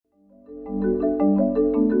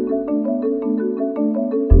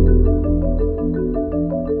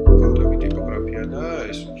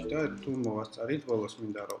თუ მოვასწარით ბოლოს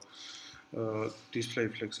მინდა რომ display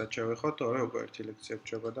flex-ად შევეხოთ, თორე უკვე ერთი ლექცია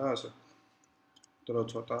გრჩება და ასე. დრო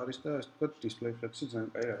ცოტა არის და ასე ვთქვათ display flex-ი ძალიან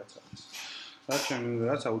კაი რაღაცა არის.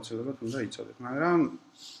 რაც აუცილებლად უნდა იცოდეთ, მაგრამ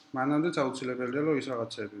მანამდეც აუცილებელია რომ ის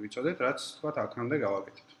რაღაცები ვიცოდეთ, რაც ვთქვათ აქამდე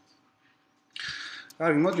გავაკეთეთ.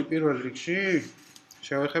 კარგი, მოდი პირველ რიგში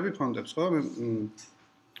შევეხები ფონტებს, ხო?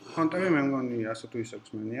 ფონტები მე მგონი ასე თუ ისე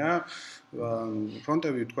გსმენია.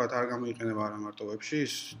 ფონტები ვთქვათ არ გამოიყენება არა მარტო ვებში,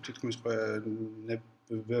 ის თითქმის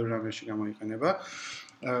ბევრ რამეში გამოიყენება.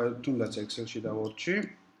 თუნდაც Excel-ში და Word-ში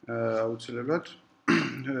აუცილებლად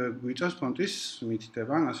გვიწევს ფონტის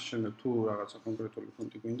მითითება, ასე შემდეგ თუ რაღაცა კონკრეტული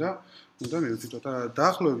ფონტი გვინდა, უნდა მივთითოთ და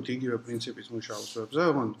დაახლოებით იგივე პრინციპის მუშაობს ვებზე,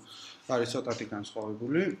 ოღონდ არის ცოტათი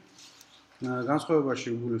განსხვავებული. განსხვავებაში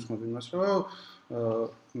გულისხმობ იმას, რომ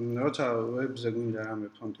როცა ვებზე გვინდა რამე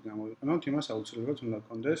ფონტი გამოიყენოთ, იმას აუცილებლად უნდა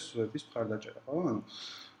გქონდეს ვების მხარდაჭერა, ხო?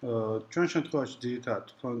 ჩვენ შემთხვევაში ძირითადად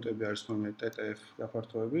ფონტები არის ხოლმე TTF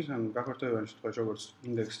გაფართოების, ანუ გაფართოებანი შემთხვევაში როგორც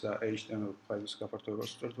index და HTML ფაილის გაფართოებას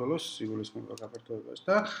უწევთ ბოლოს, იგულისხმება გაფართოებას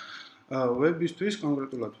და ვებისთვის,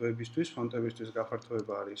 კონკრეტულად ვებისთვის, ფონტებისთვის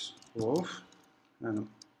გაფართოება არის WOF, ანუ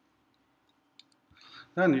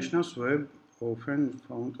და ნიშნავს web open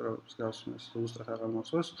font გასვენას ზუსტად აღარ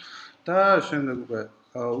მახსოვს და შემდეგ უკვე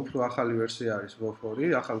უფრო ახალი ვერსია არის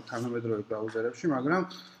WOF2, ახალ თანამედროვე ბრაუზერებში, მაგრამ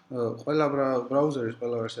ყველა ბრაუზერის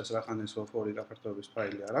ყველა ვერსიას რახან ეს WOF2 გაფართოების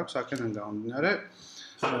ფაილი არ აქვს, აქედან გამომდინარე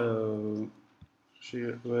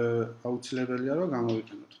აუცილებელია რომ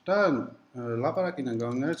გამოვიყენოთ და ლაპარაკიდან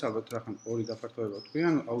გამომდინარე ალბათ რახან ორი გაფართოება ვთქვი,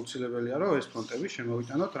 ანუ აუცილებელია რომ ეს ფონტები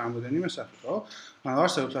შემოვიტანოთ რამოდენიმე სახით, ხო? ანუ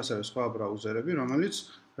არსებობს ასევე სხვა ბრაუზერები, რომელიც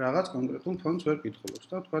რაღაც კონკრეტულ ფონტს ვერ კითხულობს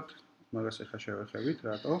და ვთქვათ, მაგას ახლა შევეხებით,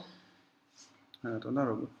 რატო და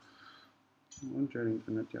როგორ. ჯერ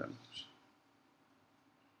ინტერნეტი არ მაქვს.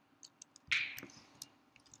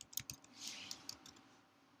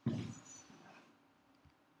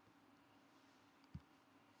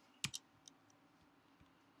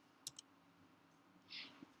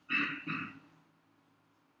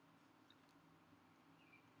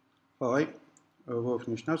 აი, WOF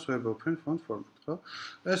ნიშნავს Web Open Font Format, ხო?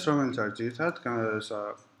 ეს რომელიც არის ძირითადად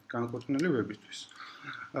განკუთვნილი ვებისთვის.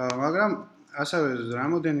 მაგრამ ასევე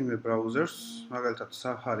რამოდენიმე ბრაუზერს, მაგალითად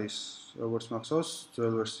Safari-ს, როგორც მახსოვს,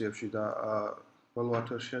 ძველ ვერსიებში და ბოლო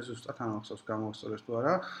 10 ვერსიაში ზუსტად არ მახსოვს გამოვასწორეს თუ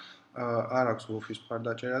არა, არ აქვს WOF-ის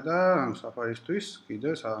მხარდაჭერა და Safari-ისთვის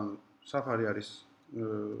კიდე Safari არის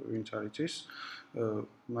ვინც არ იცის,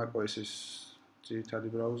 macOS-ის ძირითადი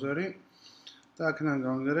ბრაუზერი. და აქედან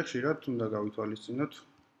გამომდინარე ხშირად უნდა გავითვალისწინოთ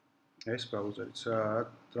ეს ბრაუზერიც,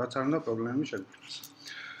 რაც არ უნდა პრობლემები შეგვიქმნას.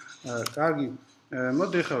 კარგი,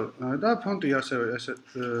 მოდი ახლა და ფონტი ასევე ესე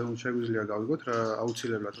შეგვიძლია გავიგოთ რა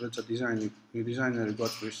აუცილებლად, როცა დიზაინერი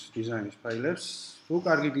გვაწვის დიზაინის ფაილებს, თუ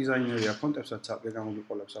კარგი დიზაინერია ფონტებსაც ცალკე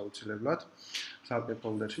გამოგიყოლებს აუცილებლად, ცალკე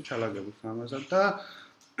ფოლდერში ჩალაგებით ამაზად და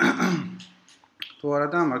თუ არა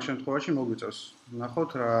და მაგ შემთხვევაში მოგვიწევს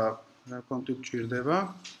ნახოთ რა ფონტი გჭირდება.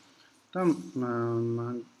 და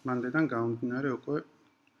მანდედან გამომდინარე უკვე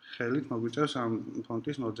ხელით მოგვიწევს ამ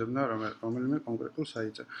ფონტის მოძებნა რომელიმე კონკრეტულ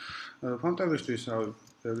საიტზე. ფონტებისთვის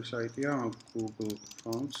ბევრი საიტია, Google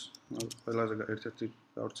Fonts, ყველაზე ერთ-ერთი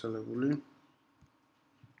გავრცელებული.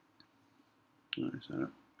 ეს არა,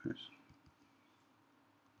 ეს.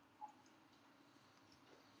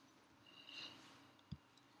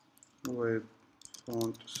 Web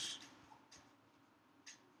Fonts.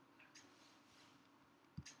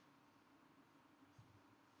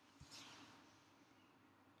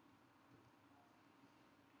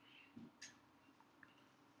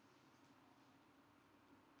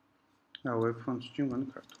 Web Fonts ჭი მან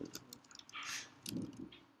ქართული.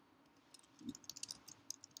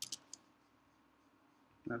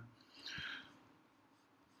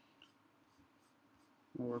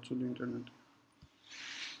 მოვაწვდი ინტერნეტი.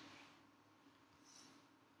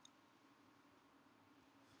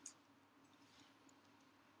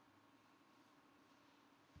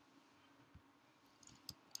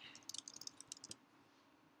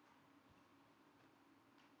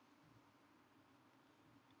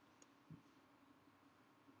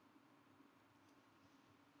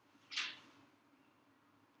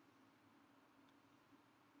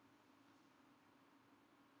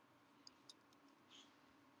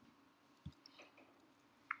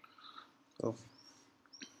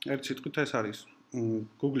 ერთ სიტყვით ეს არის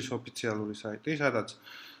Google-ის ოფიციალური საიტი, სადაც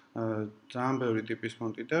ძალიან ბევრი ტიპის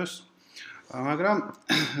ფონტი დევს, მაგრამ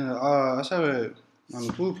ასევე ანუ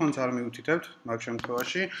თუ ფონტს არ მიუთითებთ მაგ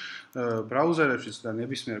შემთხვევაში ბრაუზერებშიც და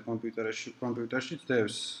ნებისმიერ კომპიუტერშიც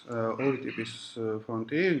დევს ორი ტიპის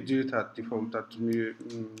ფონტი, ძირითადად დიფოლტად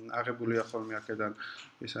აღებულია ხოლმე აქედან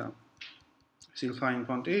ისა Silfine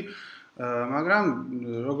ფონტი, მაგრამ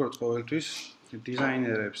როგორც ყოველთვის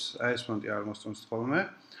დიზაინერებს აი ეს ფონტი არ მოსწონს ხოლმე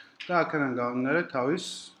და აქედან გამომდინარე თავის,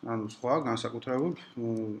 ანუ სხვა განსაკუთრებულ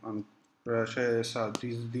ანუ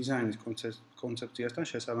დიზაინის კონცეფციასთან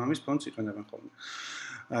შესაბამის ფონტს იყენებენ ხოლმე.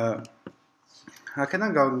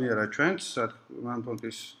 აქედან გამომდინარე ჩვენც მან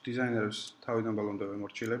ფონტის დიზაინერებს თავიდან ბოლომდე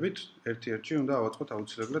ვემორჩილებით, ერთ-ერთში უნდა ავაწყოთ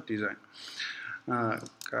აუცილებლად დიზაინი.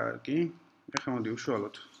 კარგი, ახლა მოდი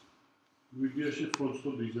უშუალოდ ვიდეოში ფონტს თუ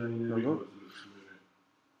დიზაინერი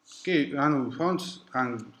კი, ანუ ფონტს ან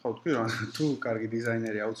ხო თქვი რომ თუ კარგი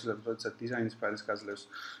დიზაინერი აუცილებლად როდესაც დიზაინის ფაილს გაძლევს,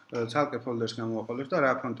 ცალკე ფოლდერს გამოაყოლებს და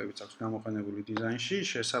რა ფონტებიც აქვს გამოყენებული დიზაინში,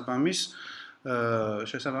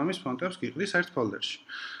 შესაბამის ფონტებს გიყრის ერთ ფოლდერში.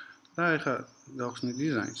 და ეხლა გავხსნით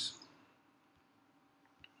დიზაინს.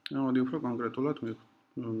 მოდი უფრო კონკრეტულად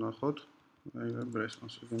ვნახოთ, აი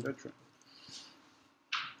responsive გინდა ჩვენ.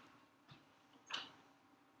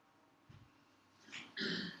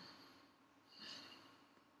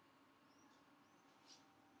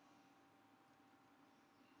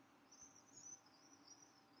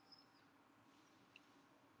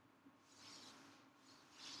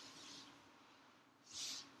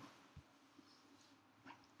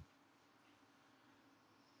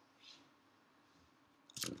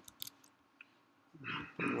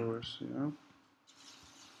 ვერსია.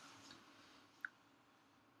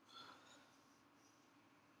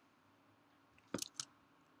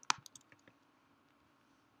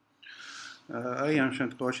 აი ამ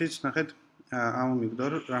შემთხვევაშიც ნახეთ ამომიგდო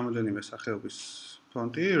რამოდენიმე სახეობის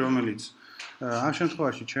ფონტი, რომელიც ამ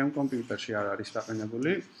შემთხვევაში ჩემ კომპიუტერში არ არის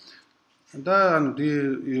დაყენებული და ანუ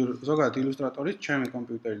ზოგადად ილუსტრატორიც ჩემი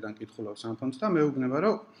კომპიუტერიდან კითხულობს ამ ფონტს და მეუბნება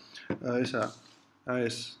რომ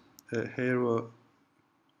ეს hero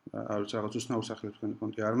არ ვიცი რაღაც უცნაურ სახელებს თქვენი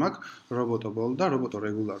ფონტი არ მაქვს, roboto bold და roboto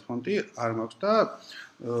regular ფონტი არ მაქვს და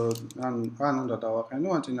ან უნდა დავაყენო,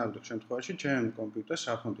 ან წინააღმდეგ შემთხვევაში ჩემ კომპიუტერს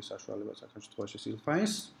რა ფონტის საშუალებაც აქვს ამ შემთხვევაში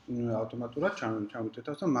Silfine-ს ავტომატურად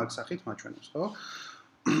ჩამოვიტეთავს და მაგ სახით მაჩვენებს, ხო?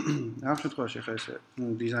 ამ შემთხვევაში ხა ესე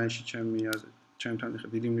დიზაინში ჩემთან ხა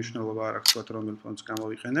დიდი მნიშვნელობა არ აქვს, ვთქვათ, რომელ ფონტს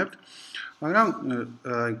გამოვიყენებთ, მაგრამ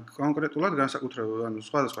კონკრეტულად განსაკუთრებულად, ანუ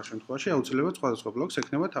სხვადასხვა შემთხვევაში აუცილებლად სხვადასხვა ბლოკს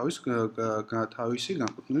ექნება თავისი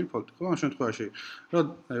განკუთვნილი ფონტი. ხო, ამ შემთხვევაში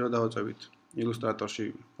რო დავაწევით ილუსტრატორში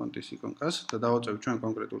ფონტის იკონკას და დავაწევით ჩვენ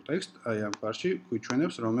კონკრეტულ ტექსტს, აი ამ ბარში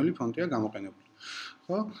გვიჩვენებს რომელი ფონტია გამოყენებული.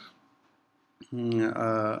 ხო?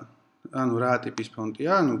 ანუ რა ტიპის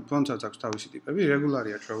ფონტია? ანუ ფონტსაც აქვს თავისი ტიპები,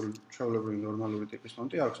 რეგულარია ჩვეულებრივი ნორმალური ტიპის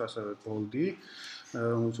ფონტი, აქვს ასევე boldi,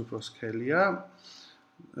 რომელიც უფრო სქელია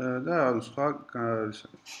და ანუ სხვა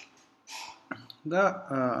და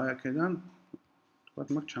აი აქედან თქვათ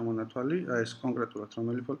მაგ ჩამონათვალი, აი ეს კონკრეტულად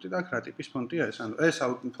რომელი ფონტი და აქ რა ტიპის ფონტია ეს? ანუ ეს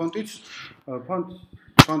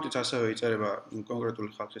ფონტიც ასევე იწერება კონკრეტული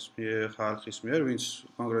ხალხის მიერ, ვინც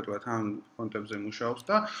კონკრეტულად ამ ფონტებზე მუშაობს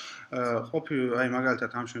და აი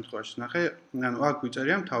მაგალითად ამ შემთხვევაში ნახე, ანუ აქ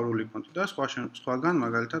გვიწერია მთავრული ფონტი და სხვაგან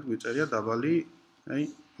მაგალითად გვიწერია დაბალი, აი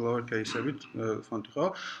lower case-ებით ფონტი, ხო?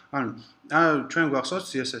 ანუ ჩვენ გვახსოვს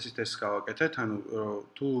CSS-ის ტესტს გავაკეთეთ, ანუ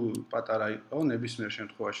თუ პატარა იყო, ნებისმიერ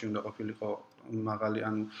შემთხვევაში უნდა ყოფილიყო მაღალი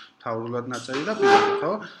ან მთავრულად ნაწერი და პირიქით,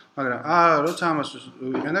 ხო? მაგრამ როცა ამას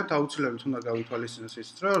ვიყენებთ, აუცილებლად უნდა გავითვალისწინოს ის,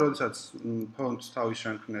 რომ როდესაც ფონტს თავის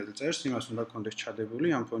შემქმნელი წერს, იმას უნდა კონდეს ჩადებული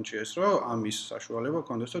ამ ფონტში ეს, რომ ამის საშუალება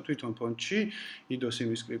კონდეს, რომ თვითონ ფონტში იდოს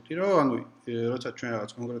იმის სკრიპტი, რომ ანუ როცა ჩვენ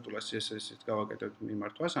რაღაც კონკრეტულად CSS-ით გავაკეთებთ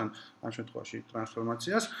მიმართვას, ან ამ შემთხვევაში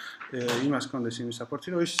ტრანსფორმაციას, იმას კონდეს იმის საფორცი,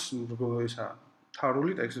 რომ ისა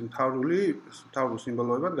მთავრული ტექსტი, მთავრულ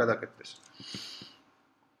სიმბოლოებად გადაკეთდეს.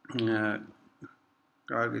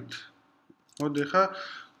 კარგით. მოდი ხა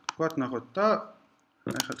ვთქვათ ნახოთ და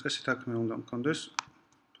ახლა წესით აქ მე უნდა მქონდეს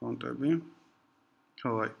ფონტები. ხო,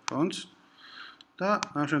 აი, ფონტს. და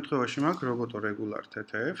ამ შემთხვევაში მაქვს roboto regular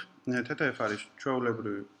TTF. TTF არის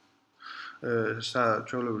ჩვეულებრივი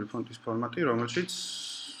ფონტის ფორმატი, რომელშიც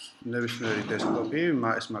ნებისმიერი დესკტოპი,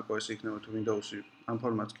 ეს macOS იქნება თუ Windows-ი ამ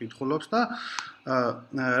ფორმატს კითხულობს და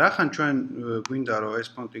რახან ჩვენ გვინდა რომ ეს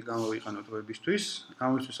ფონტი გამოვიყენოთ ვებისთვის,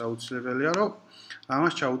 ამისთვის აუცილებელია რომ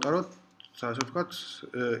ამას ჩაუტაროთ, ასე ვთქვათ,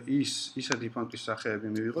 ისეთი ფონტის სახეები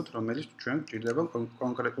მივიღოთ, რომელიც ჩვენ გვჭირდება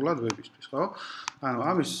კონკრეტულად ვებისთვის, ხო? ანუ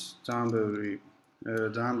ამის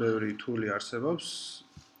ძალიან ბევრი თული არსებობს.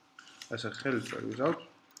 ასე ხელით ვერ ვიზავთ.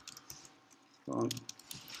 font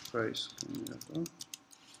face გინდა.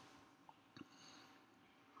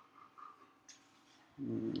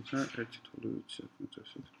 ერთი თული ვიცი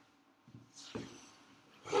ესეთ.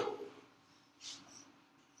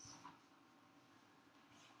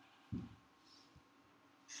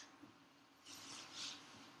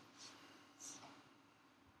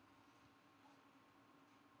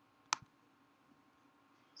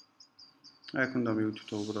 აი აქ უნდა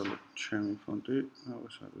მივუთითო უბრალოდ ჩემი ფონტი,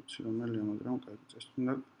 რაღაც არ ვიცი რომელია, მაგრამ კაი წეს.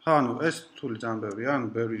 ანუ ეს თული ძალიან ბევრია, ანუ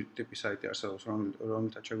ბევრი ტიპის საიტი არსებობს,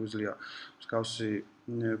 რომელთაც შეგვიძლია მსგავსი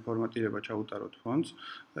ფორმატირება ჩაუტაროთ ფონტს.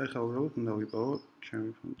 და ეხლა უბრალოდ უნდა ვიპოვო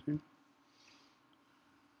ჩემი ფონტი.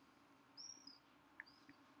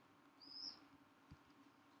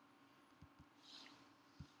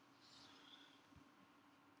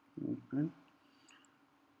 Okay.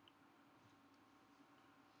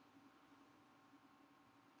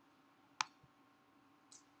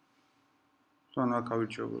 Sonra აქ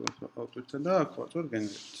ავირჩიო ავტორთა და აქ ვაწვევ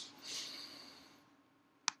generate.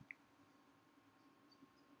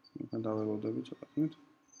 დავველოდები ცოტათნით.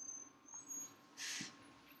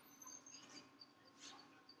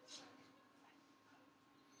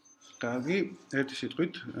 კარგი, ერთი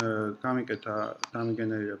სიტყვით გამიკეთა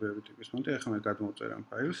დამიგენერირა ბევრი ტიპის ფონტი, ახლა მე გადმოვწერ ამ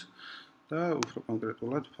ფაილს და უფრო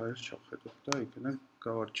კონკრეტულად ფაილს ჩავხედოთ და იქიდან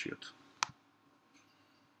გავარჩიოთ.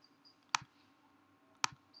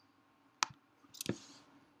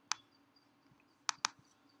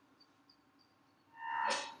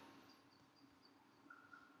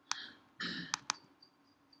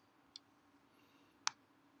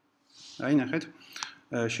 აი ნახეთ.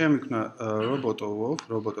 შემიქმნა Roboto WoW,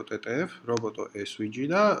 Roboto TTF, Roboto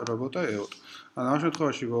SVG და Roboto EOT. ანუ ამ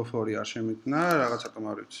შემთხვევაში WoW2 არ შემიქმნა, რაღაცატომ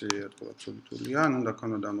არ ვიცი, ერთგულად ცუდია, ანუ უნდა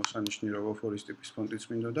ქონოდა მოსანიშნი რომ WoW2-ის ტიპის ფონტიც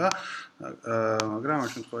მინდოდა, მაგრამ ამ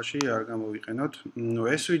შემთხვევაში არ გამოვიყენოთ. ნუ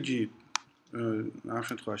SVG ამ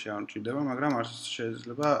შემთხვევაში არ მჭირდება, მაგრამ არ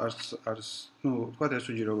შეიძლება ნუ თქვა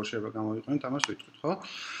SVG როგორ შეიძლება გამოვიყენოთ, ამას ვიტყვით, ხო?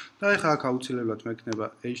 და ეხლა აქ აუცილებლად მექნება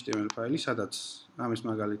HTML ფაილი, სადაც ამის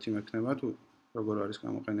მაგალითი მექნება თუ როგორ არის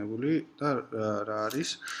გამოყენებული და რა არის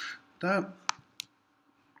და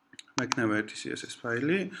მექნება ერთი CSS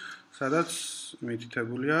ფაილი, სადაც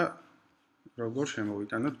მითითებულია როგორ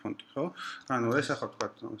შემოვიტანოთ ფონტი, ხო? ანუ ეს ახლა თქვა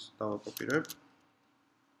დავაკოპირებ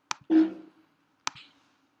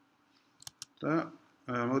და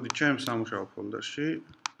მოდი ჩემ სამუშაო ფოლდერში,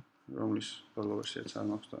 რომლის ბოლო ვერსიაც არ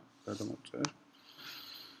მაქვს და გადამოვწერ.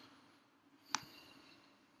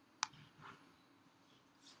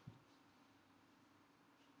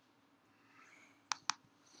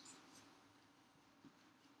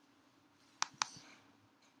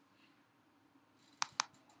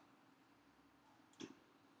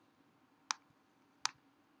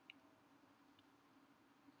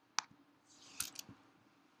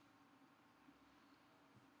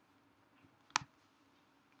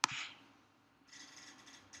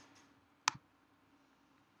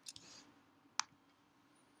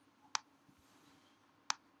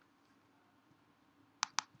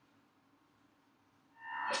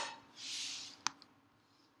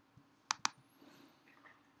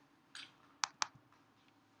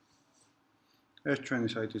 ეს ჩვენი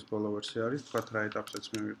საიტის ბოლო ვერსია არის, თქვათ რა ეტაპზეც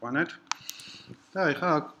მივიყვანეთ. და ეხლა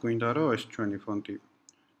აქ გვინდა რომ ეს ჩვენი ფონტი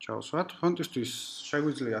ჩავსვათ. ფონტისთვის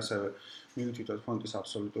შეგვიძლია ასევე მივუთითოთ ფონტის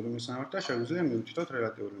აბსოლუტური მისამართი და შეგვიძლია მივუთითოთ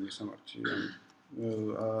რელატიური მისამართი.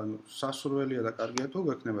 ანუ სასურველია და კარგია თუ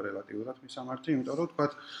გვექნება რელატიურად მისამართი, იმიტომ რომ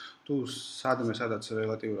თქვათ თუ სადაც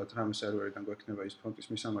რელატიურად რამე სერვერიდან გვექნება ის ფონტის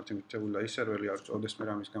მისამართი მითითებული და ის სერვერი არ წოდესმე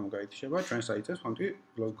რამის გამო გაითიშება, ჩვენ საიტზე ფონტი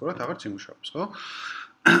ლოგიკურად აღარც იმუშავებს, ხო?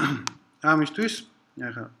 ამისთვის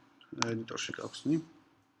ახლა ედიტორში გავხსნი.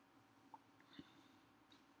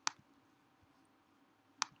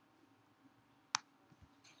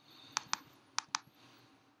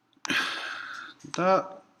 და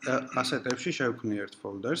ასეტებში შევქმნი ერთ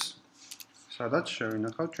ფოლდერს, სადაც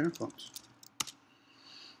შევინახავთ ჩვენ ფონტს.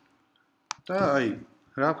 და აი,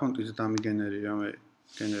 რა ფონტის დამიგენერირა მე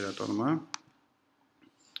გენერატორმა.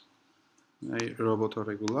 აი, Roboto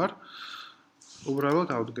Regular. უბრალოდ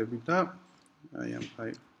ავდგები და აი ამ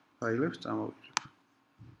ფაილებს წამოვიღებ.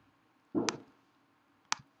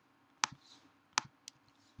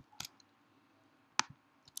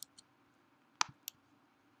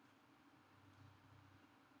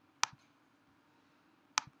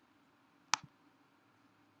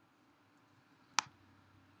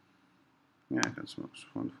 აქაც მაქვს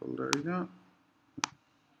font folder-ი და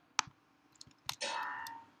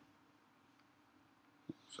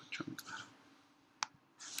საჩამკარ.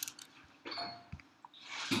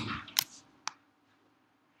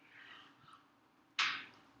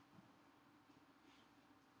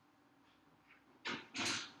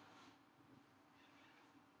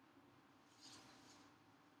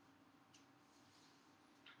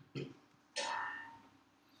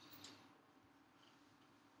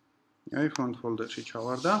 აი font folder-ში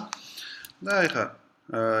ჩავარდა და ეხლა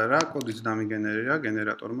რა კოდიც დამიგენერირა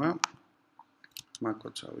გენერატორმა. მაგ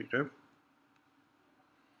კოდს ავიღებ.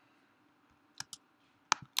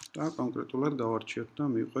 და კონკრეტულად გავარჩიოთ და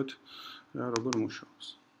მივყვეთ რა როგორ მუშაობს.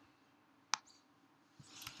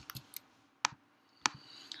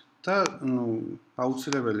 და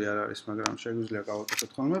აუცილებელი არ არის, მაგრამ შეგვიძლია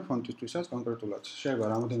გავაკეთოთ ხოლმე ფონტისთვისაც კონკრეტულად. შეიძლება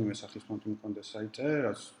რამოდენიმე სახის ფონტი მქონდეს საიტზე,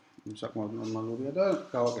 რაც საკმაოდ ნორმალურია და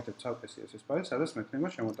გავაკეთეთ ცალკე CSS ფაილი, სადაც მექნება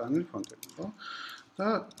შემოტანილი ფონტები, ხო? და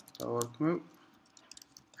დავარქმევ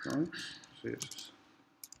CSS.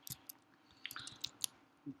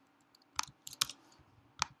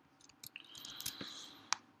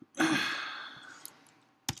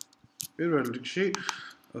 პირველ რიგში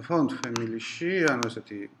font family-ში, ანუ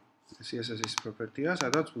ესეთი CSS-ის პროპერტია,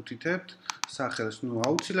 სადაც უთითებთ სახელს.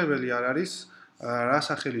 აუცილებელი არ არის რა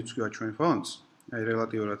სახელიც გვაქვს ჩვენ ფონტს, აი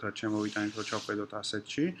რელატიურად რაც შემოვიტანით, რომ ჩავხედოთ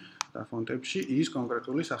ასეთში და ფონტებში ის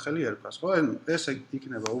კონკრეტული სახელი ერქვა, ხო? ანუ ეს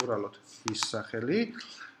იქნება უბრალოდ ის სახელი,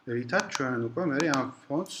 რითაც ჩვენ უკვე მე ამ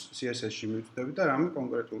ფონტს CSS-ში მივხვდებით და რამე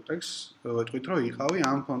კონკრეტულ ტექსტს ვეთქვით, რომ იყავი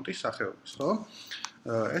ამ ფონტის სახეობის, ხო?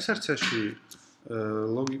 SRC-ში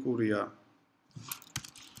ლოგიკურია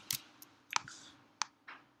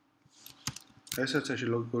SRC-ში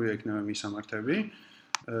ლოგიკურია იქნება მისამართები,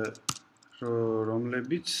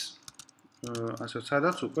 რომლებიც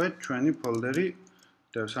სადაც უკვე ჩვენი ფოლდერი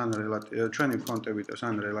დევს ან ჩვენი ფონტები დევს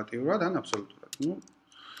ან რელატიურად, ან აბსოლუტურად.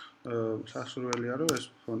 სასურველია რომ ეს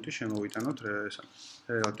ფონტი შემოვიტანოთ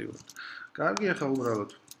რელატიურად. კარგი, ახლა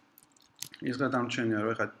უბრალოდ ის გადამრჩენია,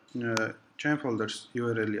 რომ ახლა ჩემ ფოლდერს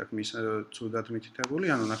URL-ი აქვს მის ცუდად მითითებული,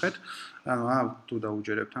 ანუ ნახეთ, ანუ თუ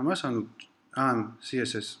დაუჯერებთ ამას, ანუ ან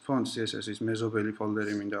CSS font CSS-ის მეზობელი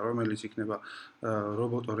ფოლდერი მინდა, რომელიც იქნება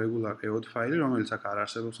roboto regular eod ფაილი, რომელიც აქ არ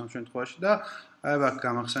არსებობს ამ შემთხვევაში და აი აქ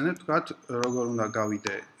გამახსენებთ, თქვათ, როგორ უნდა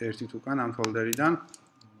გავიდე ერთით უკან ამ ფოლდერიდან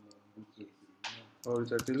 2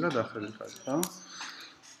 წერტილი და დახრილი ხაზი, ხო?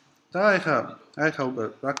 და ეხლა უკვე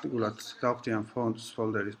პრაქტიკულად გავხდი ამ fonts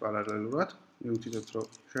ფოლდერის პარალელურად, მივუთითებთ, რომ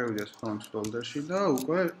შევიდეს fonts ფოლდერში და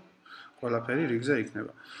უკვე ყველაფერი რიგზე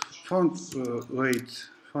იქნება. Font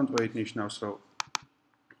weight ნიშნავს, რომ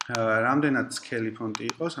რამდენად სქელი ფონტი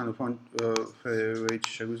იყოს, ანუ font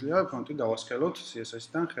weight-ში შეგვიძლია ფონტი დავასქელოთ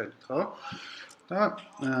CSS-დან ხელით, ხო? და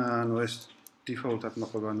ანუ ეს default-ად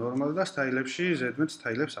მოყვება ნორმალ და სტაილებში ზედმეტ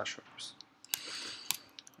სტაილებს აშორებს.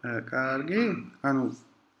 კარგი, ანუ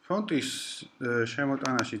ფონტის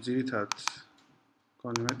შემოტანაში ძირითადად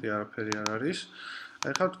კონი მეტი არაფერი არ არის.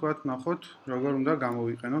 ეხლა თქვათ, ნახოთ, როგორ უნდა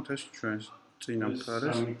გამოვიყენოთ ეს ჩვენს წინა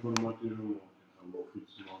მხარეს. სამი ფორმატი რომ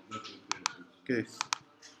ოფიციალურად და კი.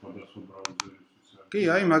 სხვადასხვა ბრაუზერისთვის. კი,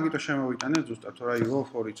 აი მაგიტო შემოვიტანეთ ზუსტად, რომ აი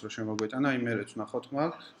WoW4-იც რო შემოგვეტანა, აი მერეც ნახოთ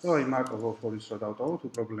მაგ, რომ აი მარტო WoW4-იც რო დავტოვოთ,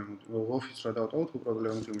 WoW-ից რო დავტოვოთ,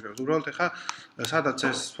 უპრობლემოდ იმუშავებს. უბრალოდ ეხლა სადაც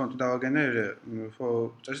ეს ფონტი დავაგენერირე,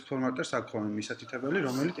 წესით ფორმატერს აქვს ხოლმე მისათითებელი,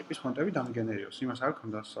 რომელი ტიპის ფონტები დამიგენერიოს. იმას არ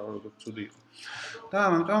ქონდა სწავლობთ, ცუდი იყო. და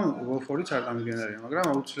ამიტომ WoW4-იც არ დამიგენერია, მაგრამ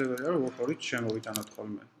აუცილებელია რომ WoW4-იც შემოვიტანოთ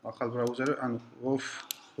ხოლმე. ახალ ბრაუზერზე, ანუ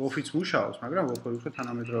WoW-იც მუშაობს, მაგრამ WoW4 უფრო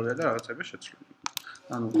თანამედროვეა და რაღაცები შეცვლილი.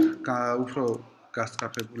 ანუ უფრო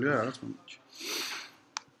გასწრაფებულია რაღაც მომენტში.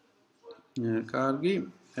 კარგი,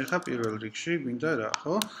 ეხლა პირველ რიგში გვინდა რა,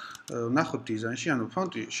 ხო? ნახოთ დიზაინში, ანუ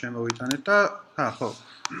ფონტი შემოვიტანეთ და ხო.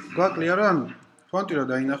 გვაკლია რომ ფონტი რო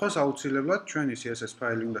დაინახოს, აუცილებლად ჩვენი CSS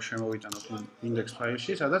ფაილი უნდა შემოვიტანოთ index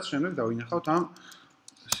ფაილში, სადაც შემდეგ დავინახავთ ამ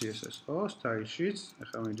CSS, ხო? სტაილშიც,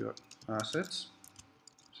 ეხლა მივიდივარ assets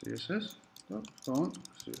CSS და font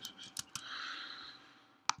CSS.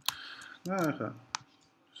 და ეხლა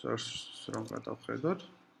source რომ გადავხედოთ,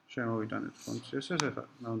 შემოვიტანეთ font CSS, ეხლა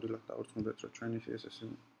ნამდვილად დავrწმუნდეთ, რომ ჩვენი CSS-ი,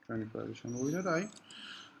 ჩვენი ფაილი შემოვიდა და აი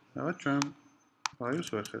რაღაც ჩვენ ფაილს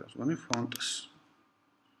ვეხედავთ, ვგონი fonts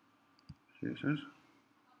CSS.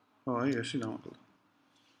 აი ესე დამოკლდა.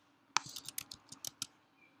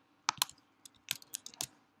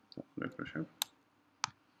 refresh.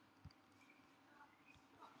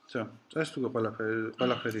 ეს თუ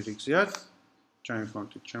ყველაფერი რიგზეა, ჩემი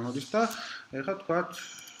ფონტით შემოდის და ეხლა თქვათ,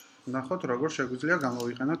 ნახოთ როგორ შეგვიძლია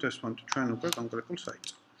გამოვიყენოთ ეს ფონტი ჩვენ უკვე კონკრეტულ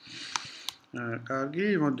საიტზე. კარგი,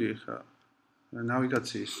 მოდი ეხლა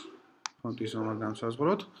ნავიგაციის ფონტის ზომა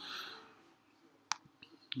განსაზღვროთ.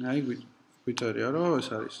 აი გვიწერია, რომ ეს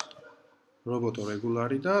არის roboto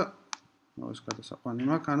regular და ეს გადასაყვანი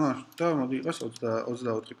მაქვს, ანუ და მოდი იყოს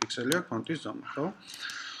 24 პიქსელი აქვს ფონტის ზომა, ხო?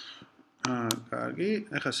 კარგი,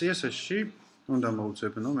 ეხლა CSS-ში უნდა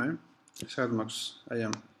მოვუძებნო მე. სად მაქვს აი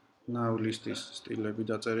ამ now list-ის სტილები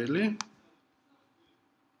დაწერილი.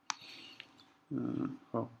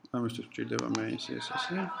 ხო, ამისთვის ვჭირდება main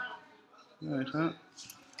CSS-ი. და ეხლა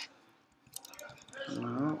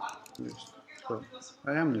now list. ხო,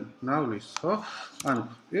 აი ამ now list, ხო? ანუ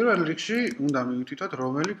პირველ რიგში უნდა მივუთითოთ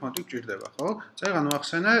რომელი ფონტი გვჭირდება, ხო? წეგან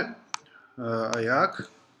ვახსენე აი აქ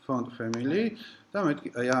font family და მეთქი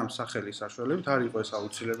აი ამ სახელის საშუალებით არ იყო ეს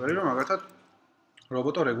აუცილებელი, რომ მაგათად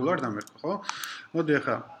რობოტო რეგულარ დამერქვა, ხო? მოდი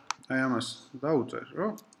ახლა აი ამას დავუწერ,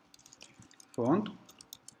 რომ font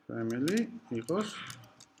family იყოს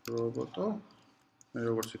რობოტო, მე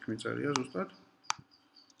როგორც იქ მიწერია ზუსტად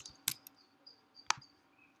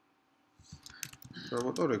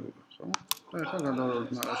რობოტო რეგულარ, ხო? და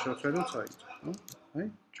ახლა შევხედოთ საით, ხო? აი,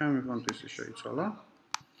 ჩემი ფონტი შეიცვალა.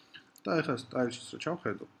 და ახლა სტაილშიც რო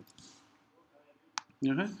ჩავხედო.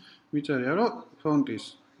 ნახე, მიწერია, რომ ფონტის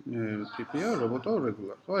ტიპია რობოტო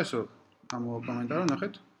რეგულარ. ხო, ესო ამოვაკომენტარო,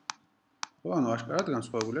 ნახეთ. ხო, ანუ აშკარად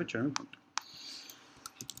განსხვავებულია ჩემი ფონტი.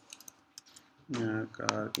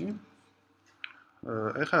 კარგი.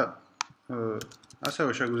 ახლა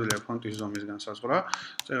ასევე შეგვიძლია ფონტის ზომის განსაზღვრა.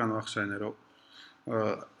 წეგან ვახსენე, რომ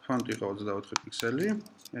ფონტი იყო 24 პიქსელი.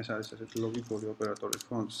 ეს არის ესეთი ლოგიკური ოპერატორის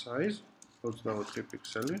font size 24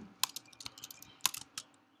 პიქსელი.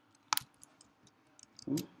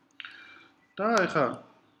 და ახლა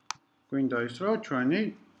გვინდა ის, რომ ჩვენი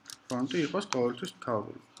ფონტი იყოს ყოველთვის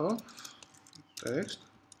მთავრული, ხო? text.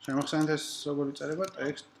 შემახსენეთ ეს როგორ იწერება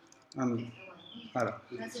text, ანუ არა.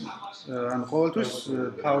 ანუ ყოველთვის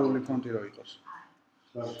მთავრული ფონტი რო იყოს.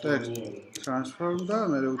 text transform და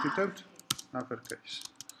მე ვუთითებთ uppercase.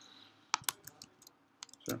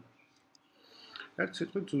 ერთ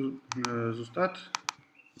სიტყვით ზუსტად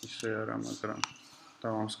ისე არა, მაგრამ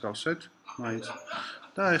დავამსგავსეთ მაინც.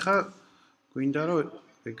 და ახლა გვინდა რომ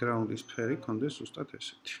background-ის ფერი კონდეს ზუსტად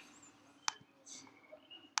ესეთი.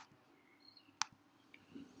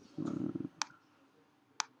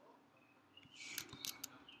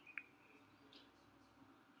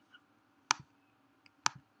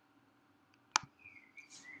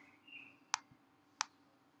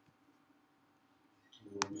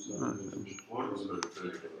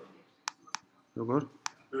 როგორ?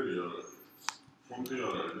 ფონტი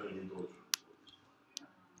არ არის და იმიტომ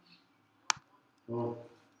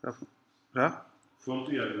რა?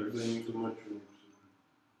 ფონტი არის და იმიტომ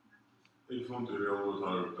ეს ფონტი რეალურად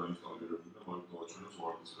არ არის დაინსტალირებული და მაგით მოაჩვენოს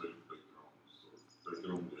ვარდისფერი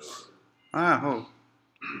background-ი არ არის. ხო.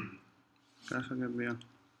 გასაგებია.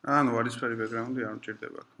 ანუ ვარდისფერი background-ი არ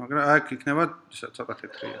მჭირდება. მაგრამ აქ იქნება ცოტა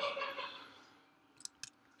თეთრია.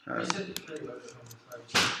 ისეთი ფერია რომ საერთოდ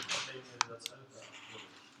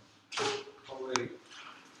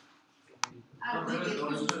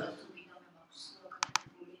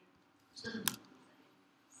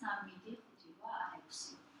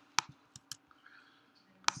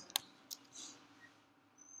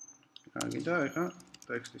კარგი და ახლა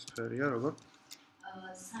ტექსტის ფერია როგორ?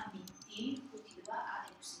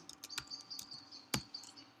 3D5A6.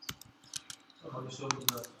 ამის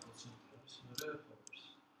 50%-ი არის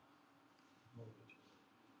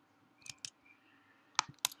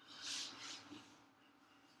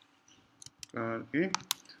კარგი.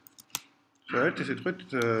 ერთი სიტყვით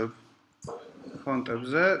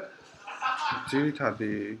ფონტებზე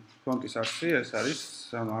ძირითადი ფონტის არსი ეს არის,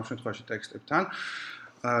 ანუ ამ შემთხვევაში ტექსტებთან.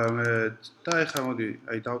 და ახლა მოდი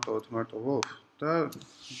აი დავტოვოთ მარტო WoW და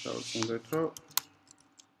დავუწუნდეთ, რომ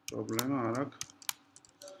პრობლემა არ აქვს.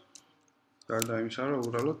 გარდა იმისა, რომ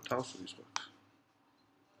უბრალოდ თავს ვისვათ.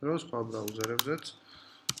 რომ სხვა ბრაუზერებზეც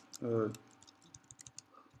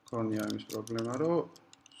ქონია იმის პრობლემა, რომ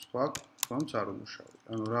სხვა ფონტს არ უმუშავი.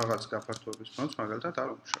 ანუ რაღაც გაფართოების ფონტს მაგალითად არ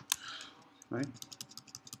უმუშავი. აი.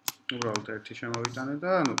 უბრალოდ ერთი შემოვიტანე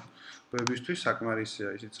და ანუ ვებისთვის საკმარისია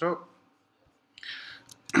ისიც, რომ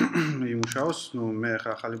იმუშაოს, მე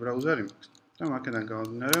ახლა ახალი ბრაუზერი მაქვს და მაქედან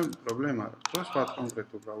გამომდინარე პრობლემა არ აქვს. სხვა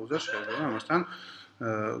კონკრეტულ ბრაუზერს შეიძლება ამასთან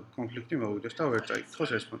კონფლიქტი მოვიდეს და ვერ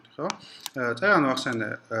წაიკითხოს ეს ფონტი, ხო? წეგან ვახსენე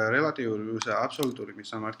რელატიური აბსოლუტური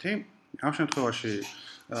მისამართი. ამ შემთხვევაში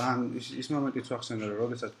ან ის მომენტიც ვახსენე, რომ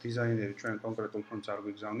როდესაც დიზაინერი ჩვენ კონკრეტულ ფონტს არ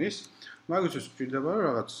გვიგზავნის, მაგისთვის გვჭირდება რომ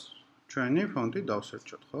რაღაც ჩვენი ფონტი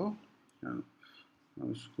დავსერჩოთ, ხო? ანუ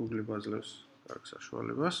ამის Google ბაზლებს კარგ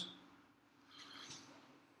საშუალებას.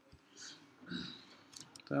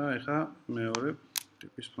 და ახლა მეორე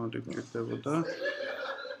ტიპის ფონტი გვჭირდებოდა.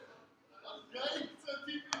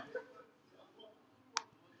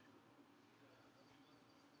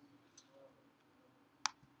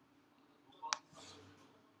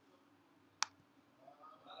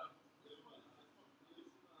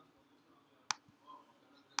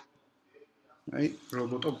 აი,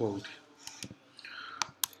 რობოტო ბოლდი.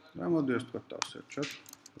 რა მოდი ეს თქვა დავსერჩოთ.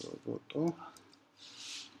 რობოტო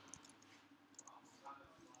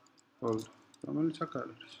ბოლდი. რომელიც აქ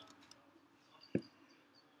არის.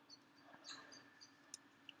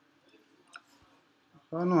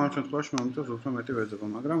 ანუ ამ შემთხვევაში მომიწევს უფრო მეტი ვეძება,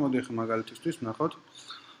 მაგრამ მოდი ახლა მაგალითისთვის ვნახოთ.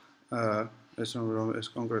 ეს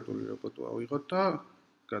კონკრეტული რობოტო ავიღოთ და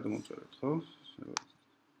გადმოვწეროთ, ხო?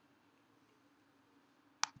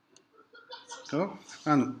 ხო?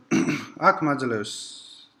 ანუ აქ მაძლევს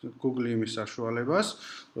Google იმის საშუალებას,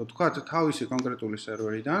 რომ თქვა თავისი კონკრეტული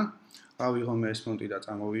სერვერიდან ავიღო მე ეს ფონტი და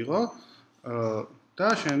წამოვიღო და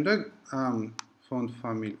შემდეგ ამ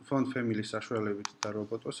font family საშუალებით და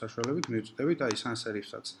robotos საშუალებით მივწდებით აი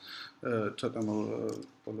sans-serif-საც ცოტა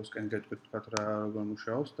ბოლოსკენ გეტყვით თქვა რა როგორ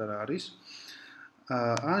მუშაობს და რა არის.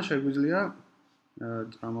 ან შეგვიძლია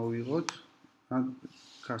წამოვიღოთ ან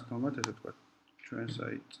custom-ად ესე თქვა ჩვენ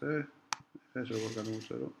საიტზე ეს როგორ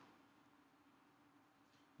გადმოვწერო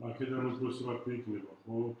აქედან უბრალოდ რა იქნება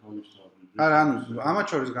ხო თავისთავად. არა ანუ ამათ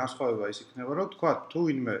შორის განსხვავება ის იქნება რომ თქვა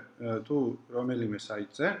თუ რომელიმე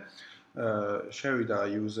საიტზე შევიდა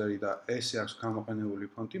user-ი და ესე აქვს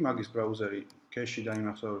გამოყენებული ფონტი, მაგის ბრაუზერი cache-ი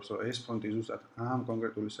დაიმახსოვრებს, რომ ეს ფონტი ზუსტად ამ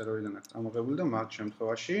კონკრეტული სერვერიდან აქვს წამოღებული და მაგ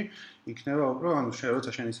შემთხვევაში იქნება უფრო, ანუ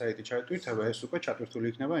როცა შენი საიტი ჩაიტვირთება, ეს უკვე ჩატვირთული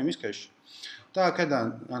იქნება იმის cache-ში. და აქედან,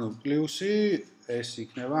 ანუ პლუსი ეს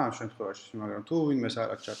იქნება ამ შემთხვევაში, მაგრამ თუ ვინმეს არ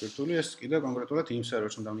აქვს ჩატვირთული, ეს კიდე კონკრეტულად იმ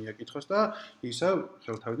სერვერს უნდა მიაკითხოს და ისევ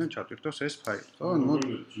ხელთავიდან ჩატვირთოს ეს ფაილი, ხო?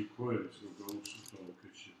 მოდი jQuery-ს რო გავუსწრებთ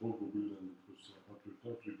cache-ში, ხო, Google-დან უფრო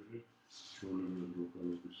საფრთხე შოულებიდან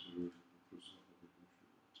ლოკალობის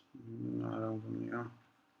არა მგონია.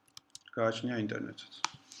 გააჩნია ინტერნეტსაც.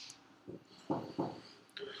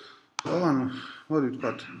 ანუ მოდი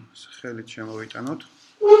ვთქვათ, ხელით შემოვიტანოთ.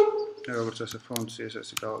 როგორც ასე font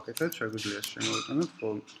CSS-ი გავაკეთეთ, შეგვიძლია შემოვიტანოთ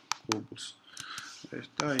font Google-ს. ეს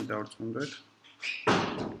და აი დავrწმუნდეთ.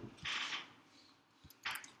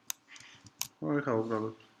 ხა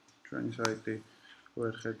უბრალოდ ჩვენი საიტი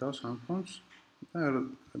ვერ ხედავს ამ font-ს და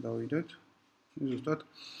გადავიდეთ. ზუსტად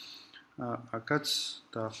აქაც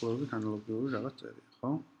დაახლოებით ანალოგიური რაღაც წერია,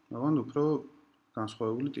 ხო? მაგრამ უფრო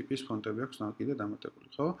განსხვავებული ტიპის ფონტები აქვს კიდე დამატებული,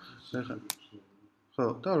 ხო? ხო,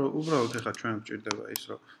 და უბრალოდ ეხლა ჩვენ გვჭირდება ის,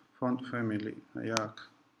 რომ font family, აი აქ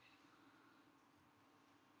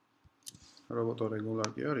roboto regular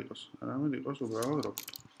კი არ იყოს, არამედ იყოს უბრალოდ roboto.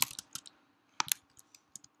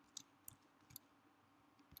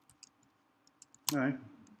 აი,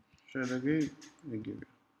 შედეგი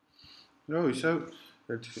იგივეა. რა ისე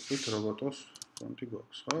ერთ robotos font-ი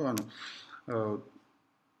გვაქვს, ხო? ანუ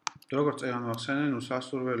როგორც წეგანვახსენე, ნუ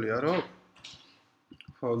სასურველია, რომ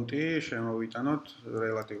font-ი შემოვიტანოთ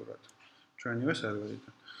რელატიურად ჩვენივე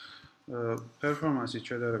სერვერიდან. performance-ის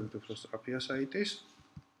შედარებით უფრო სწრაფია საიტის.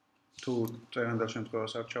 თუ წეგანდელ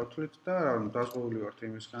შემთხვევას არ ჩავთვლით და დაზღვეული ვართ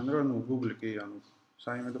იმისგან, რომ ნუ Google კი ანუ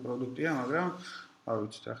საიმედო პროდუქტია, მაგრამ არ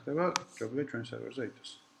ვიცით რა ხდება, ჯობია ჩვენ სერვერზე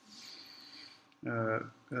ითოს.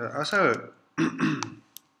 ასევე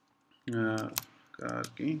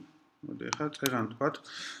კარგი, მოდი ახლა წეგან თქვათ,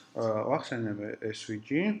 ვახსენებ SVG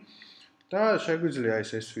და შეგვიძლია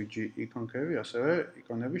ეს SVG იკონები, ასევე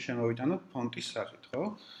იკონები შემოვიტანოთ ფონტის სახით, ხო?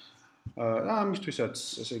 და ამისთვისაც,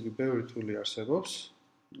 ესე იგი, ბევრი თვალი არსებობს.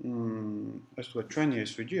 ეს თქვა ჩვენი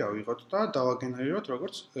SVG ავიღოთ და დავაგენერიროთ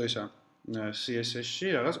როგორც ესა CSS-ში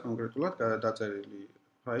რაღაც კონკრეტულად დაწერილი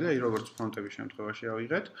ფაილი, აი როგორც ფონტების შემთხვევაში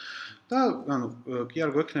ავიღეთ და ანუ კი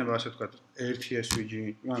არ გვექნება ასე ვთქვათ ერთი SVG,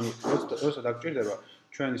 ანუ როცა დაგჭირდება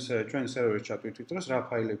ჩვენი სერვერის ჩატვირთვით დროს რა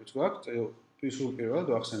ფაილებიც გვაქვს, სულ პირველად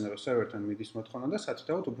ვახსენე რომ სერვერთან მიდის მოთხოვნა და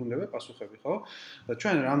სათითაოდ უბრუნდება პასუხები, ხო? და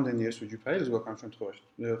ჩვენ რამდენი SVG ფაილს გვაქვს ამ შემთხვევაში,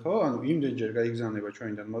 ხო? ანუ იმდენჯერ გაიგზავნება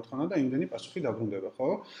ჩვენიდან მოთხოვნა და იმდენი პასუხი დაბრუნდება, ხო?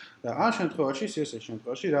 და ამ შემთხვევაში CSS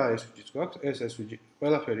შემთხვევაში რა SVG-ს გვაქვს? ეს SVG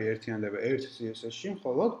ყველაფერი ერთიანდება ერთ CSS-ში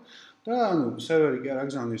მხოლოდ და ანუ სერვერი კი არ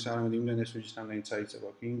აგზავნის არამედ იმდენ SVG-ს რამდენიც აიწება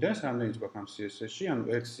იმდენს, რამდენიც გვაქვს ამ CSS-ში, ანუ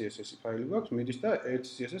ერთ CSS-ი ფაილი გვაქვს, მიდის და ერთ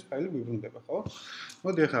CSS ფაილი გვიბრუნდება, ხო?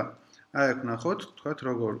 მოდი ახლა აი აქ ნახოთ, თქვათ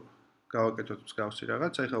როგორ გავაკეთოთ მსგავსი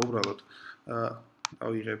რაღაც, აი ხა უბრალოდ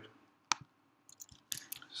ავიღებ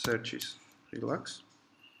search-ის relax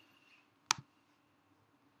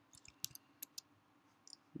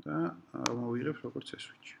და მოვიღებ როგორც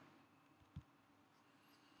SVG.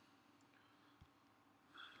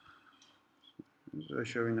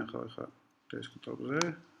 შევინახავ ახლა desktop-ზე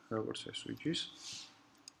როგორც SVG-ს.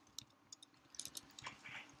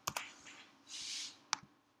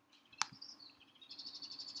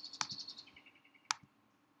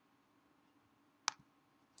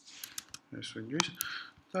 SVG-ს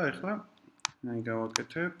და ახლა აი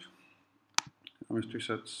გავაკეთებ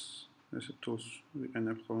ამისთვისაც ესე tools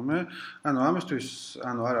ვიყენებ ხოლმე. ანუ ამისთვის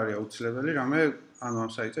ანუ არ არის აუცილებელი, რამე ანუ ამ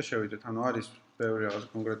საიტზე შევიდეთ, ანუ არის ბევრი რაღაც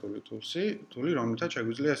კონკრეტული tool-ი, რომელთაც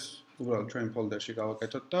შეგვიძლია უბრალოდ ჩვენ ფოლდერში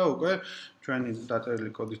გავაკეთოთ და უკვე ჩვენი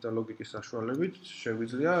დაწერილი კოდის და ლოგიკის საშუალებით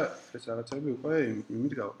შეგვიძლია ეს რაღაცები უკვე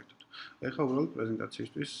იმით გავაკეთოთ. ეხლა უბრალოდ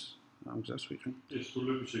პრეზენტაციისთვის ამ გზას ვიყენ. ეს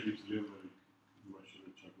tool-ები შეგიძლია მაშინ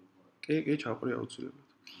ჩაგვიყუროთ. კი, ჩავყრი აუცილებლად.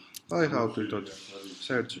 აი ხა ავტვირთოთ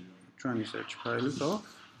search ჩვენი search ფაილი, ხო?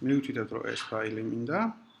 მივუთითებთ, რომ ეს ფაილი მინდა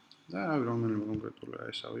და აი რომელიმე კონკრეტული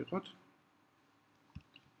ეს ავიღოთ.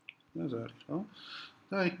 და ზარი, ხო?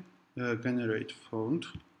 და აი generate font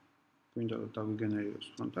გვინდა რომ დავიგენერიროს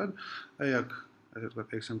ფონტად. აი აქ ასე ვთქვათ,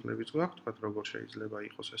 ექსემპლებიც გვაქვს, ვთქვათ, როგორ შეიძლება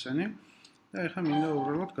იყოს ესენი. და ეხლა მინდა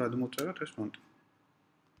უბრალოდ გადმოვწეროთ ეს ფონტი.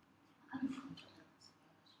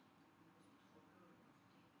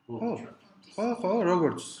 ხო,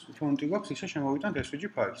 როგორც ფონტი გვაქვს, ისე შემოვიტანთ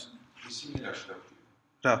SVG ფაილს. ისი მინდა შევხვდი.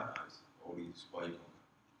 რა? ორი სპაიკო.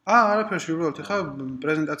 არაფერში უბრალოდ ეხლა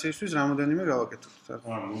პრეზენტაციისთვის რამოდენიმე გავაკეთებთ.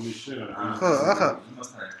 მომიშე რა. ხო, ახლა.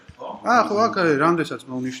 ხო, აქ არის რამდენსაც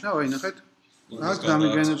მოვნიშნავ, აი ნახეთ. აქ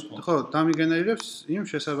დამიგენერირებს იმ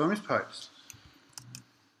შესაბამის ფაილს.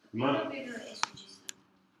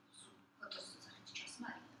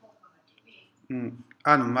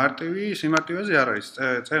 ანუ მარტივი სიმარტივეზე არ არის.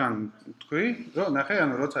 წერან თქვი, რომ ნახე,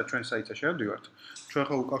 ანუ როცა ჩვენ საიტზე შევდივართ, ჩვენ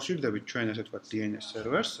ხო უკავშირდებით ჩვენ ესე ვთქვათ DNS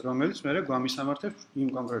სერვერს, რომელიც მერე გვამისამართებს იმ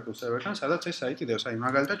კონკრეტულ სერვერთან, სადაც ეს საიტი დევს. აი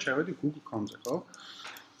მაგალითად შევედი Google.com-ზე, ხო?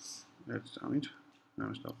 ერთ წამით.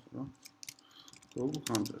 ამას დავხურო.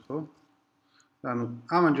 Google.com-ზე, ხო? ანუ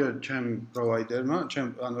ამანჯერ ჩემ პროვაიდერმა,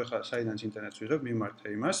 ანუ ეხლა საიდანაც ინტერნეტს ვიღებ,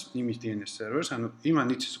 მიმართე იმის DNS სერვერს, ანუ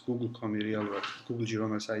იმან იცის Google.com-ი რეალურად, Google-ში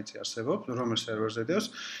რომელ საიტზე არსებობს, რომელ სერვერზე დევს,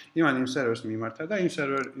 იმან იმ სერვერს მიმართა და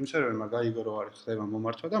იმ სერვერმა გაიგო რომ არის ხდება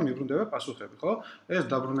მომართვა და მიბრუნდება პასუხები, ხო? ეს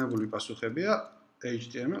დაბრუნებული პასუხებია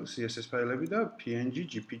HTML, CSS ფაილები და PNG,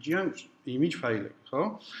 JPG ან image ფაილები,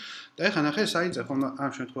 ხო? და ეხლა ნახე საიტზე ხომ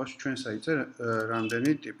ამ შემთხვევაში ჩვენ საიტზე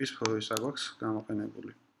რამდენი ტიპის ისა გვაქვს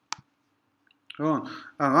გამოყენებული. ხო,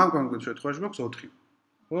 ანუ ამ კონკრეტულ შემთხვევაში გვაქვს 4.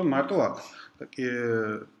 ხო, მარტო აქ. და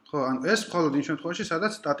ხო, ანუ ეს მხოლოდ იმ შემთხვევაში,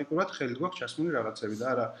 სადაც სტატიკურად ხელი გვაქვს ჩასმული რაღაცები და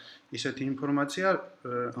არა ისეთი ინფორმაცია,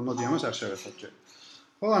 ამოდი ამას არ შევეხოთ ჯერ.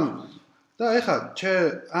 ხო, ანუ და ეხლა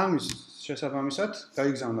ამის შესაბამისად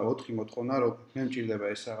გაიგზავნა 4 მოთხოვნა, რომ მე მჭირდება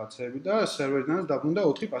ეს რაღაცები და სერვერიდან დაბრუნდა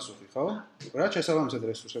 4 პასუხი, ხო? რაც შესაბამისად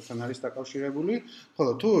რესურსებთან არის დაკავშირებული,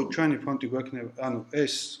 ხოლო თუ ჩვენი ფონტი გვექნება, ანუ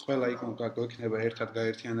ეს ყველა იკონკა გვექნება ერთად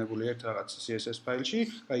გაერთიანებული ერთ რაღაც CSS ფაილში,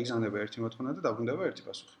 გაიგზავნება 1 მოთხოვნა და დაბრუნდება 1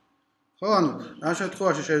 პასუხი. ხო, ანუ ამ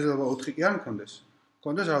შემთხვევაში შეიძლება 4 კი არ მქონდეს.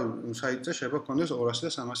 მქონდეს საიტზე შეიძლება მქონდეს 200 და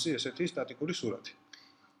 300 ესეთი სტატიკური სურათი.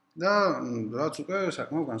 და რაც უკვე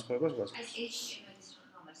საკმაო განსხვავებას გვაძლევს.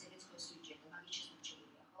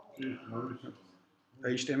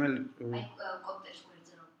 HTML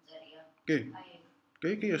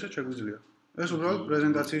კი, ესეც შეგვიძლია. ეს უბრალოდ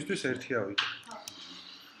პრეზენტაციისთვის ერთი ავიღე.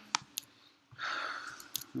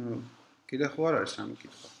 კიდე ხო არ არის სამი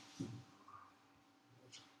კითხვა.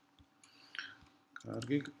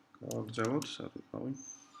 კარგი, გავაგზავნოთ საკუთარი.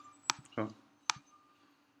 ხო.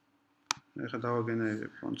 ეხლა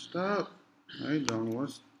დავაგენერირებ ფონტს და აი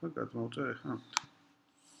download-ს და გადმოვწერ ეხლა ამით.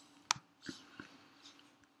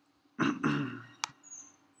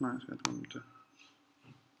 მას გადმოვწერ.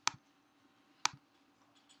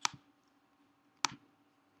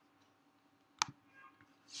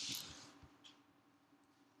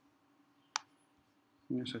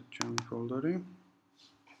 ესეთ ჩემი ფოლდერი.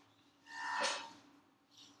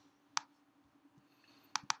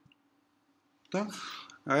 და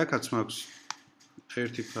აი აქაც მაქვს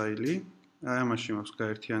ერთი ფაილი, აი ამაში მაქვს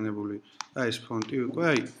გაერთიანებული აი ეს ფონტი უკვე,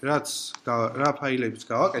 აი რა ფაილებიც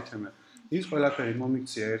გავაკეთე მე, ის ყველაფერი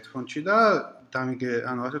მომიქცია ერთ ფონტში და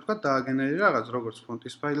ანუ ასე ვთქვათ, დააგენერირა რაღაც როგორც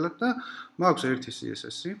ფონტის ფაილად და მაქვს ერთი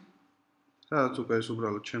CSS-ი, სადაც უკვე ეს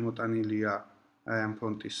უბრალოდ შემოტანილია აი ამ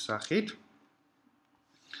ფონტის სახით.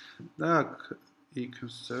 და აქ icon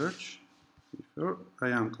search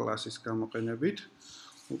აი ამ კლასის გამოყენებით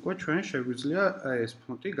უკვე ჩვენ შეგვიძლია აი ეს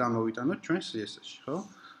ფონტი გამოვიტანოთ ჩვენ CSS-ში, ხო?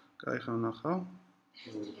 კაი ხო ნახავ.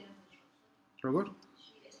 როგორ?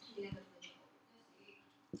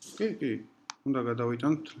 კი. უნდა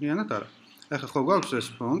გადავიტანოთ მთლიანად არა. ახლა ხო გვაქვს ეს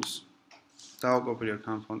ფონტს. დავაკოპირებთ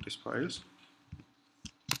ამ ფონტის ფაილს.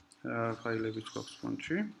 ფაილებიც გვაქვს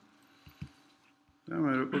ფონტში. და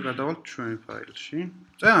მე უკვე გადავალთ ჩვენ ფაილში.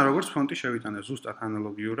 წერან როგორც ფონტი შევიტანე ზუსტად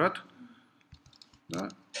ანალოგიურად და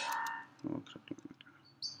მოვაქცევთ.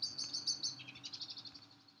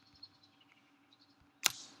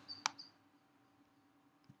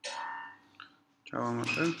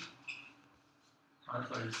 ჩავამატებ.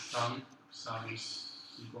 ახლა ის სამის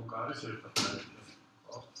იკონკა არის ერთად.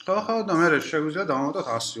 ხო, და მე შეგვიძლია დავამატოთ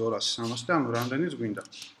 100, 200, 300 და ამ რამდენიც გვინდა.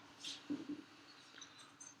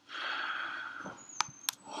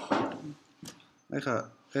 ეხლა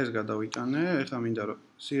ეს გადავიტანე, ეხლა მინდა რომ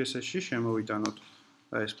CSS-ში შემოვიტანოთ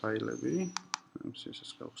აი ეს ფაილები,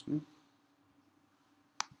 CSS გავხსნი.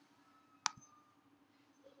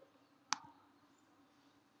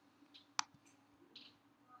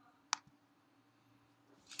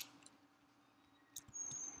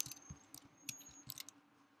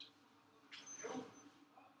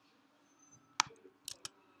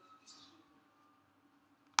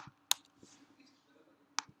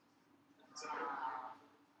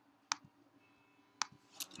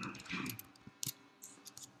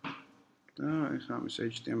 და ეხლა ამის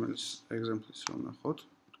HTML-ის ეგზემპლის რომ ნახოთ,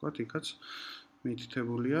 თქვათ იქაც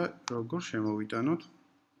მითითებულია როგორ შემოვიტანოთ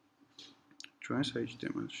ჩვენს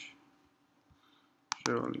HTML-ში.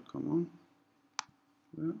 Surely common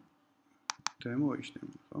და demo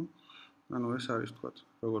HTML, ხო? ანუ ეს არის თქვათ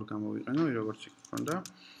როგორ გამოვიყენო, როგორც იქ ქონდა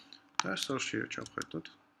და source-ში ჩავხედოთ.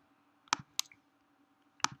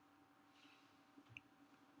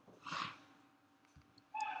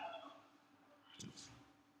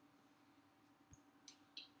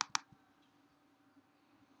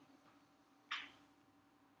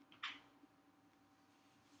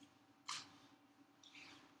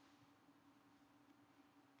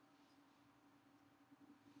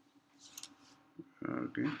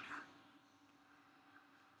 Okay.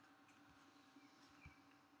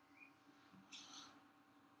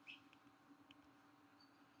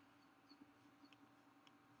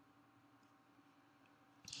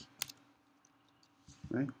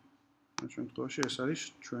 ამ შემთხვევაში ეს არის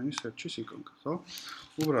ჩვენი search-ის იკონკა, ხო?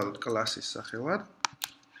 უბრალოდ კლასის სახელად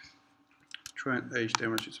ჩვენ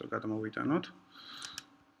HTML-შიც რომ გადმოვიტანოთ.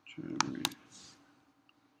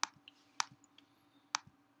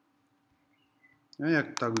 აი აქ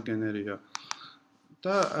დაგვიგენერია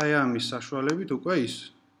და აი ამის საშუალებით უკვე ის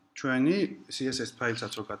ჩვენი CSS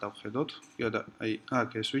ფაილსაც რო გადავხედოთ, და აი აქ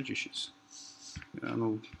ეს ვიჯიშიც.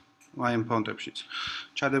 ანუ აი ამ ფონტებშიც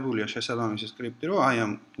ჩადებულია შესაბამისი სკრიპტი, რომ აი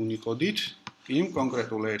ამ უნიკოდით იმ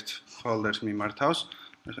კონკრეტულ ერთ folder-ს მიმართავს.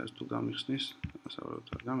 ეხლა თუ გამიხსნის, ასაუბროთ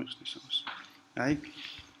არ გამიხსნის ამას. აი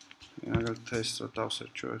მაგალითად ეს რო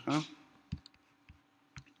დავსერჩო ეხლა.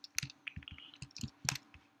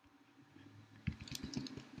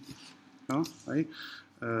 აი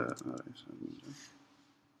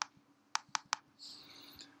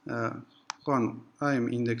ხან აი იმ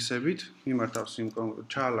ინდექსებით მიმართავს იმ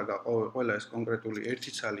ჩაალაგა ყველა ეს კონკრეტული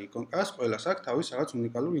ერთი ცალი იკონკას, ყველას აქვს თავის რაღაც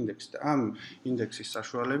უნიკალური ინდექსი და ამ ინდექსის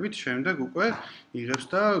საშუალებით შემდეგ უკვე იღებს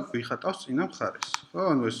და გვიხატავს წინა მხარეს. ხო,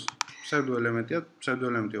 ანუ ეს pseudo-ელემენტია,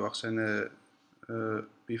 pseudo-ელემენტი ვახსენე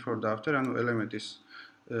before და after, ანუ ელემენტის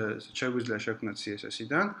შეგვიძლია შექმნათ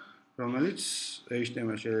CSS-იდან, რომელიც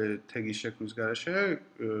HTML თეგის შექმნის გარეშე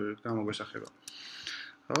გამოგვესახება.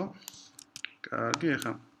 ხო? კარგი,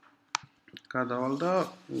 ახლა გადავალ და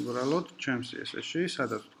უბრალოდ ჩემს CSS-ში,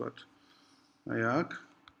 სადაც ვთქვათ, აი აქ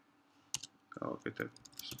გავაკეთებ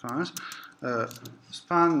span-ს.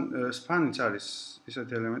 span-იც არის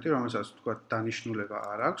ისეთი ელემენტი, რომელსაც ვთქვათ დანიშნულება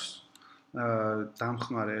არ აქვს.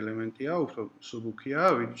 დამხმარე ელემენტია, უფრო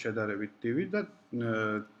სუბუქია, ვით შედარებით divი და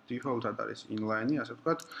default-ად არის inline-ი, ასე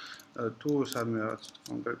ვთქვათ, თუ სადმე რაღაც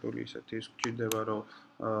კონკრეტული ისეთი ის გვჭირდება, რომ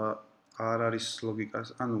არ არის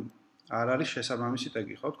ლოგიკას, ანუ არ არის შესაბამისი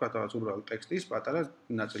ტეგი, ხო, თქვა რაღაც უბრალოდ ტექსტის პატარა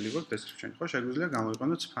ნაწილი გვაქვს description, ხო, შეგვიძლია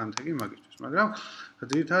გამოიყენოთ span tag-ი მაგისთვის, მაგრამ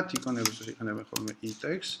ძირითადად იკონებს იყენებენ ხოლმე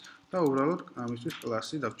itex და უბრალოდ ამისთვის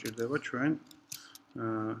კლასი დაგჭირდება ჩვენ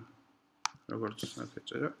როგორც აქ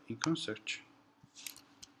ეწერა icon search.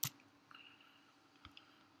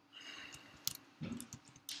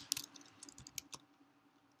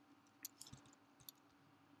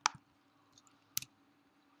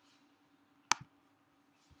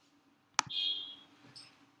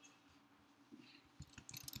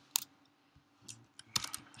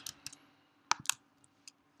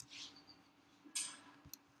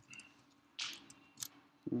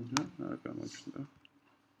 არ გამოჩნდა.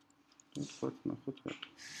 თქვათ ნახოთ რატო.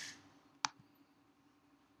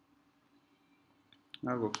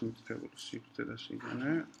 არ გვაქვს მითითებული სიგრძე და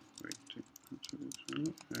სიგანე.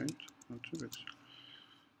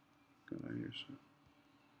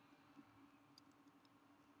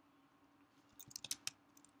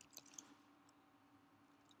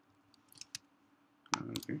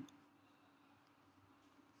 კარგი.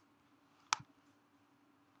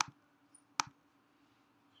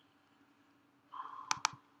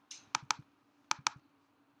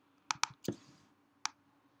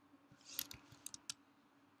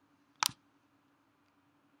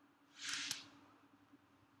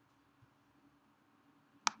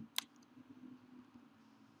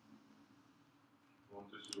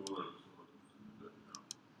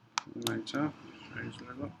 მაიცა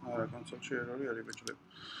შეიძლება არა კონსოლში ერორი არ იბეჭდება.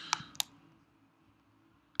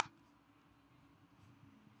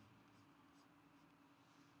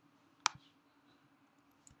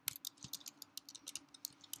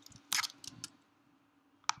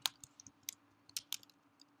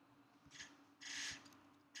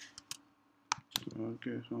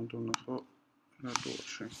 Okay, so to nахо რატო არ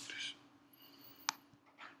შემოდის.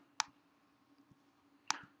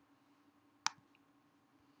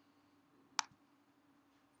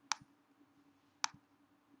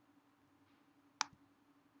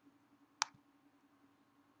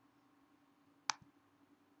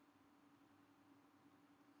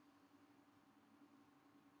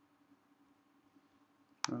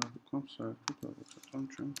 არა გვქონს საერთოდ რაღაცა ამ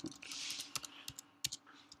ჩვენ გვქონს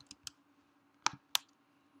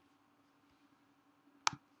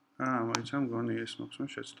მოიცა მგონი ეს მოხსნა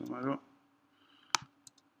შეცდომა რომ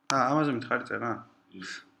ამაზე მითხარი წერა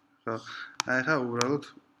ხო ახლა უბრალოდ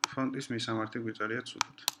ფონტის მისამართი გვიწერია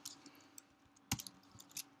ცუდად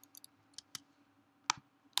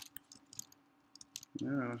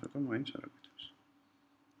რაღაცა მაინც არ აკეთებს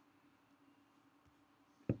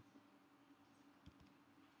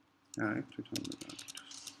აი თვითონ დააკეთებს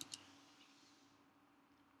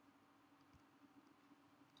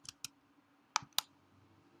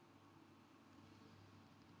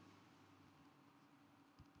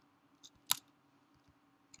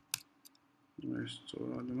ეს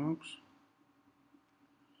სწორად მაქვს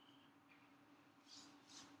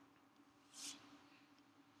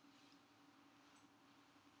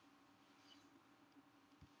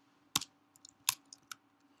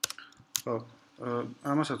ხო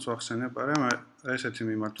ამასაც ვახსენებ, მაგრამ ესეთი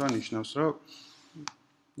მიმართვა ნიშნავს, რომ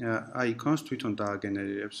icons თვითონ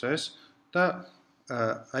დააგენერირებს ეს და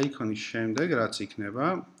icon-ის შემდეგ რაც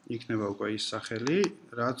იქნება უკვე ის სახელი,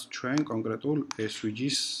 რაც ჩვენ კონკრეტულ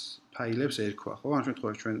SVG-ს ფაილებს ერქვა, ხო? ამ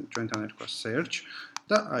შემთხვევაში ჩვენთან ერქვა search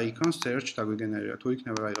და icon search დაგვიგენერირა. თუ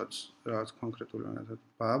იქნება რაღაც კონკრეტული რაღაცა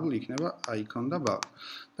bubble, იქნება icon და bubble.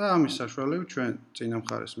 და ამის საშუალებით ჩვენ წინა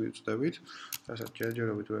მხარეს მივწდებით, რასაც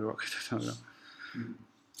ჯერჯერობით ვერ ვაკეთებ, მაგრამ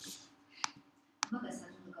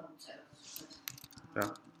მაგასაც უნდა გავუწეროთ. რა.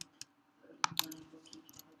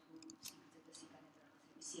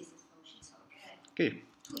 კი.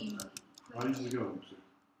 აი ეს გავუწე.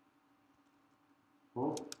 ხო?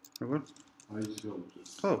 როგორ? აი ეს გავუწე.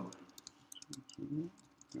 ხო.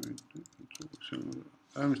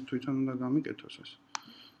 ამის თვითონ უნდა გამიკეთოს ეს.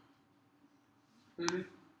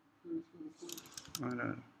 არა.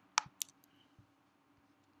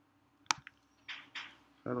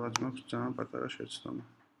 რაღაც მაქვს ძალიან პატარა შეცდომა.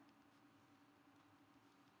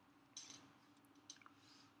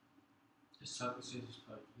 ეს საკუთრის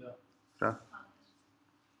ფაილია? რა?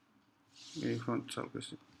 ფონტ ცალკე.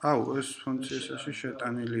 აუ, ეს ფონტ CSS-ში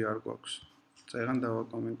შეტანილი არ გვაქვს. წერან დავა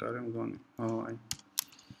კომენტარი მგონი. აი.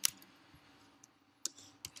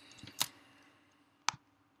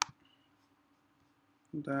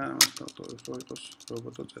 და ავტოროს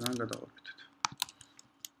რობოტო წერან გადავაკეთეთ.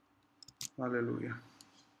 ჰალელუია.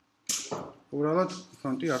 უბრალოდ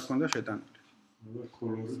ფონტი არ ქონდა შეტანილი. და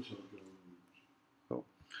კოლორიც არ გავიგე. ხო.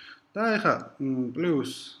 და ეხლა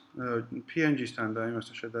პლუს PNG-სთან და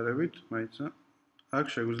იმასთან შედარებით, მაინც აქ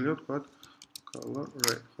შეგვიძლია თქვა color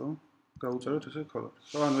red, ხო? გავუწეროთ ესე color.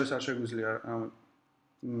 ხო, ანუ ეს არ შეგვიძლია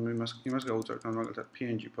იმას გავუწეროთ, ანუ მაგალითად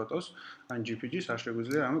PNG ფოტოს, ან JPG-ს არ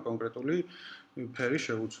შეგვიძლია ამ კონკრეტული ფერი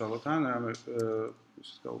შევუცვალოთ, ან ამ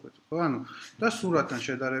ისე გავუკეთოთ. ხო, ანუ და სურათთან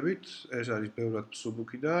შედარებით ეს არის ბევრად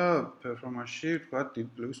მსუბუქი და performance-ში თქვა დიდ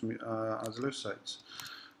პლუს აძლევს საიტს.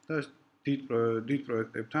 და დიდ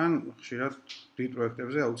პროექტებთან ხშირად დიდ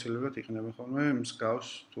პროექტებზე აუცილებლად იყენებენ ხოლმე მსგავს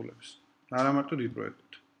ტულებს. არა მარტო დიდ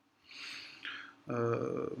პროექტებთან.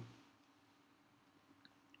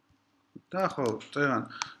 და ხო, წერან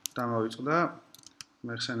დამავიწყდა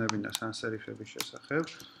მეხსენებინა sans-serif-ების შესახებ.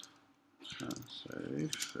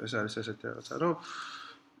 sans-serif, ეს არის ესეთი რაღაცა, რომ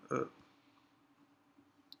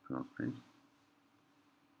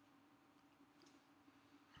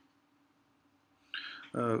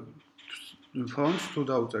ფონტს თუ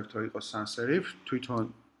დაუწერთ რომ იყოს sans-serif, თვითონ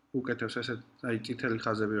უკეთებს ესეთ აი წითელი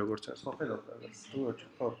ხაზები როგორც არის. ხო, ხედავთ რა.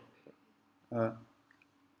 ხო.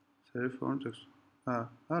 serif font text.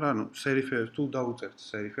 არა, ანუ serif-ებს თუ დაუწერთ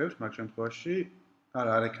serif-ებს, მაგ შემთხვევაში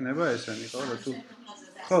არ ექნება ესენი, ხო, და თუ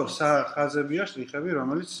ხო, ხაზებია შტრიხები,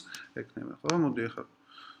 რომელიც ექნება, ხო? მოდი ახლა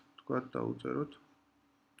თქვა დაუწეროთ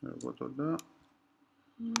რობოტო და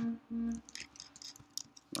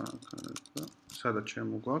სადაც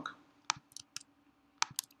შემოგვაქვს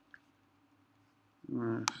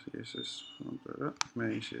CSS ფონტი,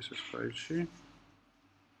 main CSS ფაილში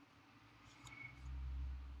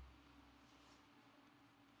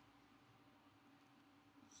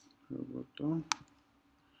რობოტო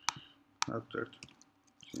ავტერ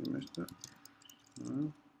CMS და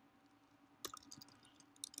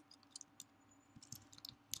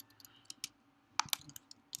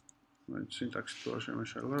სინტაქსი თუ არ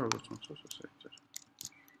შემეშალა, როგორც მოხდეს ასე იწერა.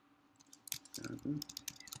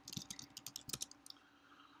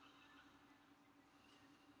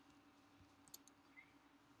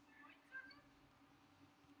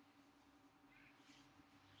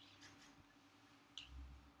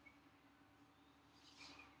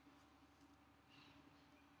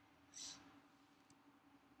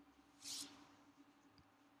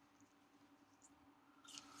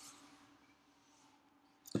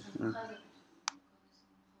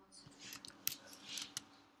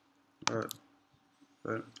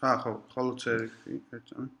 ხო, ხოლო სერიფი,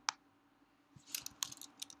 ეცან.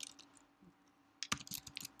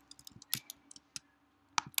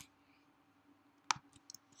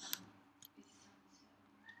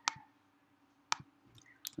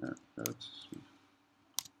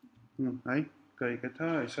 აი, გაიგეთა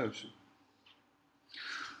ისე ვიცი.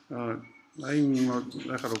 აი,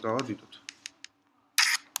 ახლა რო გავადიდოთ.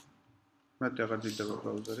 მეტი აღარ დიდება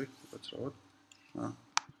ბრაუზერი, უკაცრავად.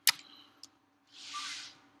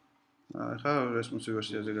 ახლა responsive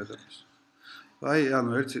ვერსიაზე გადადის. აი, ანუ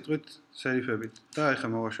ერთ სიტყვით სერიფებით და ახლა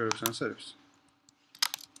მოვაშორებს ამ სერიფს.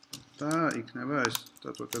 და იქნება ეს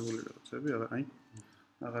დაწყვეტებული რაღაცები, აი,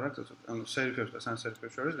 აღარ აქვს დაწყვეტ. ანუ სერიფებს და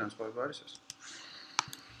სანსერიფებს შორის განსხვავება არის ეს.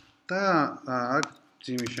 და აქ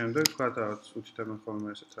ძიმის შემდეგ თქვა რაღაც უთითებენ ხოლმე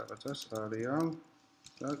ესეთ რაღაცას, real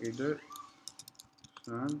და კიდე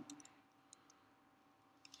san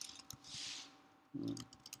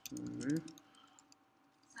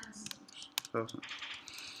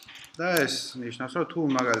და ეს ნიშნავს, რომ თუ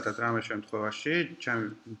მაგალითად რამე შემთხვევაში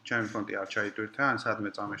ჩემი ფონტი არ ჩაიტვირთა, ან სადმე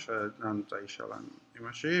წაიშალა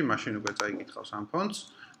იმაში, მაშინ უკვე წაიკითხავს ამ ფონტს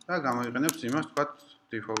და გამოიყენებს იმას, თქვა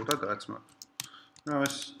დეფოლტად რაც მაქვს. რა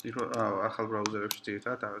ეს ახალ ბრაუზერებში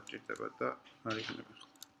ძირითადად არ ჭირდება და არ იყენებენ.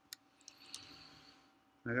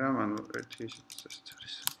 მაგრამ ანუ ერთი ისეთ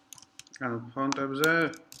არის. ანუ ფონტებზე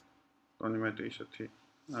თონი მეტი ისეთი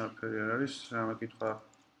არაფერი არ არის, რამე კითხვა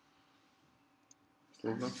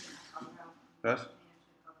რას?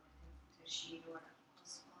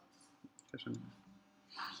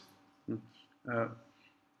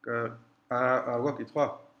 არა გაკითხვა?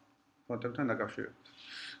 ფონტებთან დაკავშირებით.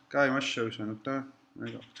 კაი, მაშინ შევისვენოთ და მე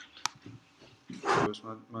გავხსენებთ.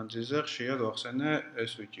 მანძილზე ხშირად ვახსენე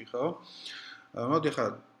SVG, ხო? მოდი ხა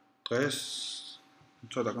დღეს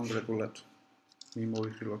ცოტა კონკრეტულად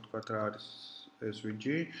მიმოვიხილოთ თქვა რა არის SVG,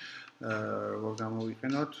 როგორ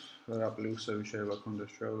გამოვიყენოთ, რა პლუსები შეიძლება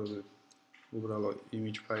გქონდეს ჩვეულებრივ უბრალოდ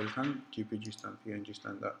image ფაილთან, JPG-სთან,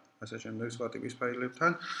 PNG-სთან და ასე შემდეგ სხვა ტიპის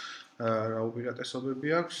ფაილებთან, რა უპირატესობები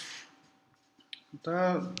აქვს და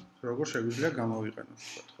როგორ შეგვიძლია გამოვიყენოთ,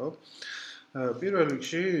 ხო? პირველ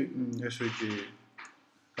რიგში SVG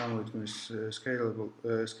გამოიწვევს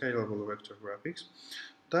scalable vector graphics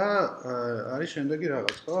და არის შემდეგი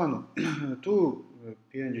რაღაც, ხო? ანუ თუ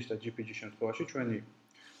PNG-ს და JPG შემთხვევაში ჩვენი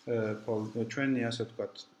ასე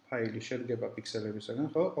ვთქვათ ფაილი შედგება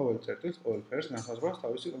პიქსელებისგან, ხო? ყოველ წერტილს, ყოველ ფერს განსაზღვრავს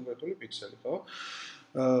თავისი კონკრეტული პიქსელი, ხო?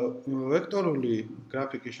 ვექტორული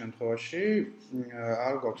გრაფიკის შემთხვევაში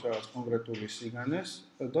არ გვაქვს რაღაც კონკრეტული სიგანეს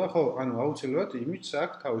და ხო, ანუ აუცილებლად იმიჯს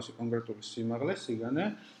აქვს თავისი კონკრეტული სიმაღლე, სიგანე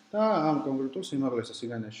და ამ კონკრეტულ სიმაღლეს და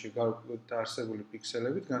სიგანეში დაარსებული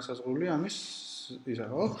პიქსელებით განსაზღვრული ამის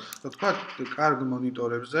ისა, ხო? თქვა კარგ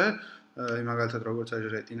მონიტორებზე, მაგალითად როგორც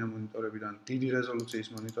არის Retina მონიტორებიდან დიდი რეზოლუციის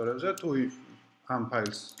მონიტორებზე, თუ ამ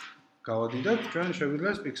ფაილს გავადიდებთ, ჩვენ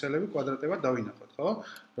შეგვიძლია პიქსელები კვადრატებად დავინახოთ, ხო?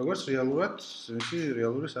 როგორც რეალურად მისი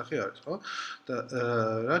რეალური სახე არის, ხო? და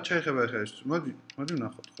რაც შეეხება ახლა ეს, მოდი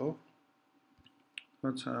ვნახოთ, ხო?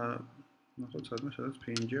 ნახოთ სადმე სადაც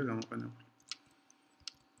PNG-ია გამოყენებული.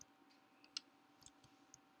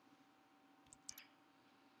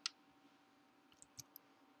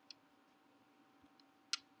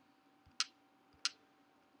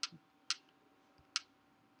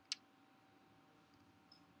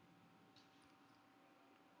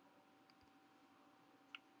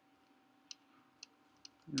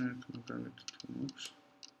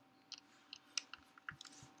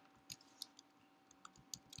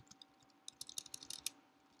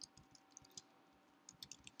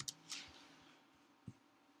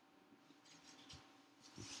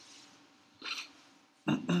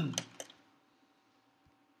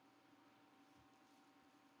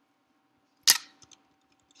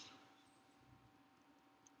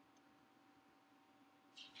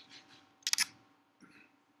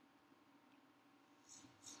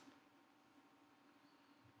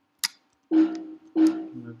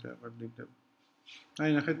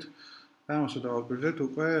 აი ნახეთ, ამასო დავაკვირდეთ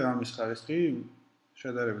უკვე ამის ხარისხი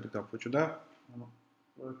შედარებით გაფუჭდა. ანუ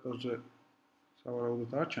პროექტორზე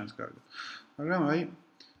სავარაუდოდ არ ჩანს კარგად. მაგრამ აი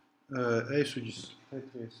SVG-ის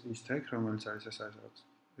ის tag, რომელიც არის ეს არის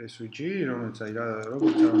SVG, რომელიც აი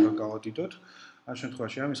როგორც არ უნდა გავადიდოთ, ამ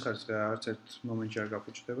შემთხვევაში ამის ხარისხი არც ერთ მომენტში არ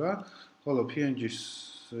გაფუჭდება, ხოლო PNG-ის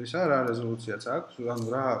ისა რა რეზოლუციაც აქვს, ანუ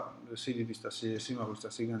რა CDD-ის და სიმაღლის და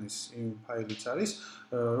სიგანის იმ ფაილიც არის,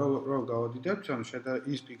 რომ გავადიდებთ, ანუ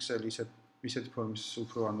ის პიქსელი ისეთი ფორმის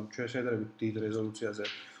უფრო, ანუ ჩვენ შედარებით დიდ რეზოლუციაზე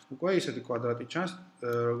უკვე ისეთი კვადრატი ჩანს,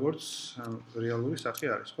 როგორც რეალური სახე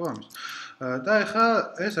არის, ხო ამის. და ეხლა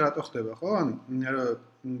ეს რატო ხდება, ხო? ანუ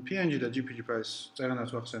PNG და JPG ფაილის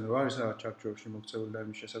წერანას ვახსენე, არის რაღაც ჩარჩოებში მოქცეული და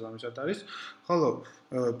იმის შესაბამისად არის, ხოლო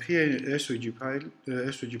SVG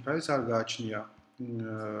ფაილს არ გააჩნია,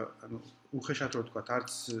 ანუ უხეშად რო ვთქვა,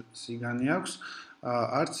 არც სიგანი აქვს,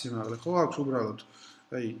 არც სიმაღლე, ხო, აქვს უბრალოდ,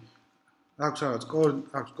 აი, აქვს რაღაც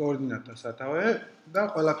აქვს კოორდინატთა სათავე და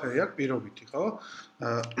ყველაფერი აქვს პირობითი, ხო?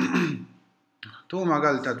 თუ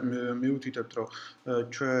მაგალითად მივუთითებთ, რომ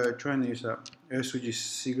ჩვენი ისა SVG-ის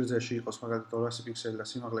სიგრძეში იყოს მაგალითად 200 პიქსელი და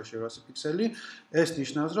სიმაღლეში 200 პიქსელი, ეს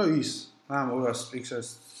ნიშნავს, რომ ის ამ 200 პიქსელს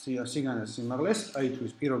სიგანეს სიმაღლეს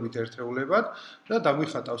აითვლის პირობით ერთეულებად და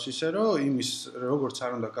დაგვიხატავს ისე, რომ იმის როგორც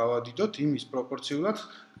არ უნდა გავადიდოთ, იმის პროპორციულად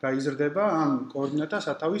გაიზრდება ამ კოორდინატთა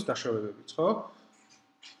სათავის დაშორებებით, ხო?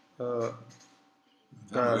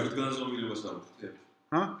 ერთ განზომილებას არ ვხდით.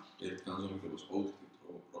 ჰა? ერთ განზომილებას ყოველთვის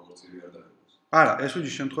პროპორციული არ დაეროს. არა,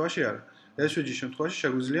 SVG-ის შემთხვევაში არა. SVG-ის შემთხვევაში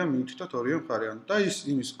შეგვიძლია მივუთითოთ ორივე მხარე, ანუ და ის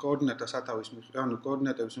იმის კოორდინატთა სათავის მიხედვით, ანუ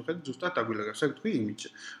კოორდინატების მიხედვით ზუსტად დაგვილაგებს. ეგ თქვი image.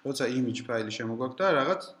 როცა image ფაილი შემოგვაქვს და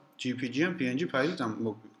რაღაც JPG ან PNG ფაილი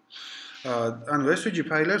მოგვიყვება. ანუ SVG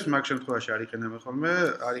ფაილებს მაგ შემთხვევაში არ იყენებენ ხოლმე,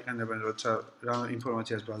 არ იყენებენ, როცა რა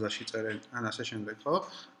ინფორმაციას ბაზაში წერენ, ან ასე შემდეგ, ხო?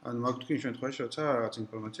 ანუ მაგ თქვი იმ შემთხვევაში, როცა რაღაც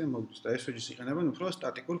ინფორმაცია მოგვდის და SVG-ს იყენებენ უფრო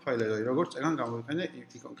სტატიკურ ფაილებში, როგორც წერან გამოიყენე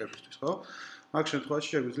იკონკებისთვის, ხო? მაგ შემთხვევაში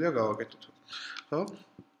შეგვიძლია გავაკეთოთ. ხო?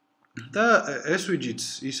 და SVG-ც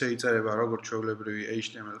ისე იწერება, როგორც ჩვეულებრივი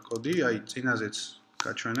HTML კოდი, აი წინაზეც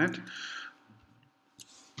გაჩვენეთ.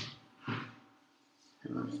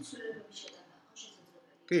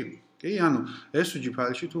 კი, ანუ SVG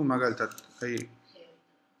ფაილში თუ მაგალითად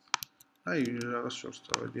აი რაღაც შორს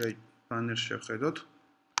წავედი, აი ბანერს შევხედოთ.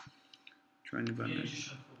 ჩვენი ბანერი.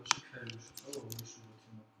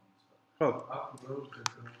 ხო.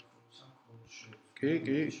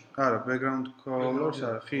 კი, არა, background colors,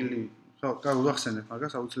 არა, fili. ხო, გავახსენებ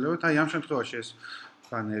მაგას აუცილებლად. აი ამ შემთხვევაში ეს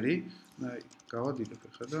ბანერი, აი გავადიდებ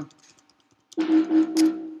ახლა და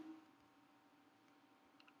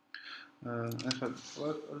ახლა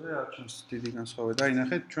ყველაზე არჩევს დიდი განსხვავება და აი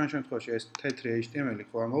ნახეთ ჩვენ შემთხვევაში ეს თეთრი HTML-ი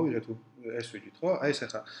ხო ამოვიღეთ SVG-ით, ხო? აი ეს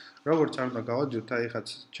ახლა როგორც არ უნდა გავადიდოთ, აი ახაც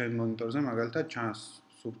ჩემ მონიტორზე მაგალითად ჩანს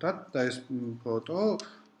სუფთად და ეს ფოტო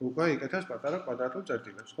უკვე იკეთებს პატარა კვადრატულ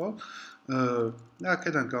წერტილებს, ხო? და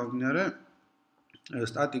აქედან გამომდინარე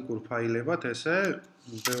სტატიკურ ფაილებად ესე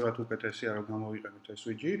ბევრად უკეთესია რომ გამოვიყენოთ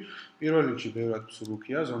SVG. პირველ რიგში ბევრად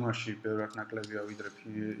მსუბუქია, ზომაში ბევრად ნაკლებია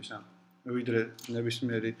ვიდრე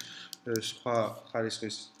ნებისმიერი სხვა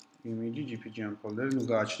ხარისხის image JPG ან ფოლდერი, ნუ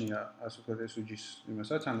გააჩნია ასე ვთქვათ SVG-ის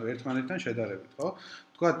იმასაც, ანუ ერთმანეთთან შედარებით, ხო?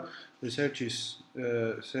 ვთქვათ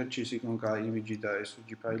search-ის იკონკა image და SVG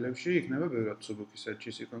ფაილებში იქნება ბევრად მსუბუქი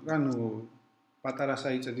search-ის იკონკა, ნუ პატარა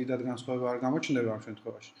საიტზე დიდად განსხვავება არ გამოჩნდება ამ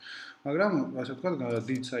შემთხვევაში. მაგრამ ასე ვთქვათ,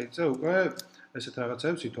 დიდ საიტზე უკვე ესეთ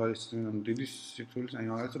რაღაცებს ითვალისწინებენ, ანუ დიდი სიკვდილის, აი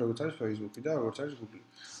მაგალითად როგორც არის Facebook-ი და როგორც არის Google.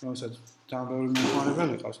 რომელსაც ძალიან ბევრი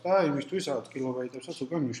მომხმარებელი ყავს და იმისთვის რაღაც კილობაიტებსაც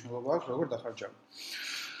უკვე მნიშვნელობა აქვს, როგორ დახარჯავენ.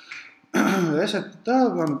 ესეთ და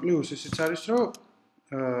ანუ პლუს ისიც არის, რომ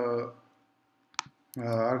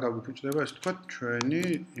არ გაგვიფუჭდება ეს ვთქვათ ჩვენი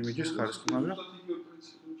იმიჯის ხარისხი, მაგრამ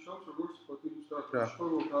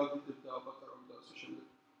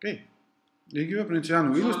კი. იგივე პრინციპი, ანუ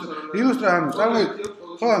ილუსტრა, ანუ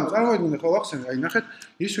წარმოიდგინე, ხო, ახსენე, აი ნახეთ,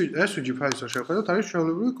 SVG ფაილს რო შევხედოთ, არის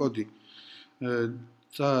ჩვეულებრივი კოდი.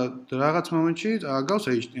 და რაღაც მომენტში აგავს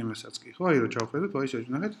HTML-საც კი, ხო, აი რო ჩავხედოთ, აი ესე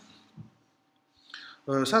ნახეთ.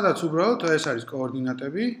 სადაც უბრალოდ ეს არის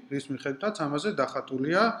კოორდინატები, რის მიხედვითაც ამაზე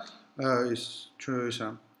დახატულია ის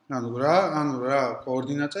ანუ რა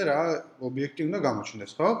კოორდინატზე რა ობიექტი უნდა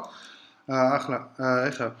გამოჩნდეს, ხო? ახლა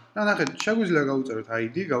და ნახეთ, შეგვიძლია გავუწეროთ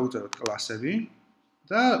ID, გავუწეროთ კლასები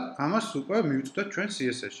და ამას უკვე მივიწვდეთ ჩვენ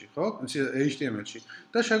CSS-ში, ხო? HTML-ში.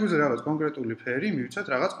 და შეგვიძლია რაღაც კონკრეტული ფერი მივიცეთ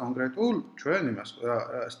რაღაც კონკრეტულ ჩვენ იმას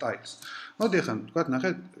სტაილს. მოდი ახლა ვთქვათ,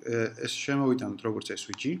 ნახეთ, ეს შემოვიტანოთ როგორც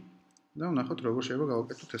SVG და ვნახოთ როგორ შეიძლება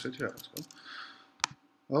გავაკეთოთ ესეთი რაღაც, ხო?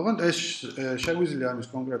 ოღონდ ეს შეგვიძლია ამის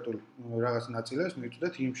კონკრეტულ რაღაც ნაწილებს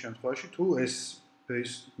მივიწვდეთ იმ შემთხვევაში, თუ ეს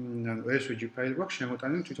SVG ფაილი გვაქვს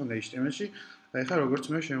შემოტანილი თვითონ HTML-ში. აი ხა როგორც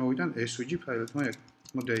მე შემოვიდან SVG ფაილით,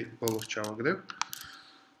 მოდი ბოლოს ჩავაგდებ.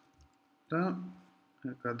 და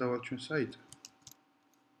გადავალ ჩვენ საიტზე.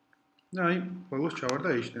 და აი ბოლოს ჩავარდა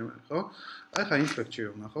HTML, ხო? აი ხა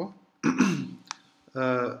ინსპექცია ვნახო.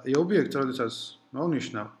 ობიექტს როდესაც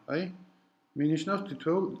მოვნიშნავ, აი მინიშნავს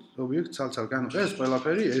თითოეულ ობიექტს ცალ-ცალკე. ანუ ეს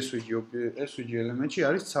ყველაფერი SVG ელემენტში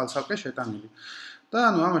არის ცალ-ცალკე შეტანილი. და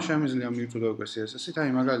ანუ ამას შემიძლია მივიწვდე უკვე CSS-ით,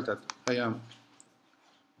 აი მაგალითად, აი ამ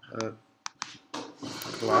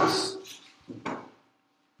class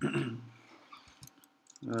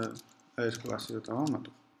ეს კლასი რო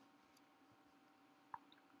დავამატო.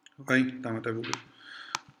 აი, დამატებული.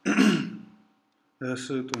 ეს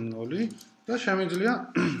თუ 0 და შემიძლია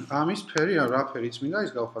ამის ფერი რა ფერიც მინდა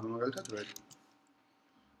ის გავხადო მაგალითად red.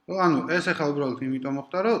 ანუ ეს ახლა უბრალოდ იმიტომ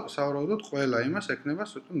მოხდა რომ სავარაუდოდ ყველა იმას ექნება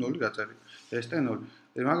სიტყვი 0 გაწერილი. ეს და 0.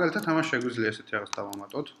 მაგალითად ამას შეგვიძლია ესეთი რაღაც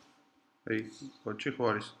დავამატოთ. აი, კოდში ხო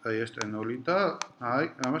არის აი ეს და 0 და აი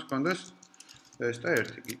ამას კონდეს ეს და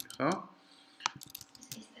 1 კიდე, ხო?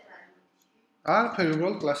 არაფერი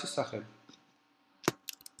უბრალოდ კლასის სახელი.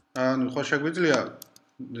 ანუ ხო შეგვიძლია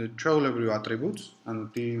ჩვეულებრივ ატრიბუტს, ანუ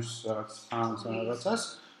divs რაღაც ფანს რაღაცას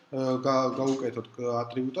გავუკეთოთ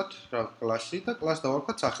ატრიბუტად რა კლასი და კლას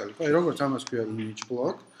დავარქვათ სახელი. ხო, როგორც ამას ქვია image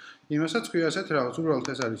block, იმასაც ქვია ესეთ რაღაც, უბრალოდ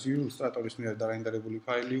ეს არის Illustrator-ის მიერ დარენდერებული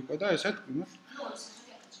ფაილი უკვე და ესეთ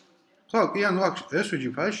ხო, კი, ანუ აქ SVG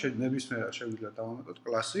ფაილში ნებისმიერ შეგვიძლია დავამატოთ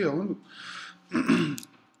კლასი,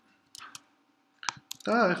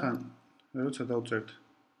 და ეხლა როცა დავწერთ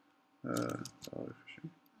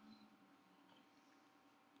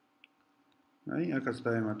აი, აქაც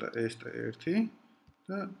დაემატა s და 1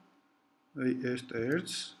 და აი s და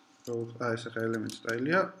 1-ს, აი ეს ახლა element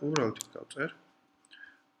style-ია, უბრალოდ იქ დავწერ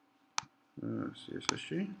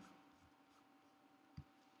CSS-ში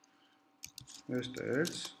s და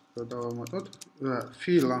 1-ს რო დავამატოთ,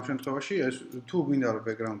 fill ამ შემთხვევაში ეს თუ გვინდა რომ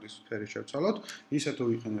background-ის ფერი შევცვალოთ, ისე თუ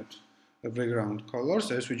ვიყენებთ background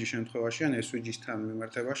colors, SVG შემთხვევაში ან SVG-სთან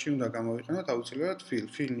მიმართებაში უნდა გამოვიყენოთ აუცილებლად fill.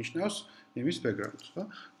 Fill ნიშნავს იმის background-ს, ხო?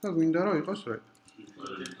 და გვინდა რომ იყოს red.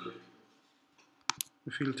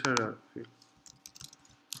 Filter fill.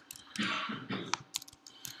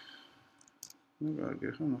 ნუ კარგი,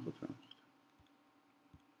 ხო, ნახოთ რა.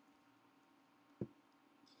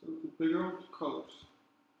 Background colors.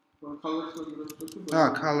 Colors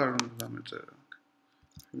color უნდა დამეწერა.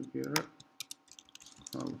 Filter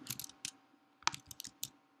color.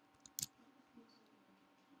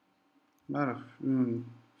 მაგრამ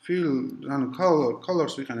fill ანუ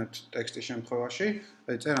colors ვიყენებთ ტექსტის შემთხვევაში,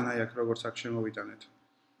 აი წერან აი აქ როგორც აქ შემოვიტანეთ.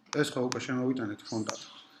 ეს ხო უკვე შემოვიტანეთ ფონტად.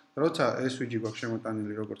 როცა SVG გვაქვს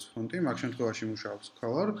შემოტანილი როგორც ფონტი, მაგ შემთხვევაში მუშაობს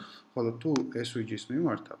color, ხოლო თუ SVG-ს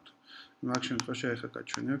მიმართავთ, მაგ შემთხვევაში ახლა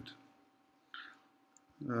გაჩვენებთ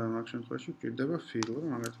მაგ შემთხვევაში გვჭირდება fill,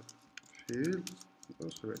 მაგალითად fill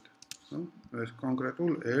იყოს red. ხო? ეს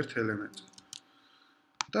კონკრეტულ ერთ ელემენტს.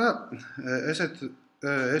 და ესეთ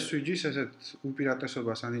SVG-ს ესეთ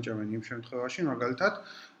უპირატესობას ანიჭებენ იმ შემთხვევაში, მაგალითად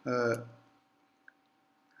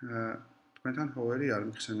თქვენთან hover-ი არ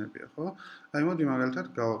მიხსენებია, ხო? აი მოდი მაგალითად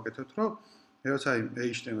გავაკეთოთ, რომ როცა აი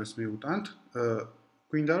HTML-ს მივუტანთ,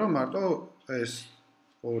 გვინდა რომ მარტო ეს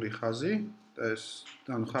ორი ხაზი და ეს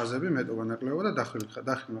ანუ ხაზები მეტობა ნაკლებობა და დახრილ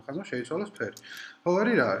ხაზმა შეიცვალოს ფერი.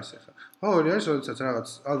 hover-ი რა არის ახლა? hover-ი არის, როდესაც რაღაც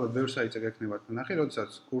ალბათ ბევრ საიტზე გექნებათ ნახე, როდესაც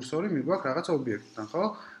კურსორი მიგვაქვს რაღაც ობიექტთან, ხო?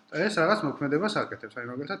 ეს რაღაც მოქმედებას აკეთებს, აი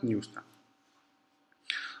მაგალითად news-თან.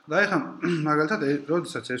 და ეხლა მაგალითად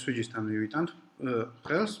როდესაც SVG-სთან მივიტანთ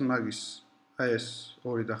ხელს მაგის აი ეს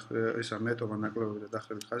ორი ესა მეტობა ნაკლებობა და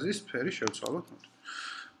დახრილი ხაზის ფერი შევცვალოთ.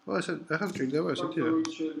 ხო, ესე ახლა გვჭირდება ესეთი რა.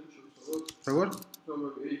 როგორ?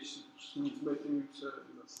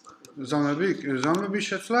 ზომების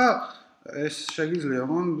შეცვლა ეს შეგიძლია,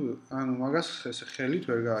 ანუ მაგას ესე ხელით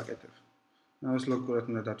ვერ გააკეთებ. ეს ლოგიკურად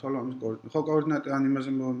უნდა დათვალო ამის კოორდინატა. ხო, კოორდინატა ან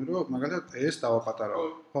იმაზე მოვამი, რომ მაგალითად ეს დავაპატარავ.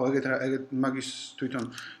 ხო, ეგეთ მაგის თვითონ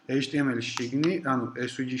HTML-ის შიგნი, ანუ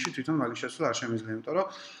SVG-ში თვითონ მაგის შეცვლა არ შემიძლია, იმიტომ რომ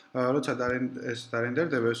როცა ეს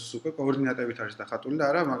დარენდერდება, ეს უკვე კოორდინატებით არის დახატული და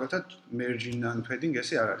არა მაგალითად merging and padding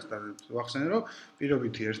ესე არ არის. ვახსენე, რომ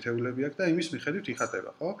პირობითი ერთეულები აქვს და იმის მიხედვით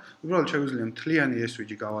იხატება, ხო? უბრალოდ შეგვიძლია მთლიანი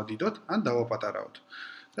SVG გავადიდოთ ან დავაპატარავოთ.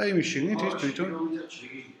 და იმის შიგნით ის თვითონ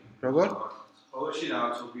როგორ?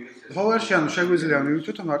 hover-ში ანუ შეგვიძლია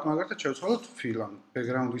მივიწვიოთ მარტო მაგალითად შევცვალოთ fill ან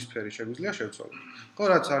background-ის ფერი შეგვიძლია შევცვალოთ. ხო,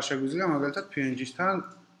 რაც არ შეგვიძლია მაგალითად PNG-სთან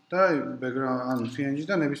და background ან PNG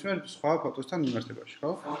და ნებისმიერ სხვა ფოტოსთან მიმართებაში,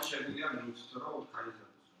 ხო? ფონტი შეგვიძლია მივიწვიოთ რომ ხალისად.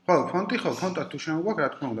 ხო, ფონტად თუ შემოგვაქვს, რა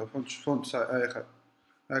თქმა უნდა, ფონტს აი ახლა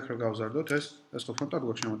აქ რო გავზარდოთ ეს ხო ფონტად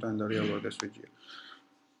გვაქვს შემოტანილი და რეალურად SVG-ია.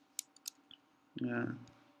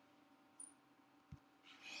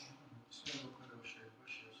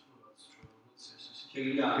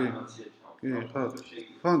 შეიძლება ანიმაცია ჩავყოთ.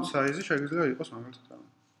 Font size-ი შეიძლება იყოს მაგალითად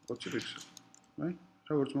 20 პიქსელი. აი,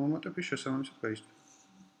 როგორც მომატებ ის შესაბამისად გაიზრდა.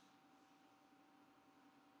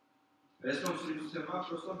 რესპონსიბილობა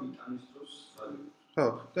просто მიტანის დროს არის. ხო,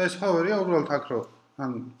 და ეს hover-ია უბრალოდ აქ რო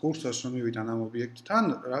ან კურსორს რომ მივიტან ამ ობიექტთან,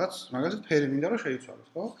 რაღაც მაგალითად ფერი მინდა რომ შეიცვალოს,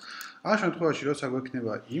 ხო? ამ შემთხვევაში როცა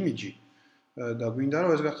გვექნება იმიჯი და გვინდა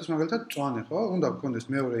რომ ეს გახდეს მაგალითად მწვანე, ხო? უნდა გქონდეს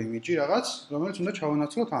მეორე იმიჯი რაღაც, რომელიც უნდა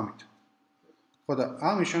ჩავანაცვლოთ ამით. ხო და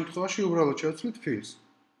ამის შემთხვევაში უბრალოდ შევცვლით fills.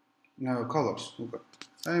 colors უკვე.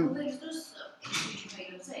 აი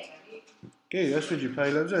კი, SVG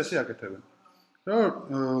ფაილებზე ესე აკეთებენ. რომ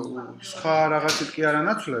სხვა რაღაცით კი არ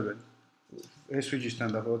ანაცვლებენ. SVG-სთან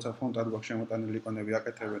და როცა ფონტად გვაქვს შემოტანილი იკონები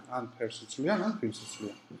აკეთებენ, ან ფერს იცვლიან, ან ფილს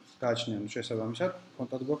იცვლიან. გააჩნიან შესაბამისად,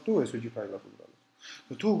 ფონტად გვაქვს თუ SVG ფაილად უბრალოდ.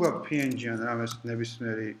 თუ გვაქვს PNG ან რამეს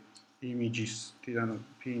ნებისმიერი images, ანუ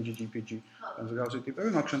PNG, JPG, ან ზოგადად ტიპები,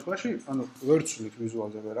 მაგ შემთხვევაში, ანუ ვერ ცვლით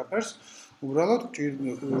ვიზუალზე ვერაფერს, უბრალოდ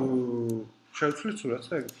შევცვლით სურათს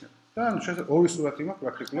და ეგ იქნება. და ანუ ორი სურათი მაქვს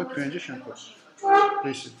პრაქტიკულად PNG შემთხვევაში.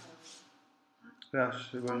 ისი. რა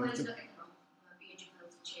შეგვიძლია?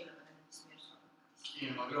 კი,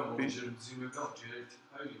 მაგრამ ორჯერ მძიმე და ორჯერ ერთი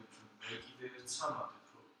ფაილი აქვს. მე კიდე ერთ სამათებ,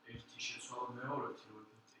 რომ ერთი შეცვალა მეორეთი რო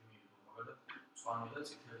ერთი მიიღო, მაგალითად, მწვანე და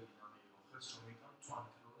წითელი ამიღო, ხეს რომ იქან მწვანე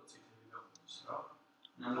და წითელი გამოდის რა.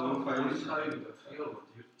 ანუ ფაილი და რეალურად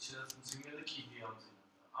ერთიც მძიმე და კიდე ამძიმე.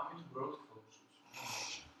 ამით უბრალოდ ფოკუსს.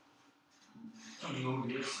 ანუ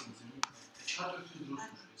ნული ეს მძიმე. ჩატვირთვის დროს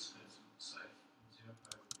უშლის ხეს საერთოდ მძიმე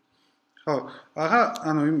ფაილი. ხო, ახლა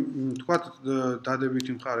ანუ თქვათ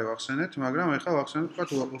დადებითი მხარე ვახსენეთ, მაგრამ ეხლა ვახსენეთ თქვათ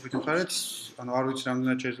უარყოფითი მხარეც, ანუ არ ვიცი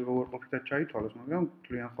რამდენად შეიძლება უარყოფითად ჩაითვალოს, მაგრამ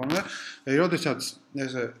თვლიან ხოლმე, როდესაც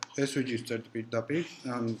ესე SVG-ს წერთ პირდაპირ,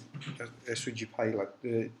 ან SVG ფაილად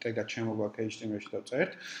ტეგად შემოგვაქვს HTML-ში და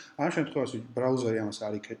წერთ, ამ შემთხვევაში ბრაუზერი ამას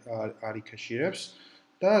არ იქეშირებს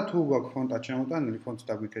და თუ გვაქვს ფონტად შემოტანილი, ფონტს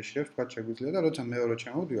დაგვიქეშირებს, თქვათ შეგვიძლია და როცა მეორე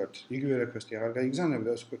ჩამოვდივართ, იგივე რეკვესტი აღარ გაიგზავნებდა,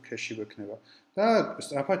 ეს უკვე ქეში გვექნება. და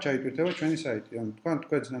სწრაფად ჩაიტვირთება ჩვენი საიტი. ანუ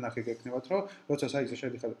თქვენც ნანახი გექნებათ, რომ როცა საიტზე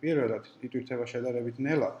შედიხართ, პირველად იტვირთება შედარებით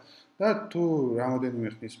ნელა და თუ რამოდენიმე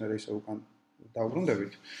ხნის მერე ისე უკან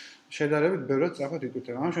დაუბრუნდებით, შედარებით ბევრად სწრაფად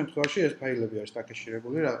იტვირთება. ამ შემთხვევაში ეს ფაილები არის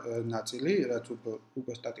დაკეშირებული ნაწილი, რაც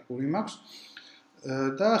უკვე სტატიკური მაქვს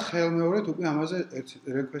და ხელმეორედ უკვე ამაზე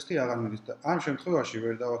რეკვესტი აღარ მიდის და ამ შემთხვევაში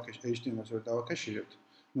ვერ HTML-ს ვერ დავაკეშირებთ.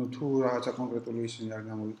 ნუ თუ რაღაცა კონკრეტული ისინი არ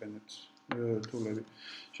გამოვიყენებთ თულები.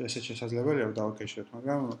 ესეც შესაძლებელია რომ დავაკეშირებთ,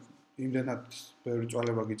 მაგრამ იმდენად ბევრი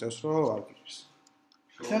წვალება გიწევს, რომ არ გიჭირს.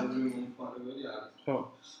 ჩვეულებრივი მომხმარებელი არის. ხო.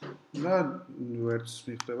 და ვერც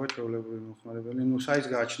მიხდება ჩვეულებრივი მომხმარებელი, ნუ საიტს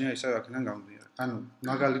გააჩნია ისევ აქედან გამომდინარე. ანუ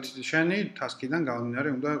მაგალითად შენი task-დან გამომდინარე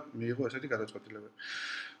უნდა მიიღო ესეთი გადაწყვეტილებები.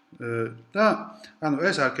 და ანუ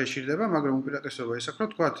ეს არ კეშირდება, მაგრამ უპირატესობა ის აქვს, რომ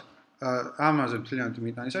თქვათ ამაზე მთლიანად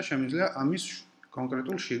მიტანისას შემიძლია ამის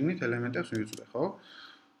კონკრეტულ შიგნით ელემენტებს მივიწვდე, ხო?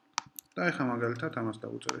 და ეხლა მაგალითად ამას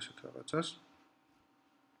დავუწერ ესეთ რაღაცას.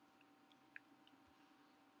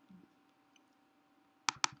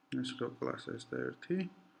 ეს რო კლასი ეს და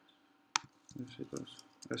 1.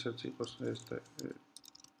 ესეც იყოს ეს და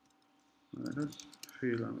მაგალითად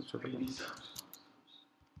ფილ ანუ ცოტა.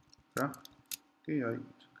 რა? კი, აი.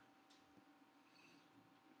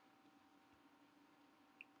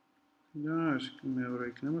 და ეს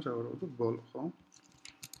მეორე იქნება სავარაუდოდ ბოლო, ხო?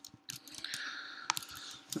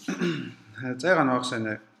 წეგან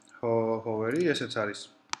ვახსენე hover-ი, ესეც არის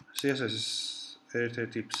CSS-ის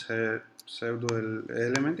ერთ-ერთი pseudo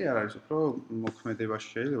ელემენტი არ არის, უფრო მოქმედებაში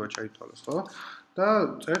შეიძლება ჩაითვალოს, ხო? და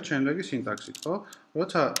წერთ შემდეგი სინტაქსით, ხო?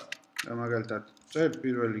 როცა მაგალითად წერთ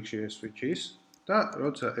პირველ რიგში SVG-ს და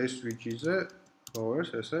როცა SVG-ზე hover-ს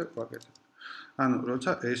ესე ვაკეთებ. ანუ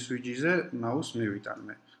როცა SVG-ზე მაუსს მივიტან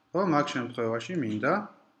მე, ხო? მაგ შემთხვევაში მინდა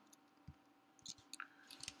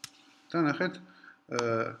და ნახეთ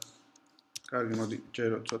კარგი, მოდი,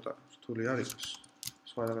 ჯერო ცოტა რთული არ იყოს.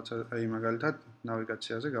 სხვა რაღაცა, აი მაგალითად,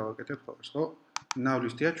 ნავიგაციაზე გავაკეთებ hover-ს, ხო?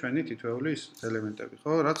 ნავლისია ჩვენი თითოეული ელემენტები,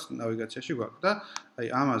 ხო? რაც ნავიგაციაში გვაქვს და აი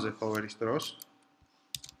ამაზე hover-ის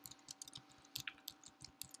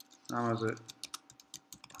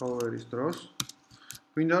დროს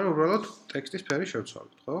გვინდა რომ უბრალოდ ტექსტის ფერი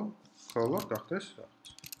შევცვალოთ, ხო? ხოლო გახდეს რაღაც.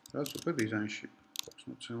 რაც უკვე დიზაინში გვაქვს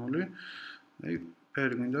მოცემული. აი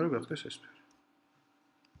ფერი გვინდა რომ გახდეს ეს ფერი.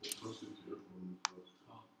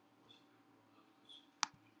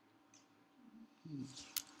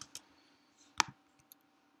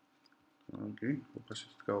 Okay,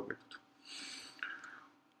 opacity გავაკეთოთ.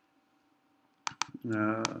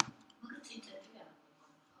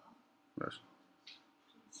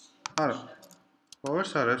 არა.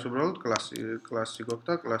 hover-ს არ არის, უბრალოდ კლასი გვაქვს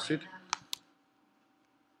და კლასით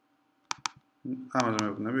ამაზე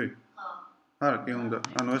მეგონები? არა, კი უნდა.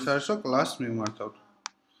 ანუ ეს არისო კლასს მივმართავთ.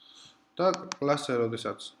 და კლასზე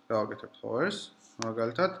როდესაც გავაკეთებთ hover-ს,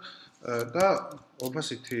 მაგალითად და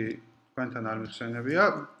opacity თქვენთან არ მიხსენებია,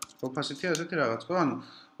 opacity ასეთი რაღაც, ხო? ანუ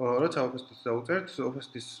როცა opacity-ს დავუწერთ,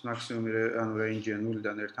 opacity-ს მაქსიმუმი ანუ range-ია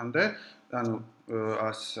 0-დან 1-მდე, ანუ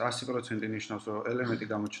 100% ნიშნავს, რომ ელემენტი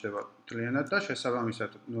გამოჩნდება მთლიანად და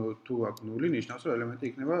შესაბამისად თუ აქვს 0, ნიშნავს, რომ ელემენტი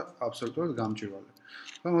იქნება აბსოლუტურად გამჭვირვალე.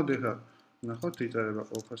 ხო, მოდი ახლა ნახოთ, იწერება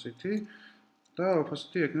opacity და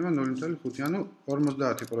opacity ექნება 0.5, ანუ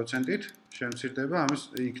 50%-ით შემცირდება ამის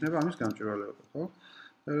იქნება ამის გამჭვირვალეობა, ხო?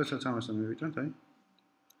 და როდესაც ამასთან მივიტანთ, აი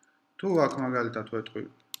თუ აქ მაგალითად ვეთყვი,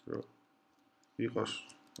 რომ იყოს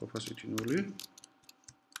opacity 0,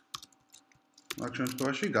 მაგ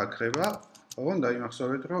შემთხვევაში გაქრება, ოღონდ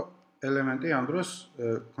დაიმახსოვრეთ, რომ ელემენტი ამ დროს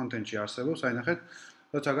კონტენტში არსებობს, აი ნახეთ,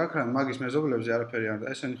 როცა გაქრა მაგის მეზობლებზე არაფერი არ და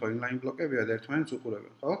ესენი ხო inline ბლოკებია და ერთმანეთს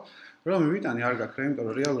უყურებენ, ხო? რომ მივიტანი არ გაქრა, იმიტომ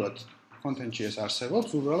რომ რეალურად კონტენტში ეს არსებობს,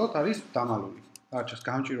 უბრალოდ არის დამალული. არჩას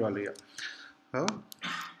გამჭვირვალეა. ხო?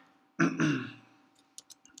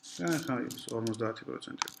 და ახლა ის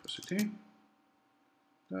 50% opacity.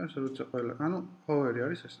 და ეს როცა ყველა, ანუ hover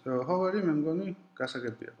არის ეს. hover მე მგონი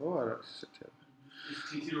გასაგებია, ხო? არ არის ესეთი არის.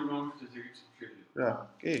 თითი რომ გამოვხდეს ეგეც შეიძლება. რა,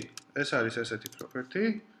 კი, ეს არის ესეთი property,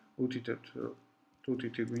 უთითებთ თუ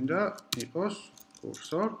თითი გვინდა იყოს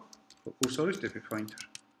კურსორის ტიპი pointer.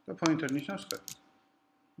 და pointer ნიშნავს ხერხს.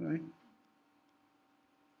 აი.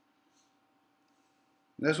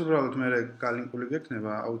 ეს უბრალოდ მე გალინკული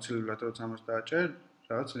გექნება აუცილებლად როცა ამას დააჭერ,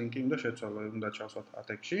 რაღაც ლინკი უნდა შეცვალო, უნდა ჩავსვათ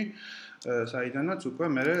ატექში, საიდანაც უკვე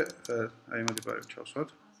მე აი მოდი პარებ ჩავსვათ.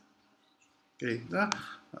 კი, და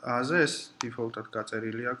აზე ეს default-ად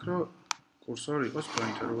გაწერილი აქვს, რომ კურსორი იყოს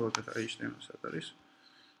pointer, უბრალოდ ეხა HTML-ს არის.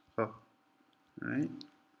 ხო. აი.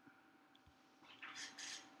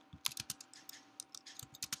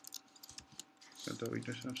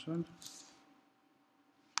 გადავიდე შევსვან.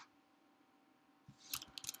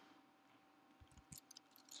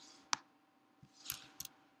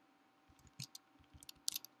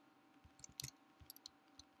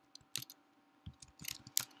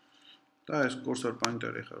 და ეს კურსორ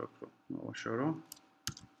pointer-ი ხარ აქ რომ მოვაშორო.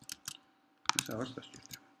 ეს აღარ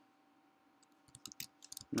დასჭირდება.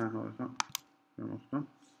 ნახო, ხო? მოხდა.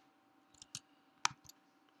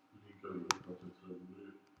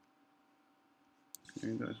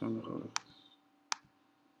 ინდა ეს მომხდა.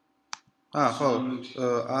 ხო,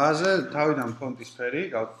 აზე თავიდან ფონტის ფერი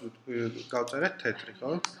გავწერეთ თეთრი,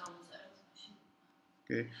 ხო?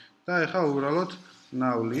 კი. და ეხლა უბრალოდ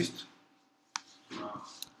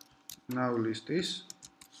now list-ის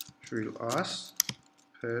შვილ as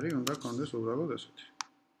ფერი უნდა კონდეს უბრალოდ ესეთი.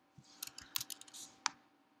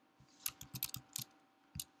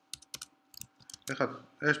 ეხლა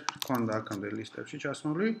ეს გქონდა აქამდე ლისტებში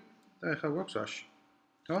ჩასმული და ეხლა გვაქვს as-ში.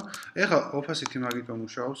 ხო? ეხლა opacity მაგითო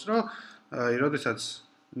მუშაობს, რომ აი, როდესაც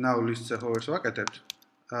now list-ზე hover-ს ვაკეთებთ,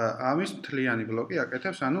 ამის მთლიანი ბლოკი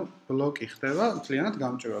აკეთებს, ანუ ბლოკი ხდება მთლიანად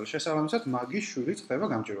გამჭვირვალე. შესაბამისად, მაგის შვილიც ხდება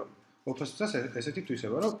გამჭვირვალე. opacity-ს ესეთი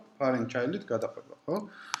თვისება, რომ parent child-ით გადაყვება, ხო?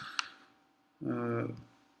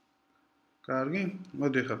 კარგი,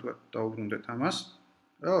 მოდი ეხლა თქვა დაუბრუნდეთ ამას.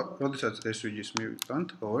 როდესაც SVG-ს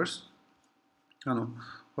მივიტანთ hover-ს, ანუ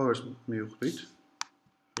hover-ს მივხვდით,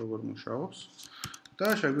 როგორ მუშაობს.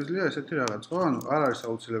 და შეგვიძლია ესეთი რაღაც, ხო? ანუ არ არის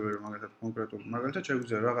აუცილებელი რომ მაგალითად კონკრეტული, მაგალითად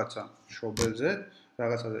შეგვიძლია რაღაცა შობელზე,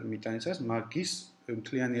 რაღაცაზე მიტანიცას მაგის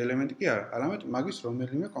მთლიანი ელემენტი კი არა, არამედ მაგის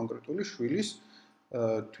რომელიმე კონკრეტული შვილის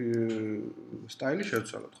სტაილი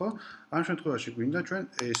შევცვალოთ, ხო? ამ შემთხვევაში გვინდა ჩვენ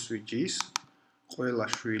SVG-ს ყველა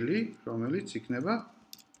შვილი, რომელიც იქნება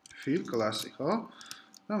fill კლასი, ხო?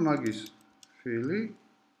 და მაგის fili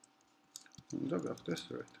უნდა გახდეს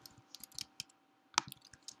red.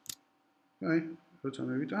 აი, როცა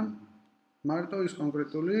მივიტან, მარტო ის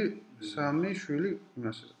კონკრეტული სამი შვილი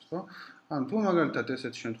იმასეც, ხო? ან თუ მაგალითად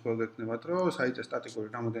ესეთ შემთხვევაში გექნებათ, რომ საიტზე სტატიკური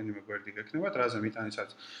რამოდენიმე გვერდი გექნებათ, რაზე მიტანიცაც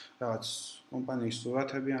რაღაც კომპანიის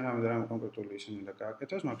სურათები ან რამე კონკრეტული ისინი უნდა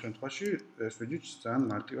გააკეთოს, მაგ შემთხვევაში SVG-ს ძალიან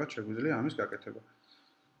მარტივად შეგვიძლია ამის გაკეთება.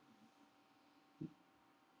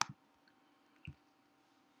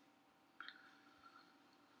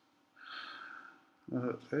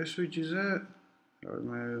 SVG-ზე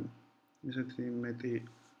მე ისეთი მეტი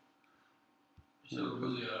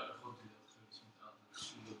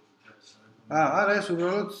არა ეს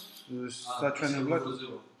უბრალოდ საჩვენებლად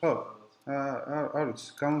ხო არ ვიცი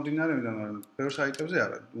გამომდინარე იმიდან რომ ბევრ საიტებზე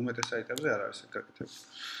არა უმეტეს საიტებზე არ არის ეს გაკეთებული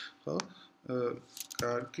ხო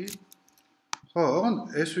კარგი ხო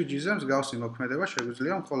ოღონდ SVG-ზე მსგავსი მოქმედება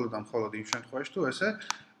შეგვიძლია მხოლოდ იმ შემთხვევაში თუ ესე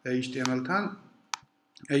HTML-თან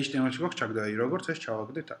HTML-ში გვაქვს ჩაგდაი როგორც ეს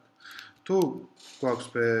ჩავაგდეთ აქ თუ გვაქვს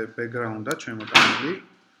background-და შემოტანილი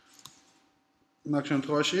მაგ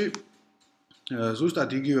შემთხვევაში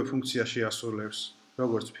ზუსტად იგივე ფუნქცია შეასრულებს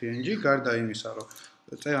როგორც PNG გარდა იმისა რომ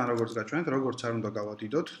წერან როგორც გაჩვენეთ როგორც არ უნდა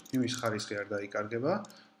გავადიდოთ იმის ხარისხი არ დაიკარგება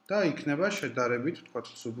და იქნება შედარებით თქვა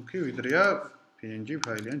მსუბუქი ვიდრეა PNG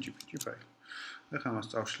ფაილი ან JPG ფაილი ეხლა მას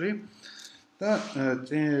წავშლი და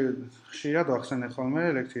ხშირად ვახსენე ხოლმე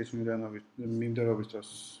ლექციის მიმდევრობის დროს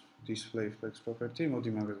display flex property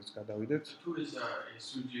მოდი მაგაზეც გადავიდეთ თუ ეს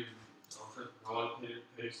SVG-ები ახლა მრავალფერი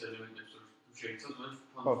ფერის ელემენტებს შეიძლება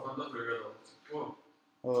თქვენ ხო. ფანდა ვერ გადავაცეთ, ხო?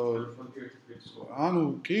 ფონტი ერთ-ერთი სხვა. ანუ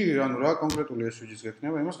კი, ანუ რა კონკრეტული SVG-ს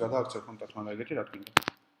გექნება, იმას გადააქცევ კონტაქტ, მაგრამ ეგეთი რა თქმა უნდა.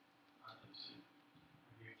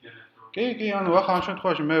 კი, ანუ ახლა ამ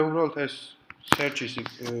შემთხვევაში მე უბრალოდ ეს search-ის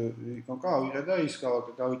იკონკა ავიღე და ის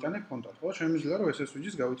გავიტანე ფონტად, ხო? შემიძლია რომ ეს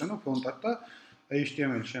SVG-ს გავიტანო ფონტად და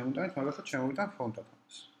HTML შემოვიტანეთ, მაგალითად შემოვიტან ფონტად.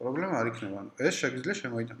 პრობლემა არ იქნება, ანუ ეს შეგიძლია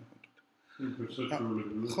შემოიტანო ფონტად.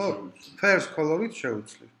 ხო, first color-ით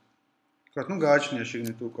შევუცვლი. თქვათ, ნუ გააჩნია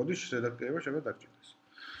შიგნით თუ კოდის რედაქტირება შეიძლება დაგჭირდეს.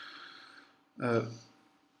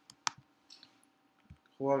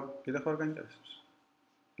 კიდე ხარ გაინტერესებს?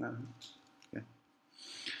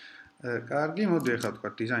 კარგი, მოდი ახლა თქვა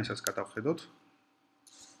დიზაინსაც გადავხედოთ.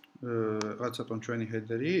 რაცატონ ჩვენი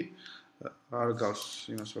header-ი არ გავს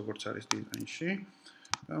იმას როგორც არის დიზაინში.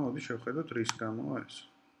 და მოდი შევხედოთ რის გამო ეს.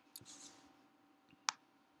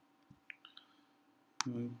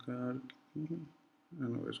 კარგი.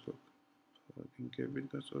 ანუ ეს გვაქვს ლინკებით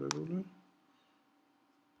გაწოლებული.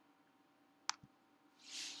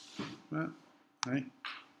 აი.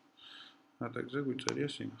 ატეგზე გვიწერია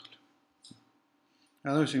სიმაღლე.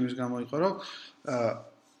 ანუ ის იმის გამო იყო, რომ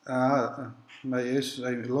ეს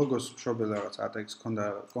ლოგოს მშობელ რაღაც ატეგს ქონდა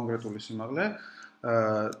კონკრეტული სიმაღლე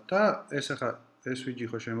და ეს ახლა SVG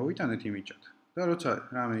ხო შემოვიტანეთ იმიჯად. და როცა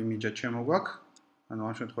რამე იმიჯად შემოგვაქვს, ანუ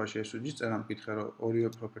ამ შემთხვევაში SVG-ს წერა მკითხე, რომ ორივე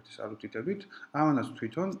properties არ უთითებით, ამანაც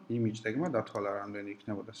თვითონ image tag-მა დათვალა რამდენი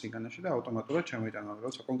იქნებოდა სიგანეში და ავტომატურად შემოიტანა,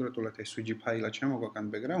 როცა კონკრეტულად SVG ფაილად შემოგვაქვს ან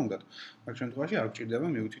background-ად, მაგ შემთხვევაში არ გჭირდება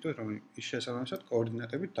მივუთითოთ, რომ ის შესაბამისად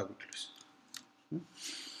კოორდინატებით დაგვითვლის.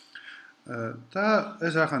 და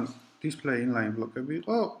ეს ახან display inline ბლოკები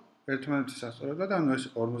იყო, ერთმანეთის ასწორებდა და ანუ ეს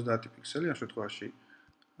 50 პიქსელი ამ შემთხვევაში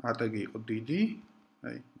ATG იყო დიდი,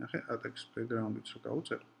 აი, ნახე ATG-ს background-იც რო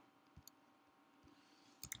გავუწერ.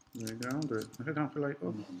 background-ი, ნახე რამხელა იყო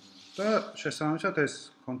და შესაბამისად ეს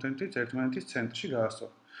კონტენტიც ერთმანეთის ცენტრში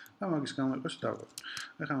გაასწორა. და მაგის გამო იყო შედარება.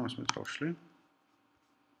 ახლა ამას მე წავშლი.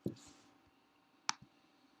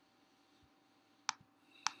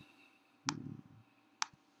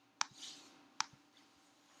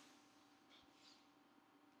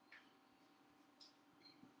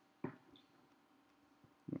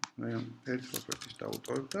 აი ერთ properties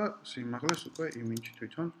დავუტოვებ და სიმაღლეს უკვე image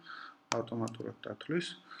თვითონ ავტომატურად დათვლის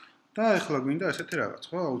და ახლა გვინდა ესეთი რაღაც,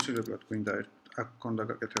 ხო? აუცილებლად გვინდა აქ გქონდა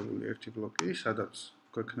გაკეთებული ერთი ბლოკი, სადაც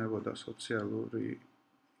გვექნებოდა სოციალური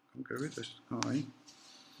იკონები, ეს აი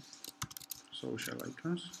social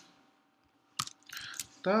icons.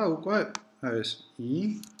 და უკვე ეს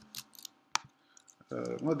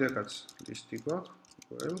მოდი აქაც ლისტი გვაქვს,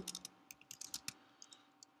 well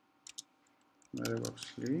მე გვაქვს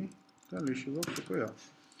ლი და ლიში გვაქვს უკვე რა.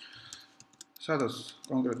 სადაც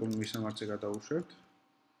კონკრეტული მისამართზე გადავუშვებთ.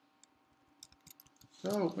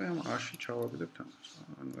 და უკვე ამ აში ჩავაგდებთ ამას.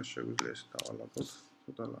 ანუ ეს შეგვიძლია ეს დავალაგოთ,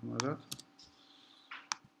 ცოტა ლამაზად.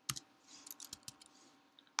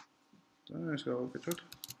 და ეს გავაკეთოთ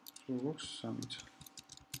სულ გვაქვს 3 წელი.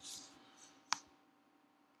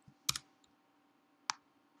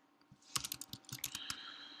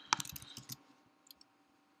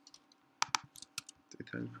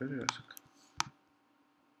 Teleferi yazık.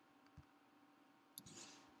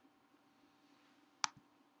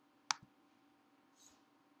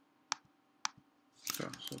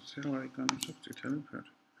 Sosyal icon-ımız yok, teleferi.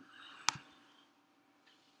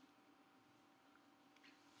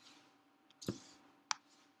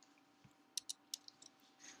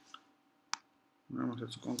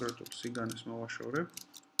 Ramazat konkret siganes mavashore.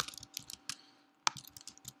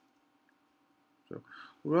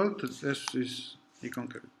 Ural ეს ის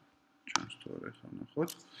იკონკები ჩანს თორე ხა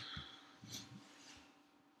ნახოთ.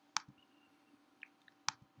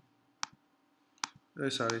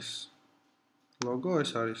 ეს არის ლოგო,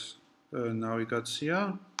 ეს არის ნავიგაცია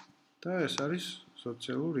და ეს არის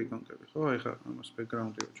სოციალური იკონკები, ხო? ეხლა ამას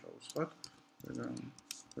background-ი ჩავუსხათ. background.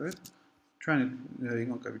 ჩვენი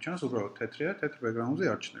იკონკები ჩანს უბრალოდ თეთრია, თეთრ background-ზე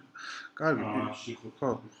არ ჩნდება. კარგი. ხო.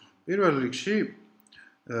 პირველ რიგში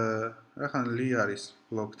ახლა ლი არის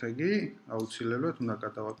block tag-ი, აუცილებლად უნდა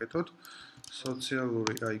გადავაკეთოთ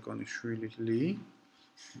სოციალური აიკონის შვილი ლი.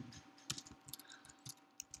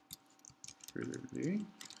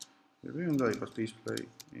 ები უნდა იყოს display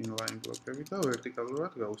inline ბლოკები და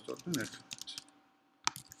ვერტიკალურად გავუსწორდნენ ერთმანეთს.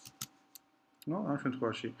 ნუ ამ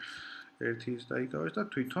შემთხვევაში ერთი ის დაიკავეს და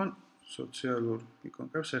თვითონ სოციალურ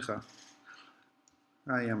იკონკებს ეხა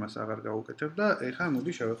აი ამას აღარ გავუკეთებ და ეხა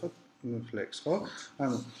მოდი შევეხოთ flex, ხო?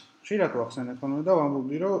 ანუ შეიძლება ვახსენებ ხოლმე და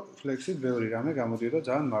ვამბობდი, რომ flex-ით ბევრი რამე გამოდიოდა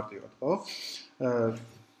ძალიან მარტივად, ხო?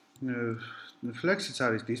 flex-იც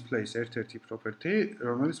არის display-ის ერთ-ერთი property,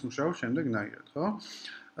 რომელიც მუშაობს შემდეგნაირად, ხო?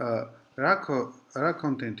 რა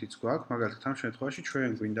კონტენტიც გვაქვს, მაგალითად ამ შემთხვევაში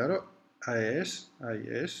ჩვენ გვინდა რომ აი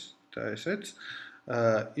ეს და ესეც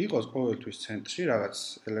იყოს ყოველთვის ცენტრში რაღაც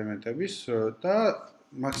ელემენტების და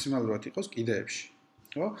მაქსიმალურად იყოს კიდეებში.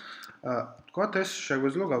 ხო? თქვათ ეს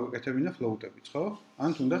შეგვეძლო გავაკეთებინა ფლოუტებით, ხო?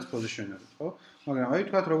 ან თუნდაც პოზიშენერით, ხო? მაგრამ აი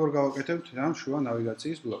თქვათ როგორ გავაკეთებთ ამ შუა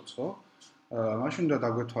ნავიგაციის ბლოკს, ხო? მაშინ უნდა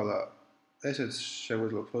დაგვეთვალა ესეც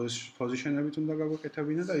შეგვეძლო პოზიშენერით უნდა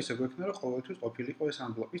გავაკეთებინა და ისე გვექნა რომ ყოველთვის ყოფილიყო ეს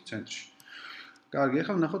ამ ბლოკის ცენტრში. კარგი,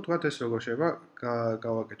 ახლა ვნახოთ თქვათ ეს როგორ შეიძლება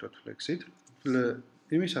გავაკეთოთ ფლექსით.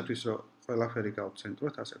 იმისათვის რომ ყველაფერი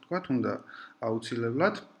გავცენტროთ, ასე ვთქვათ, უნდა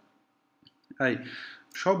აუცილებლად აი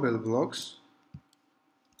მშობელ ბლოკს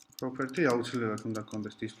property აუცილებლად უნდა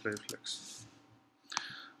გქონდეს display flex.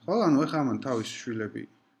 ხო, ანუ ახლა ამან თავის შვილები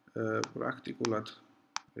პრაქტიკულად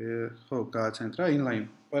ხო გააცენტრა inline.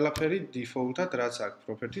 ყველაფერი default-ად რაც აქვს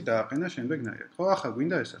property დააყენა შემდეგნაირად. ხო, ახლა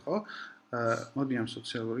გვინდა ესე, ხო? მოდი ამ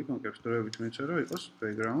სოციალური კონკრეტ დროებით მეცე რომ იყოს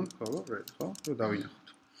background color red, ხო? რომ დავინახოთ.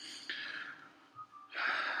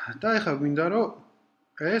 და ახლა გვინდა რომ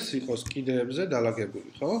ეს იყოს კიდეებზე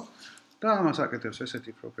დალაგებული, ხო? და ამას აკეთებს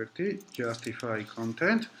ესეთი property justify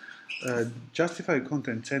content. Justify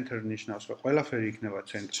content center ნიშნავს რომ ყველაფერი იქნება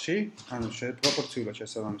ცენტრში, ანუ პროპორციულად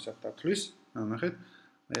შესაბამისად დათვლის. ანუ ნახეთ,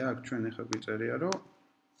 აი აქ ჩვენ ახლა გვიწერია რომ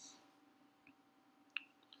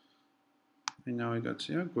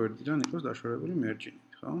ნავიგაცია გვერდიდან იყოს დაშორებული merge-ით,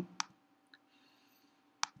 ხო?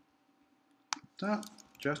 და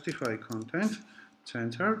justify content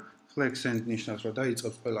center flex end ნიშნავს რომ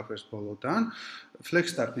დაიწყებს ყველაფერს ბოლოდან, flex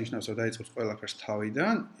start ნიშნავს რომ დაიწყებს ყველაფერს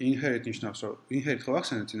თავიდან, inherit ნიშნავს რომ inherit ხო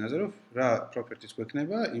ახსენეთ წინაზე რომ რა properties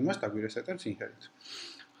გვექნება, იმას დაგვირესეტებს inherit.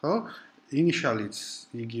 ხო? initial-იც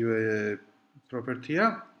იგივე property-ა.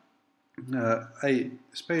 აი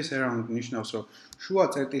space around ნიშნავს რომ შუა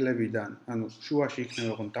წერტილებიდან, ანუ შუაში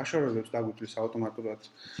იქნება რომ დაშორებებს დაგვიტვის ავტომატურად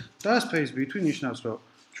და space between ნიშნავს რომ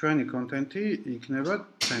ჩვენი კონტენტი იქნება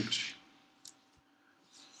ცენტრში.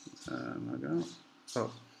 მაგრამ ხო,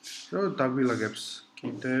 რომ დაგვილაგებს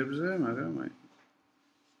კიდეებზე, მაგრამ აი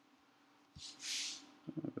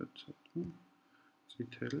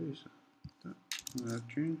წითელი ისა და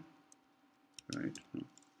margin right no.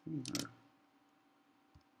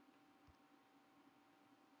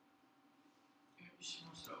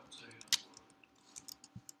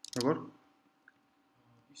 როგორ?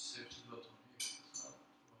 ის ერთი ბატონი ხა.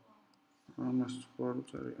 ამას ხო არ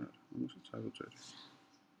უწერი არა, ამასაც არ უწერი.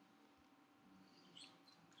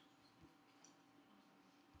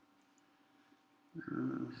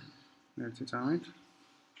 ერთი წამით.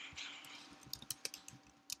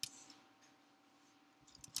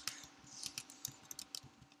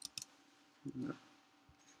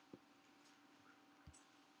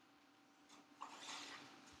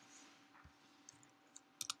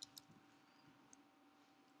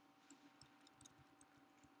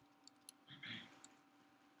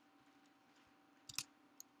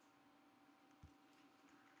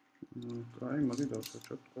 აი, მოდი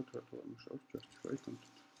დავსაჩოთ თქვა რატო ამუშავებს justify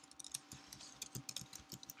content.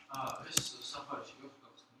 ეს საფარში გაქვს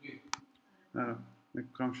გახსნილი? არა, მე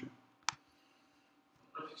Chrome-ში.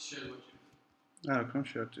 პრეფიქსი შეიძლება. არა,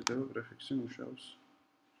 Chrome-ში არ წიდება პრეფიქსი მუშაობს.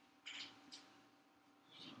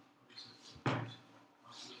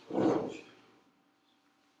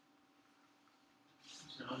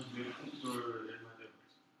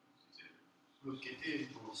 ლოკეტი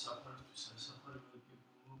საფართვის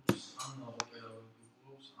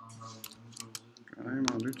აი,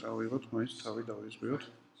 მოდი წავიღოთ, მაინც თავი დავიზღვიოთ.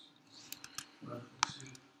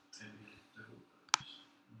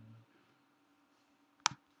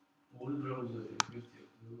 ორი ბრაუზერი ერთია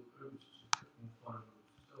დეველოპერების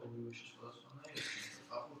მომხმარებლების და ორივეში სხვადასხვანაირად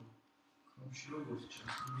ახლა Chrome-ში როგორც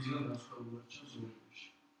ჩანს, მიზანი განსხვავებულად ჩანს ორივეში.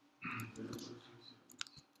 დეველოპერები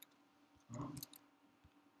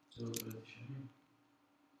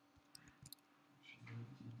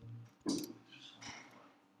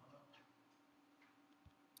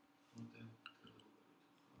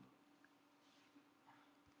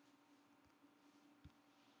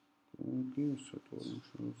კი, სათვალო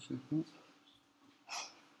მუშაობს ახლა.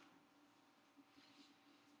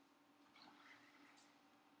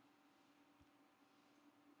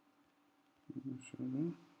 მაშალა.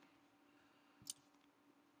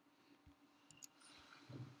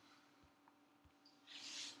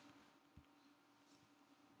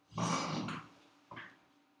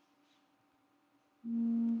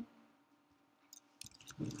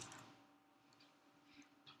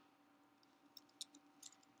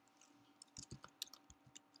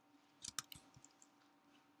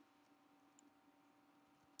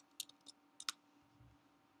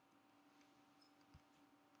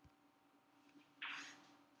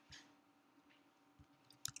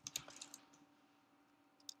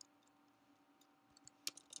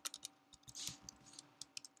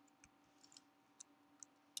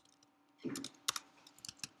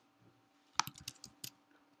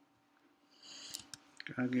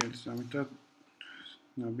 კარგი, ამიტომ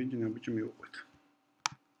ნაბიჯი მივუყვეთ.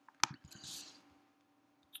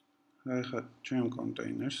 აი ხა ჩემ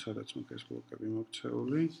კონტეინერს, სადაც მაქვს ეს ბლოკები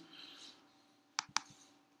მოქცეული.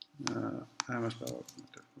 ამას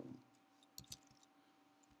დავაკეთებ.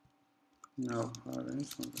 Now, parent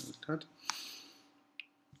contact.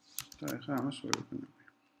 და ხა ამას ვეუბნები.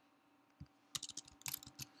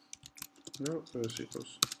 ეს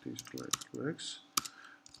იყოს display flex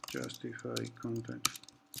justify content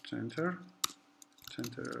center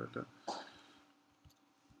და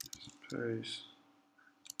space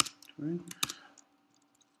twin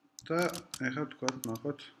და ეხლა თქვათ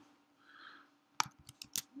ნახოთ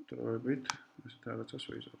დროებით ეს რაღაცას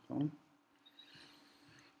ვიზავ, ხო?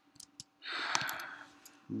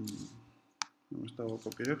 ამას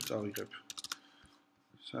დავაკოპირებ, წავიღებ.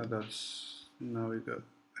 სადაც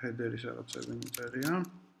header-ის რაღაცები მიწერია.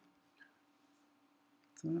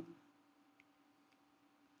 და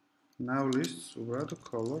now lists უბრალოდ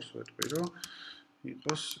colors ვეთქვი, რომ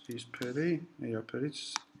იყოს ის ფერი, რა ფერიც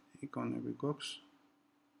იკონები გვაქვს.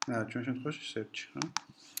 ჩვენ შემთხვევაში search, რა.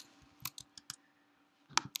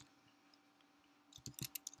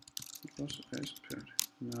 იყოს ეს ფერი.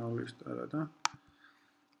 now list არა და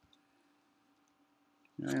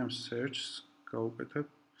I am search გავუკეთებ.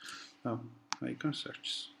 I can search.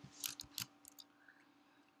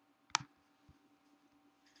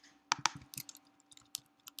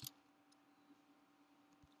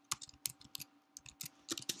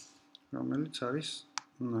 რომელიც არის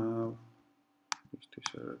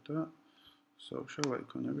ისთვისა და social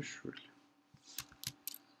icon-ების შვილი.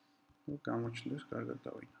 გამოჩნდეს, კარგად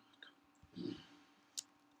დავინახოთ.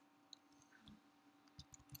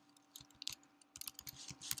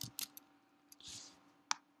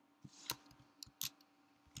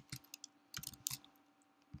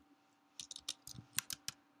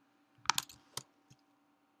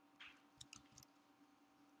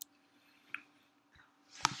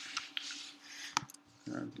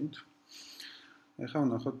 ეხლა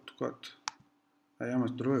ვნახოთ თქვათ აი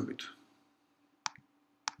ამას დროებით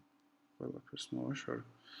ყველაფერს მოვაშორე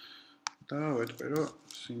და ვეთქვი რომ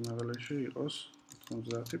სიმაღლეში იყოს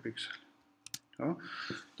 90 პიქსელი. ხო?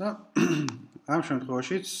 და ამ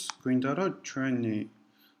შემთხვევაშიც გვინდა რომ ჩვენი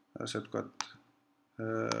ასე ვთქვათ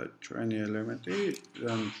ჩვენი ელემენტი,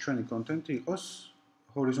 ჩვენი კონტენტი იყოს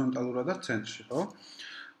ჰორიზონტალურადაც ცენტრში, ხო?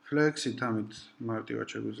 Flex-ით ამით მარტივად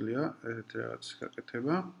შეგვიძლია ესეთი რაღაც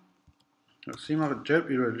გაკეთება. სიმაღლე ჯერ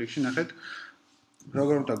პირველ რიგში ნახეთ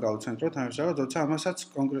როგორ უნდა გავცენტროთ ამას რაღაც, როცა ამასაც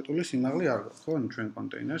კონკრეტული სიმაღლე არ გვაქვს, ხო? ჩვენ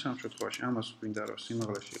კონტეინერს ამ შემთხვევაში ამას გვინდა რომ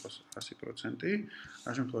სიმაღლეში იყოს 100%.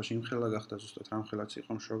 ამ შემთხვევაში იმხელა გახდა ზუსტად რამხელაც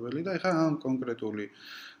იყო მშობელი და ეხლა ამ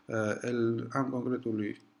კონკრეტული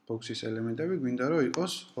box-ის ელემენტები გვინდა რომ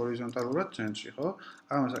იყოს ჰორიზონტალურად ცენტრში, ხო?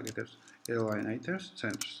 ამას აკეთებს align items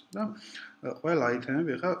centers და ყველა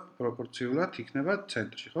აიტემები ახლა პროპორციულად იქნება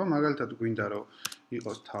ცენტრში, ხო? მაგალითად გვინდა რომ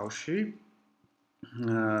იყოს თავში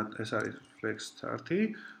ეს არის flex start-ი,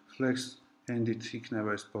 flex end-ით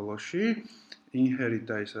იქნება ეს ბოლოში, inherit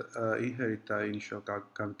და initial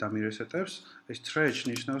გამირესეტებს, ეს stretch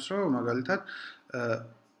ნიშნავს რომ მაგალითად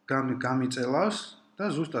გამიწელავს და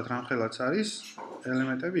ზუსტად რამხელაც არის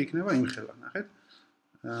ელემენტები იქნება იმხელა, ნახეთ?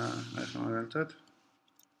 ახლა მაგალითად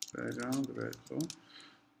background red, ხო?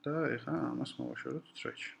 და ეხლა ამას მოვაშოროთ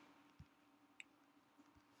stretch.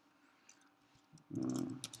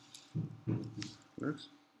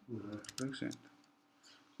 Flex end.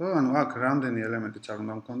 ხო, ანუ აქ რამდენი ელემენტიც არ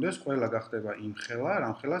უნდა მქონდეს, ყველა გახდება იმხელა,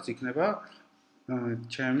 რამხელაც იქნება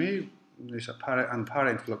ჩემი ისა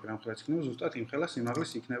parent block რამხელაც იქნება ზუსტად იმხელა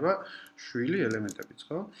სიმაღლის იქნება შვილი ელემენტებიც,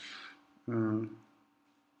 ხო?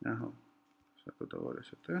 აჰა. საკუთარ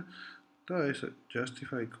ესეთე. და ეს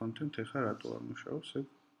justify content ეხლა რატო არ მუშაობს?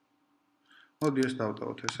 მოდი ეს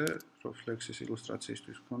დავტოვოთ ესე, რომ Flex-ის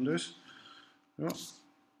ილუსტრაციისთვის გქონდეს, რომ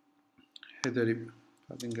header-ი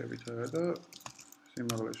padding-ებით არა და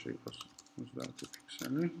სიმაღლეში იყოს 30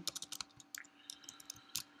 პიქსელი.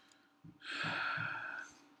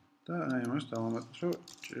 და აი ამას დავამატოთ, რომ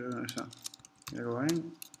ესა align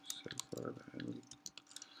self არა და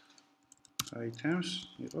items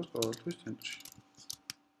იყოს ყოველთვის ცენტრში.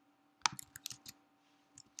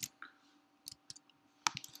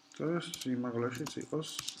 და სიმაღლეშიც იყოს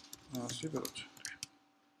 100%.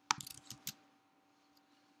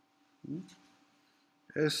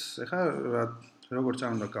 ეს ახლა როგორც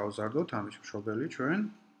არ უნდა გავზარდოთ ამის მშობელი ჩვენ,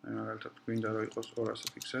 აი მაგალითად გვინდა რომ იყოს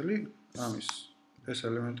 200 პიქსელი, ამის ეს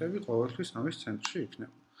ელემენტები ყოველთვის ამის ცენტრში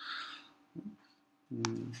იქნება.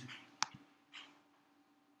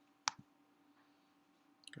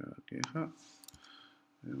 კარგი, ახლა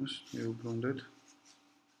ამას მივუბრუნდეთ.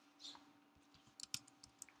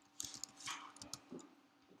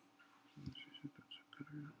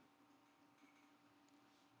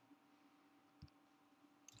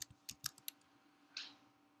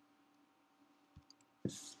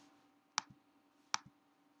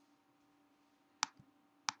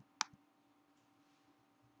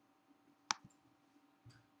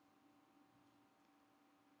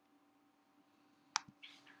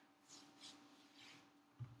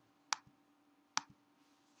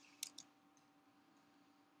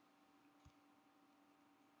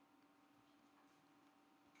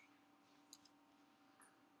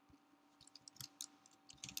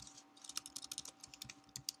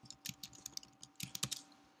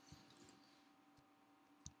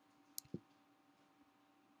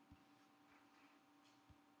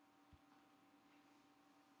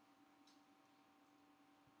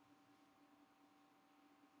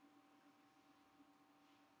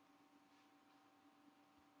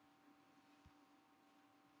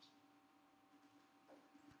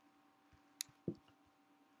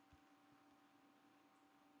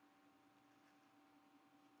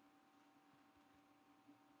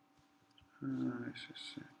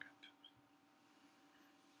 ესე.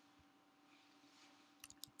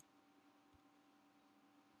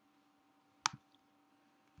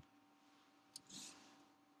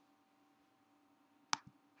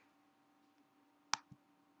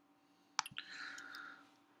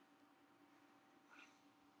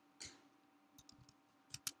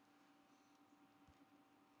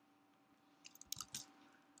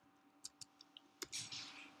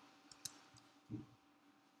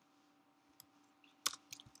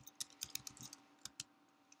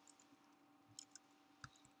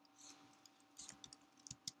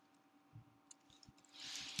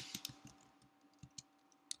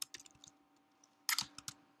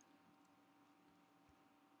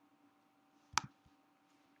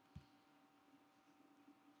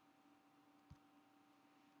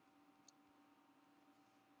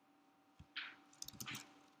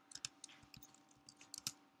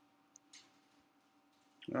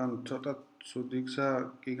 ან ცოტა ცუდი გზა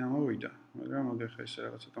კი გამოვიდა, მაგრამ მოდი ხა ესე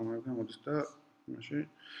რაღაცა თამამებდა მოდის და მაშინ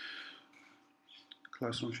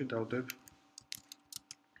classroom-ში დავდებ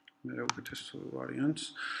მე უკეთეს ვარიანტს.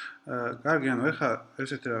 კარგი, ანუ ეხლა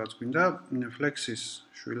ესეთი რაღაც გვინდა flex-ის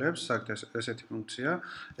შვილებს საერთოდ ესეთი ფუნქცია.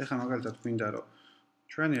 ეხლა მაგალითად გვინდა რომ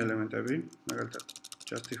ჩვენი ელემენტები, მაგალითად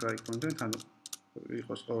justify content, ანუ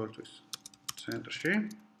იყოს ყოველთვის ცენტრში.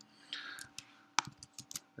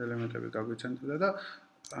 ელემენტები გაგვიცენტრდა და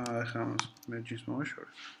ეხლა ამას merge-ის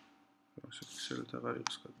მოვაშორე. ასე pixel-ით აღარ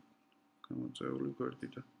იყოს გამოწეული გვერდი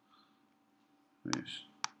და ეს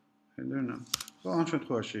header none. ამ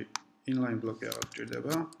შემთხვევაში inline ბლოკი აღარ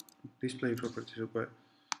გჭირდება. display properties უკვე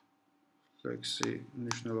flex-ი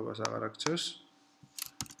მნიშვნელობას აღარ აქცევს.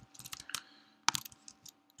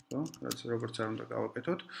 რაც როგორც არ უნდა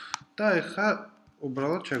გავაკეთოთ და ეხლა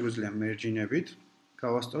უბრალოდ შეგვიძლია merge-ინებით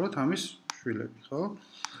გავასწოროთ ამის შვილები, ხო?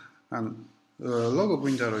 ანუ ლოგო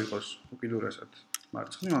გვინდა რომ იყოს უკიდურესად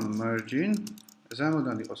მარცხნივ, ანუ merge-in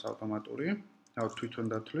ზემოდან იყოს ავტომატური, თავ თვითონ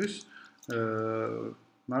დათვლის,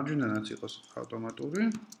 მარჯვნიდანაც იყოს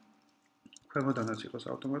ავტომატური, ქვემოდანაც იყოს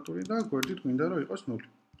ავტომატური და გვერდით გვინდა რომ იყოს 0.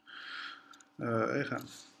 ეხლა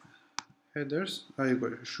headers, აი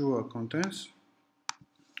შუა contents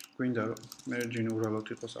გვინდა რომ merge-in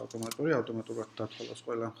უბრალოდ იყოს ავტომატური, ავტომატურად დათვალოს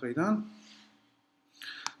ყველა მხრიდან.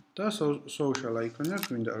 და social icon-ებს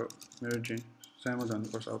გვინდა რომ merge-in ზემოდან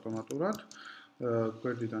იყოს ავტომატურად,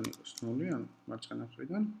 გვერდიდან იყოს 0, ანუ მარცხენა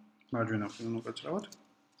მხრიდან, მარჯვენა მხრიდან უკაცრავად.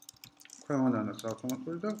 ქვემოდანაც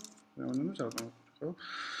ავტომატური და ზემოდანაც ავტომატური, ხო?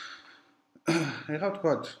 ეხლა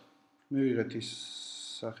ვთქვათ, მივიღეთ ის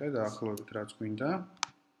სახე დაახლოებით რაც გვინდა.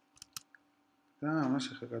 და ამას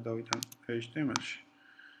ეხლა გადავიტან HTML-ში.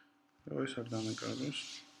 რომ ეს არ დამეკარგოს.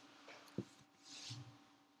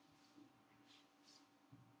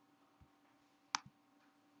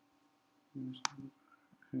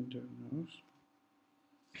 header nose.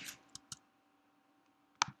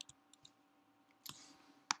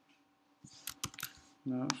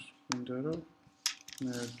 Nose გვინდა რომ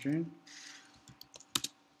merge-in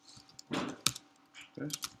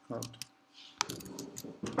ეს out.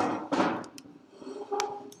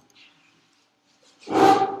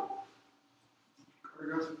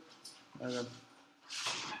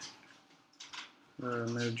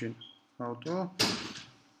 merge-in auto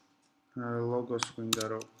logos გვინდა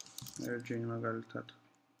რომ merge-in მაგალითად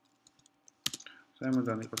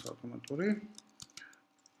ზემოდან იყოს ავტომატური,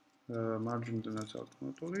 მარჯვნიდანაც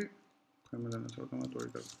ავტომატური, ქვემოდანაც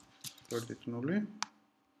ავტომატური და გვერდით 0.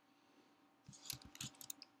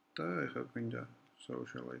 და ეხლა გვინდა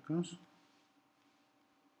social icons.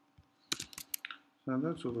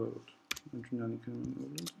 სადაც უბრალოდ მარჯვნიდან იქნება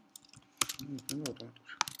 0, იქნება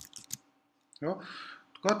ავტომატური. ხო?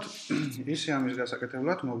 ვთქვათ, ისე ამის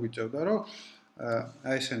გასაკეთებლად მოგვიწევდა, რომ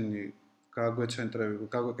აი ესენი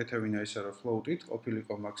გაგვეკეთებინა ისე რომ float-ით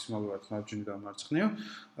ყოფილიყო მაქსიმალურად მარჯვნიდან მარცხნივ,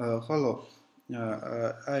 ხოლო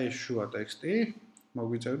აი შუა ტექსტი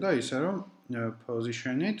მოგვიწევდა ისე რომ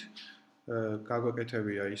position-ით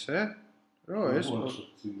გაგვეკეთებია ისე, რომ ეს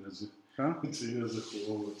წინაზე. ხა? წინაზე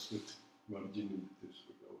ყოველთვის მარჯინებით ეს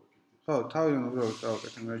გავაკეთე. ხო, თავიდან უბრალოდ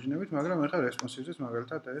გავაკეთე მარჯინებით, მაგრამ ეხლა responsive-ს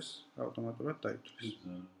მაგალითად ეს ავტომატურად დაითვლის.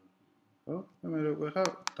 ხო? და მე როგორ ხა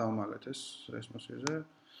დავმალეთ ეს responsive-ზე.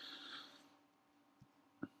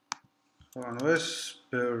 ხო, ანუ ეს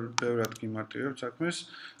ბევრად გიმარტივებთ საქმეს.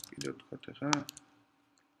 კიდევ ვთქვათ ეხლა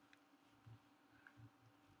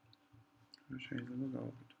შეიძლება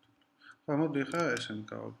გავაკეთოთ. ხო, მოდი ეხლა ესენი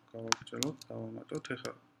გავაგრძელოთ, დავამატოთ.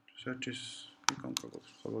 ეხლა search-ის იკონკა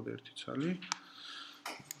გვაქვს მხოლოდ ერთი ცალი.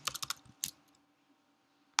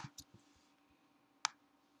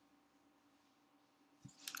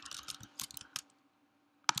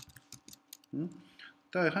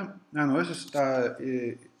 და ეხლა ანუ ეს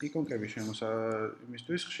იკონკები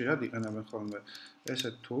იმისთვის ხშირად იყენებენ ხოლმე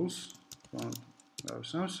ესეთ tools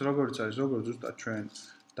გავსამს როგორც არის როგორც ზუსტად ჩვენ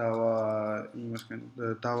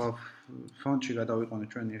დავა ფონტში გადავიყვანოთ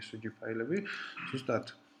ჩვენი SVG ფაილები ზუსტად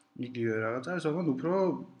იგივე რაღაც არის ოღონდ უფრო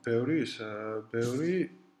ბევრი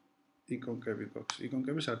იკონკები გვაქვს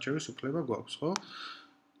იკონკების არჩევის უფლება გვაქვს ხო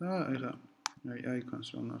და ეხლა icons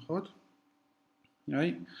რომ ნახოთ აი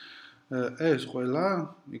ეს ყველა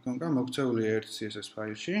იკონკა მოქცეულია ერთ CSS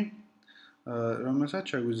ფაილში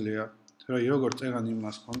რომელსაც შეგვიძლია როგორც წეგან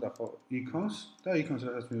იმას ქონდა ხო icons და icons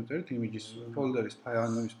რასაც მივწერთ images folder-ის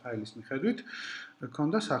ფაილის მიხედვით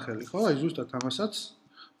ქონდა სახელი ხო აი ზუსტად ამასაც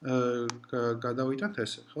გადავიტანთ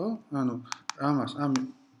ესე ხო ანუ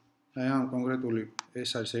ამ კონკრეტული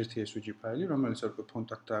ეს არის ერთი SVG ფაილი რომელიც უკვე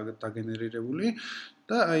ფონტად დაგენერირებული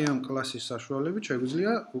და აი ამ კლასის საშუალებით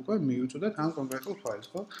შეგვიძლია უკვე მივუწოდეთ ამ კონკრეტულ ფაილს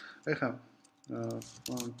ხო ეხლა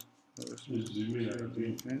font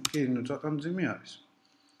კი ნუ ცოტა მძიმე არის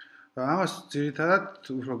ამას ძირითადად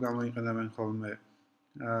უფრო გამოიყენებენ ხოლმე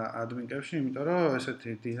ადმინკებში იმიტომ რომ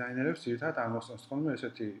ესეთი დიზაინერებს ძირითადად ამოსწონს ხოლმე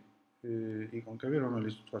ესეთი იკონკები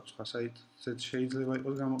რომელიც თქვა სხვა საიტზე შეიძლება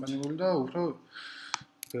იყოს გამოყენებული და უფრო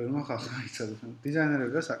ბევრმა ხალხმა იცოდეს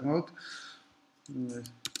დიზაინერები და საკმაოდ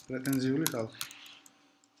პრეტენზიული ხალხი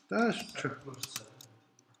და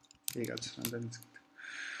იგაც რამდენიც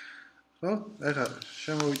ხო ეხლა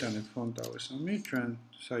შემოვიტანეთ font.aws-ი ჩვენ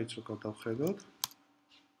საიტს რო გადავხედოთ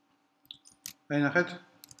აი ნახეთ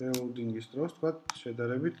building-ის დროს თქვა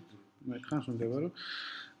შედარებით მეტხანს უნდება რომ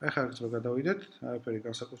ეხლა აქ რო გადავიდეთ არაფერი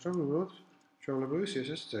განსაკუთრებული უბრალოდ ჩვეულებრივი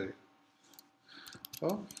CSS წერი ხო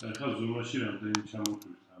ეხლა ზომაში რამდენი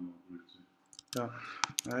ჩამოთვლით ამ ობიექტზე და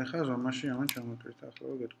ეხლა ზომაში ამან ჩამოთვლით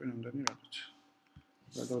ახლა გეტყვი რამდენი რაღაც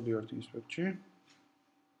გადავდივართ ინსპექტში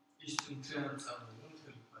ის თვითონ წამოიღო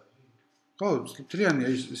მთელი ფაილი ხო თლიანი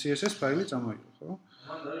CSS ფაილი წამოიღო ხო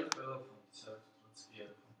მან არის ყველა ფონტი საერთოდ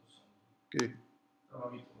კი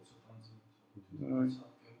არის ფონტოსონი კი ამიტომ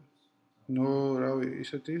ცოტა მძიმე ნო რავი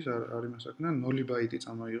ისეთი არ იმასაკნა 0 ბაიტი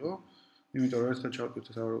წამოიღო იმიტომ რომ ერთხელ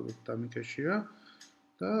ჩავკვით საუბრობთ დამიკეშია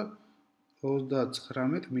და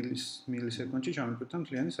 39 მილისეკუნდში ჩამოკვირთა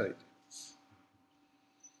მთლიანი საიტი.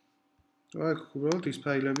 აი, უბრალოდ ის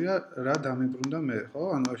ფაილებია, რა დამიბრუნდა მე, ხო?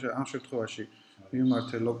 ანუ ამ შემთხვევაში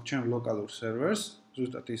მიმართე ჩემ ლოკალურ სერვერს,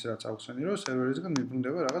 ზუსტად ის რაც ახსენე, რომ სერვერისგან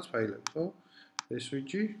მიბრუნდება რაღაც ფაილები, ხო?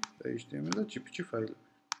 SVG, HTML და JPG ფაილები.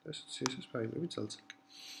 ეს CSS ფაილები ძალზედ.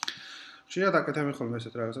 შეიძლება დაკეთებენ ხოლმე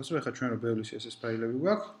ესეთ რაღაცას, რომ ეხლა ჩვენ რო ბევრი CSS ფაილები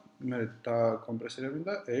გვაქვს, მე დაკომპრესირებენ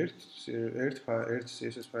და ერთ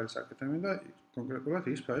CSS ფაილს აკეთებენ და კონკრეტულად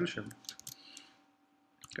ის ფაილი შემოვიდა.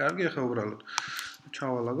 კარგი, ეხლა უბრალოდ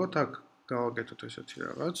ჩავალაგოთ აქ, გავაკეთოთ ესეთი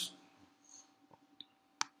რაღაც.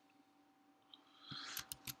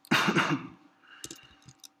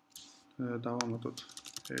 დავამატოთ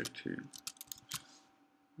ერთი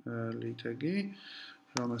ლიტეგი,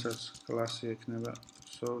 რომელსაც კლასი ექნება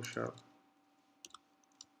social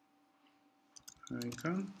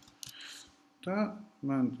icon და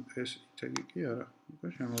მან ეს ტეგი კი არა, უკვე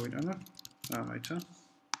შემოვიტანა. ამაიცა.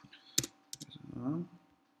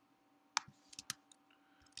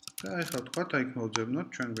 და ეხლა თქვა და იქ მოვძებნოთ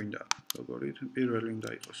ჩვენ გვინდა როგორი პირველი უნდა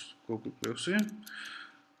იყოს Google Plus-ი.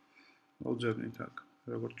 მოვძებნით აქ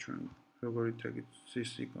როგორც ჩვენ როგორი ტეგი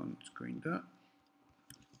this icon-იც გვინდა.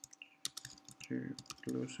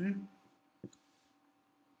 Plus-ი.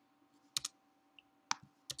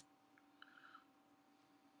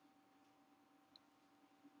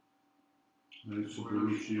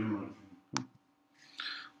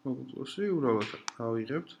 Google Plus-ი უბრალოდ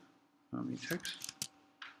ავიღებთ ამ text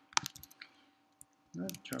და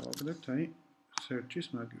ჩავაგდებთ აი search-ის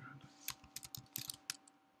მაგივრად.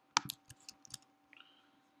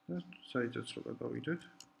 და საიტზეც რო გადავიდეთ.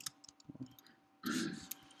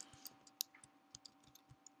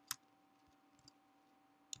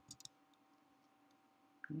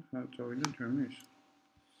 ახლა წავიდეთ ჩვენი ის.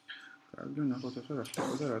 კარგი, ნახოთ ახლა რა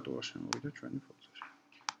ხდება და რატო არ შემოვიდა ჩვენი ფოლდერი.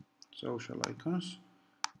 Social icons,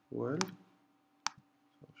 well,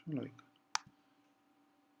 social icon.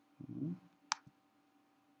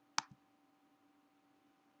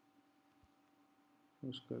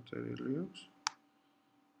 Πώς გაწერილი აქვს?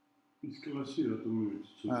 ის კლასი რატომ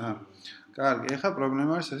მივიწევთ? აჰა. კარგი, ეხლა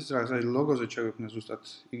პრობლემა არის ეს რაღაც აი ლოგოზე შეგვექნა ზუსტად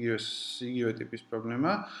იგივე ტიპის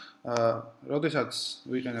პრობლემა. როდესაც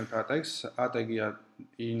ვიყენებთ ATG-ია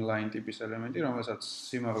inline ტიპის ელემენტი, რომელსაც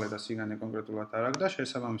სიმაღლე და სიგანე კონკრეტულად არ აქვს და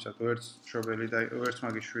შესაბამისად ვერც მშობელი და ვერც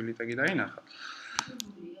მაგის შვილი ტეგი დაინახა.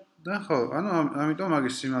 და ხო, ანუ ამიტომ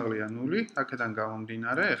მაგის სიმაღლეა 0, აქედან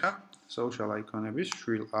გამომდინარე, ეხლა social icon-ების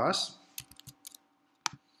შვილ 100.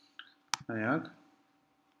 აი აქ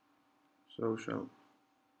social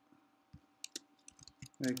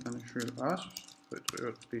icon should ask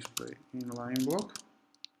display inline block.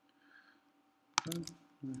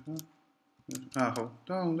 ხო,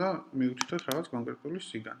 და უნდა მივთითოთ რაღაც კონკრეტული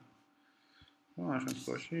სიგანი. ამ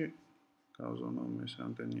შემთხვევაში გავზონავ ეს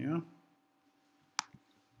რამდენია.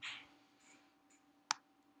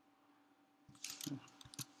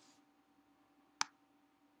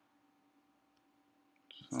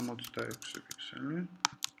 66 პიქსელი.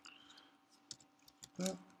 და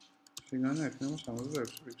სიგანი ექნება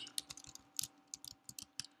 66 პიქსელი.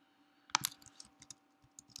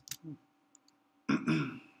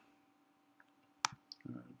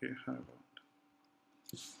 Gehabt.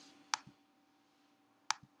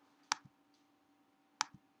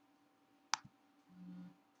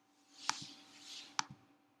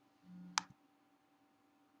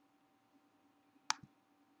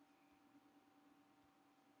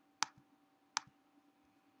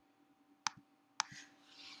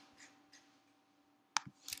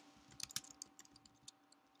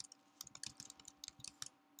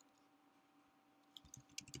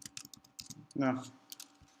 Na.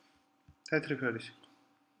 Tetri feri.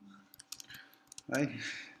 Აი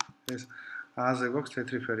ეს აზე გვაქვს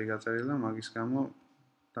თეთრი ფერი გაწერილი და მაგის გამო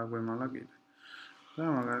დაგვემალა კიდე. და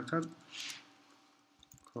მაგალითად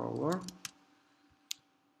color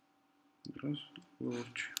plus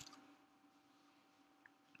lurch.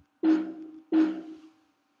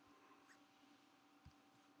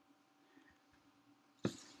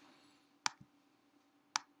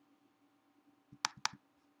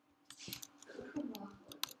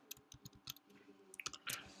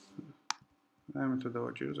 I'm to the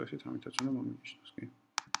watchers, I see how it's on the moment.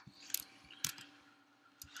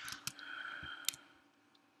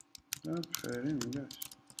 Fair enough, yes.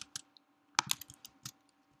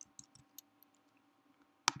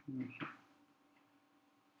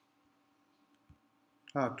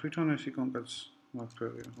 Twitter-ն էսի կոնկրետ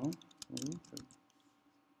մատվելի, հա։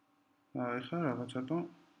 Ეხლა რაღაცատო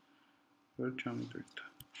ვერ ჩამიტვირთა.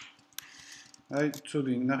 აი,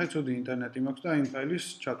 ცუდი, ნახე ცუდი ინტერნეტი მაქვს და იმ ფაილის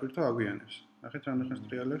ჩატვირთვა აგვიანებს. ნახეთ რამდენხანს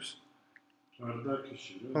ტრიალებს.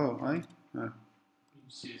 Ardakişi. ხო, აი,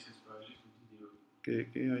 CSS ფაილი დიდი.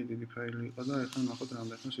 კი, აი დიდი ფაილი იყო და ეხლა ნახოთ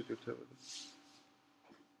რამდენხანს იტვირთებოდა.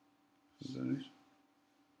 ზონის.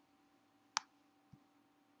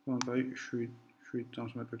 აი 7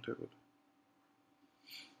 წამს მეტვირთებოდა.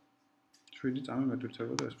 7 წამი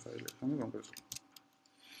მეტვირთებოდა ეს ფაილი, ხომ კონკრეტულად.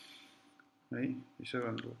 აი, ისევ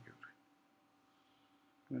ანლოკი.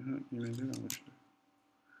 აჰა, იმედი გამოჩნდა.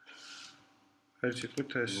 ერთ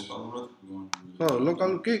სიტყვით ეს ხო,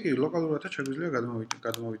 კი, ლოკალურადაც შეგვიძლია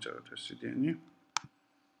გადმოვიწეროთ ეს CDN-ი.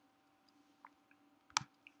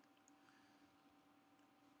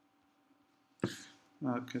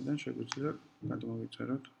 აქედან შეგვიძლია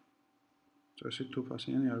გადმოვიწეროთ. წესი თუ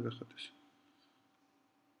ფასიანი არ გახადეს.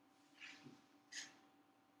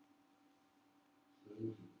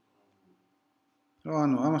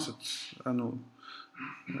 ამასაც,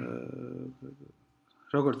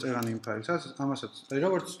 როგორც წერან იმ ფაილსაც, ამასაც,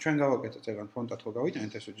 როგორც ჩვენ გავაკეთეთ ეგან ფონტად ხო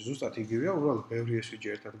გავიტანეთ ეს უჯი, ზუსტად იგივეა, უბრალოდ ბევრი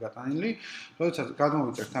SVG ერთად გატანილი, როდესაც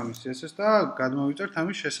გადმოვიწერთ ამის CSS და გადმოვიწერთ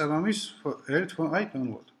ამის შესაბამის ერთ აი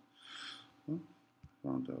download.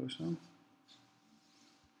 ფონტავისა.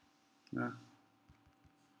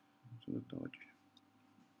 ცუდად დავაჭირე.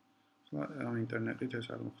 ამ ინტერნეტით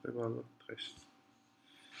ეს არ მოხდება ალბათ დღეს.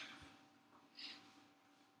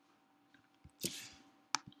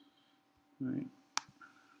 აი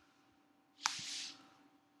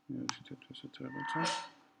Universitet ესეც რაღაცა.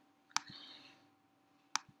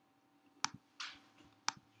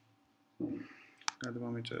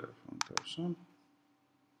 გადმომიწერა ფონტავსა.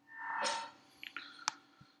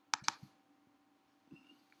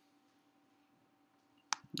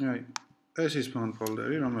 აი, ეს ის font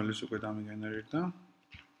folder-ი, რომელიც უკვე დამიგენერირდა.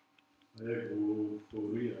 აი,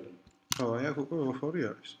 O4-ი არის. ხო, აი, აქ უკვე O4-ი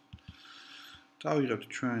არის. დავიღებთ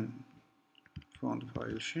ჩვენ font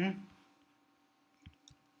ფაილში.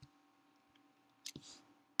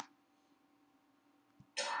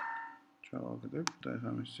 ჩავაგდებ და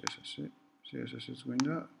ეხლა მის CSS-იც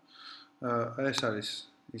გვინდა. ეს არის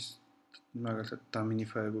ის მაგალითად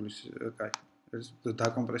დამინიფაებული, კაი, ეს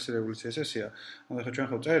დაკომპრესირებული CSS-ია. ანუ ჩვენ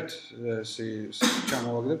ხო წერთ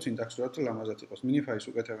ჩამოვაგდებ სინტაქსურად ლამაზად იყოს. Minify-ს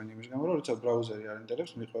უკეთებენ იმის გამო, რომ როცა ბრაუზერი არ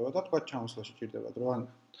ინტერესებს მიყვება და თქვა ჩამოსვლაში ჭირდება დრო ან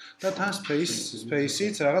და თან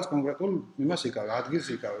space-იც რაღაც კონკრეტულ იმას იკავებს, ადგილს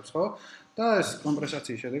იკავებს, ხო? და ეს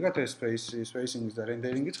კომპრესაციის შედეგად ეს spacing-ის და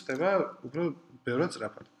rendering-იც ხდება უფრო ბევრად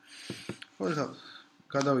სწრაფად. ხო, ეხლა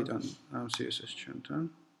გადავიტან ამ CSS ჩვენთან.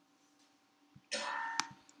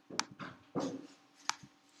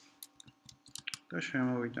 და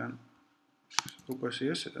შემოვიტან უკვე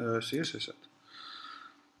CSS-ად.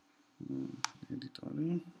 Editor-ი.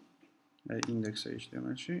 აი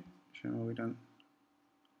index.html-ში შემოვიდან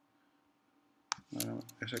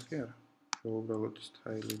ეს კი არა. უბრალოდ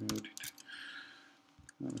სტაილი მივდით.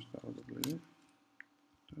 ამას დავადობლები.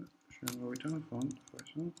 და შემოვიდან font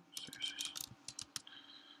ესო CSS.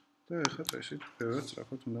 და ეხლა წესით ბევრად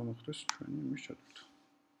სწრაფად უნდა მოხდეს ჩვენი იმის ჩატვირთვა.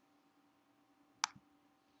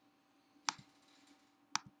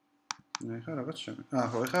 ეხლა რაღაც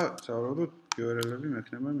ხო, ეხლა სავარაუდოდ URL-ები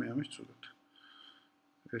მექნება მე ამის წოდოთ.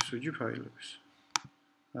 SVG ფაილების.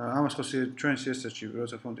 ამას ხო ჩვენ CSS-ში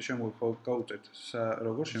როცა ფონტი გავუწევთ,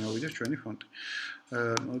 როგორ შემოვიდეს ჩვენი ფონტი.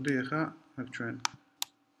 მოდი ეხლა აქ ჩვენ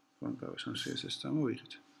ფონტს ამ CSS-ს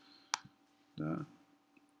წამოვიღეთ. და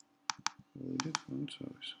ვიდეთ ფონტს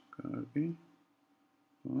ავესო. კარგი.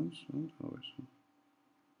 ფონტს ავესო.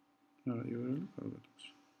 არა, URL-ი კარგად აქვს.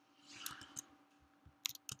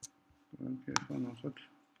 Okay, ხო, ნახოთ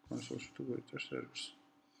კონსოლში თუ გვეწერს servers.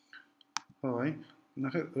 ხო, აი,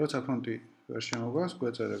 ნახე, როცა ფონტი ვერ შემოგვას,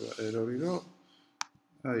 გვეწერება error-ი,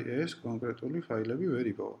 რომ აი ეს კონკრეტული ფაილები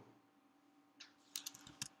ვერ იპოვა.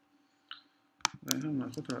 აი,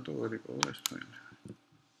 ნახოთ რატო ვერ იპოვა ეს ფაილი.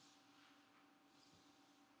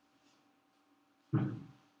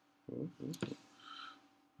 ხო.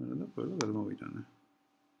 და ყველა გადმოვიტანე.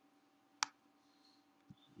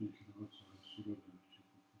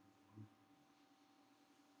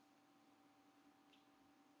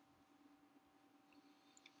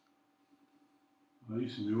 აი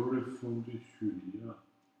ეს მეორე ფონტის შვილია.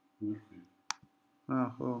 ვერხი.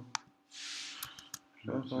 ხო.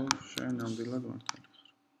 ხო, შენ ნამდვილად მართალი ხარ.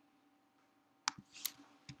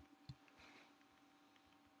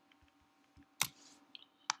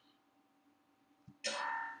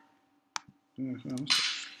 ეხლა ამას.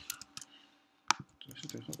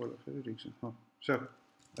 ესე ეხლა ყველაფერი რიგზე. ხო. всё.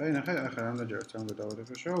 აი ნახე, ახლა რამდენჯერაც ამ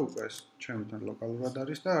გადავადებ შოუ, უკვე ეს ჩემთან ლოკალურად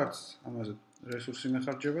არის და არც ამაზე რესურსი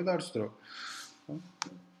მეხარჯება და არც დრო. ხო?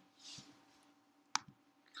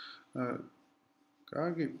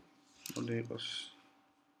 კარგი, მოდი იყოს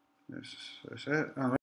ეს ესე,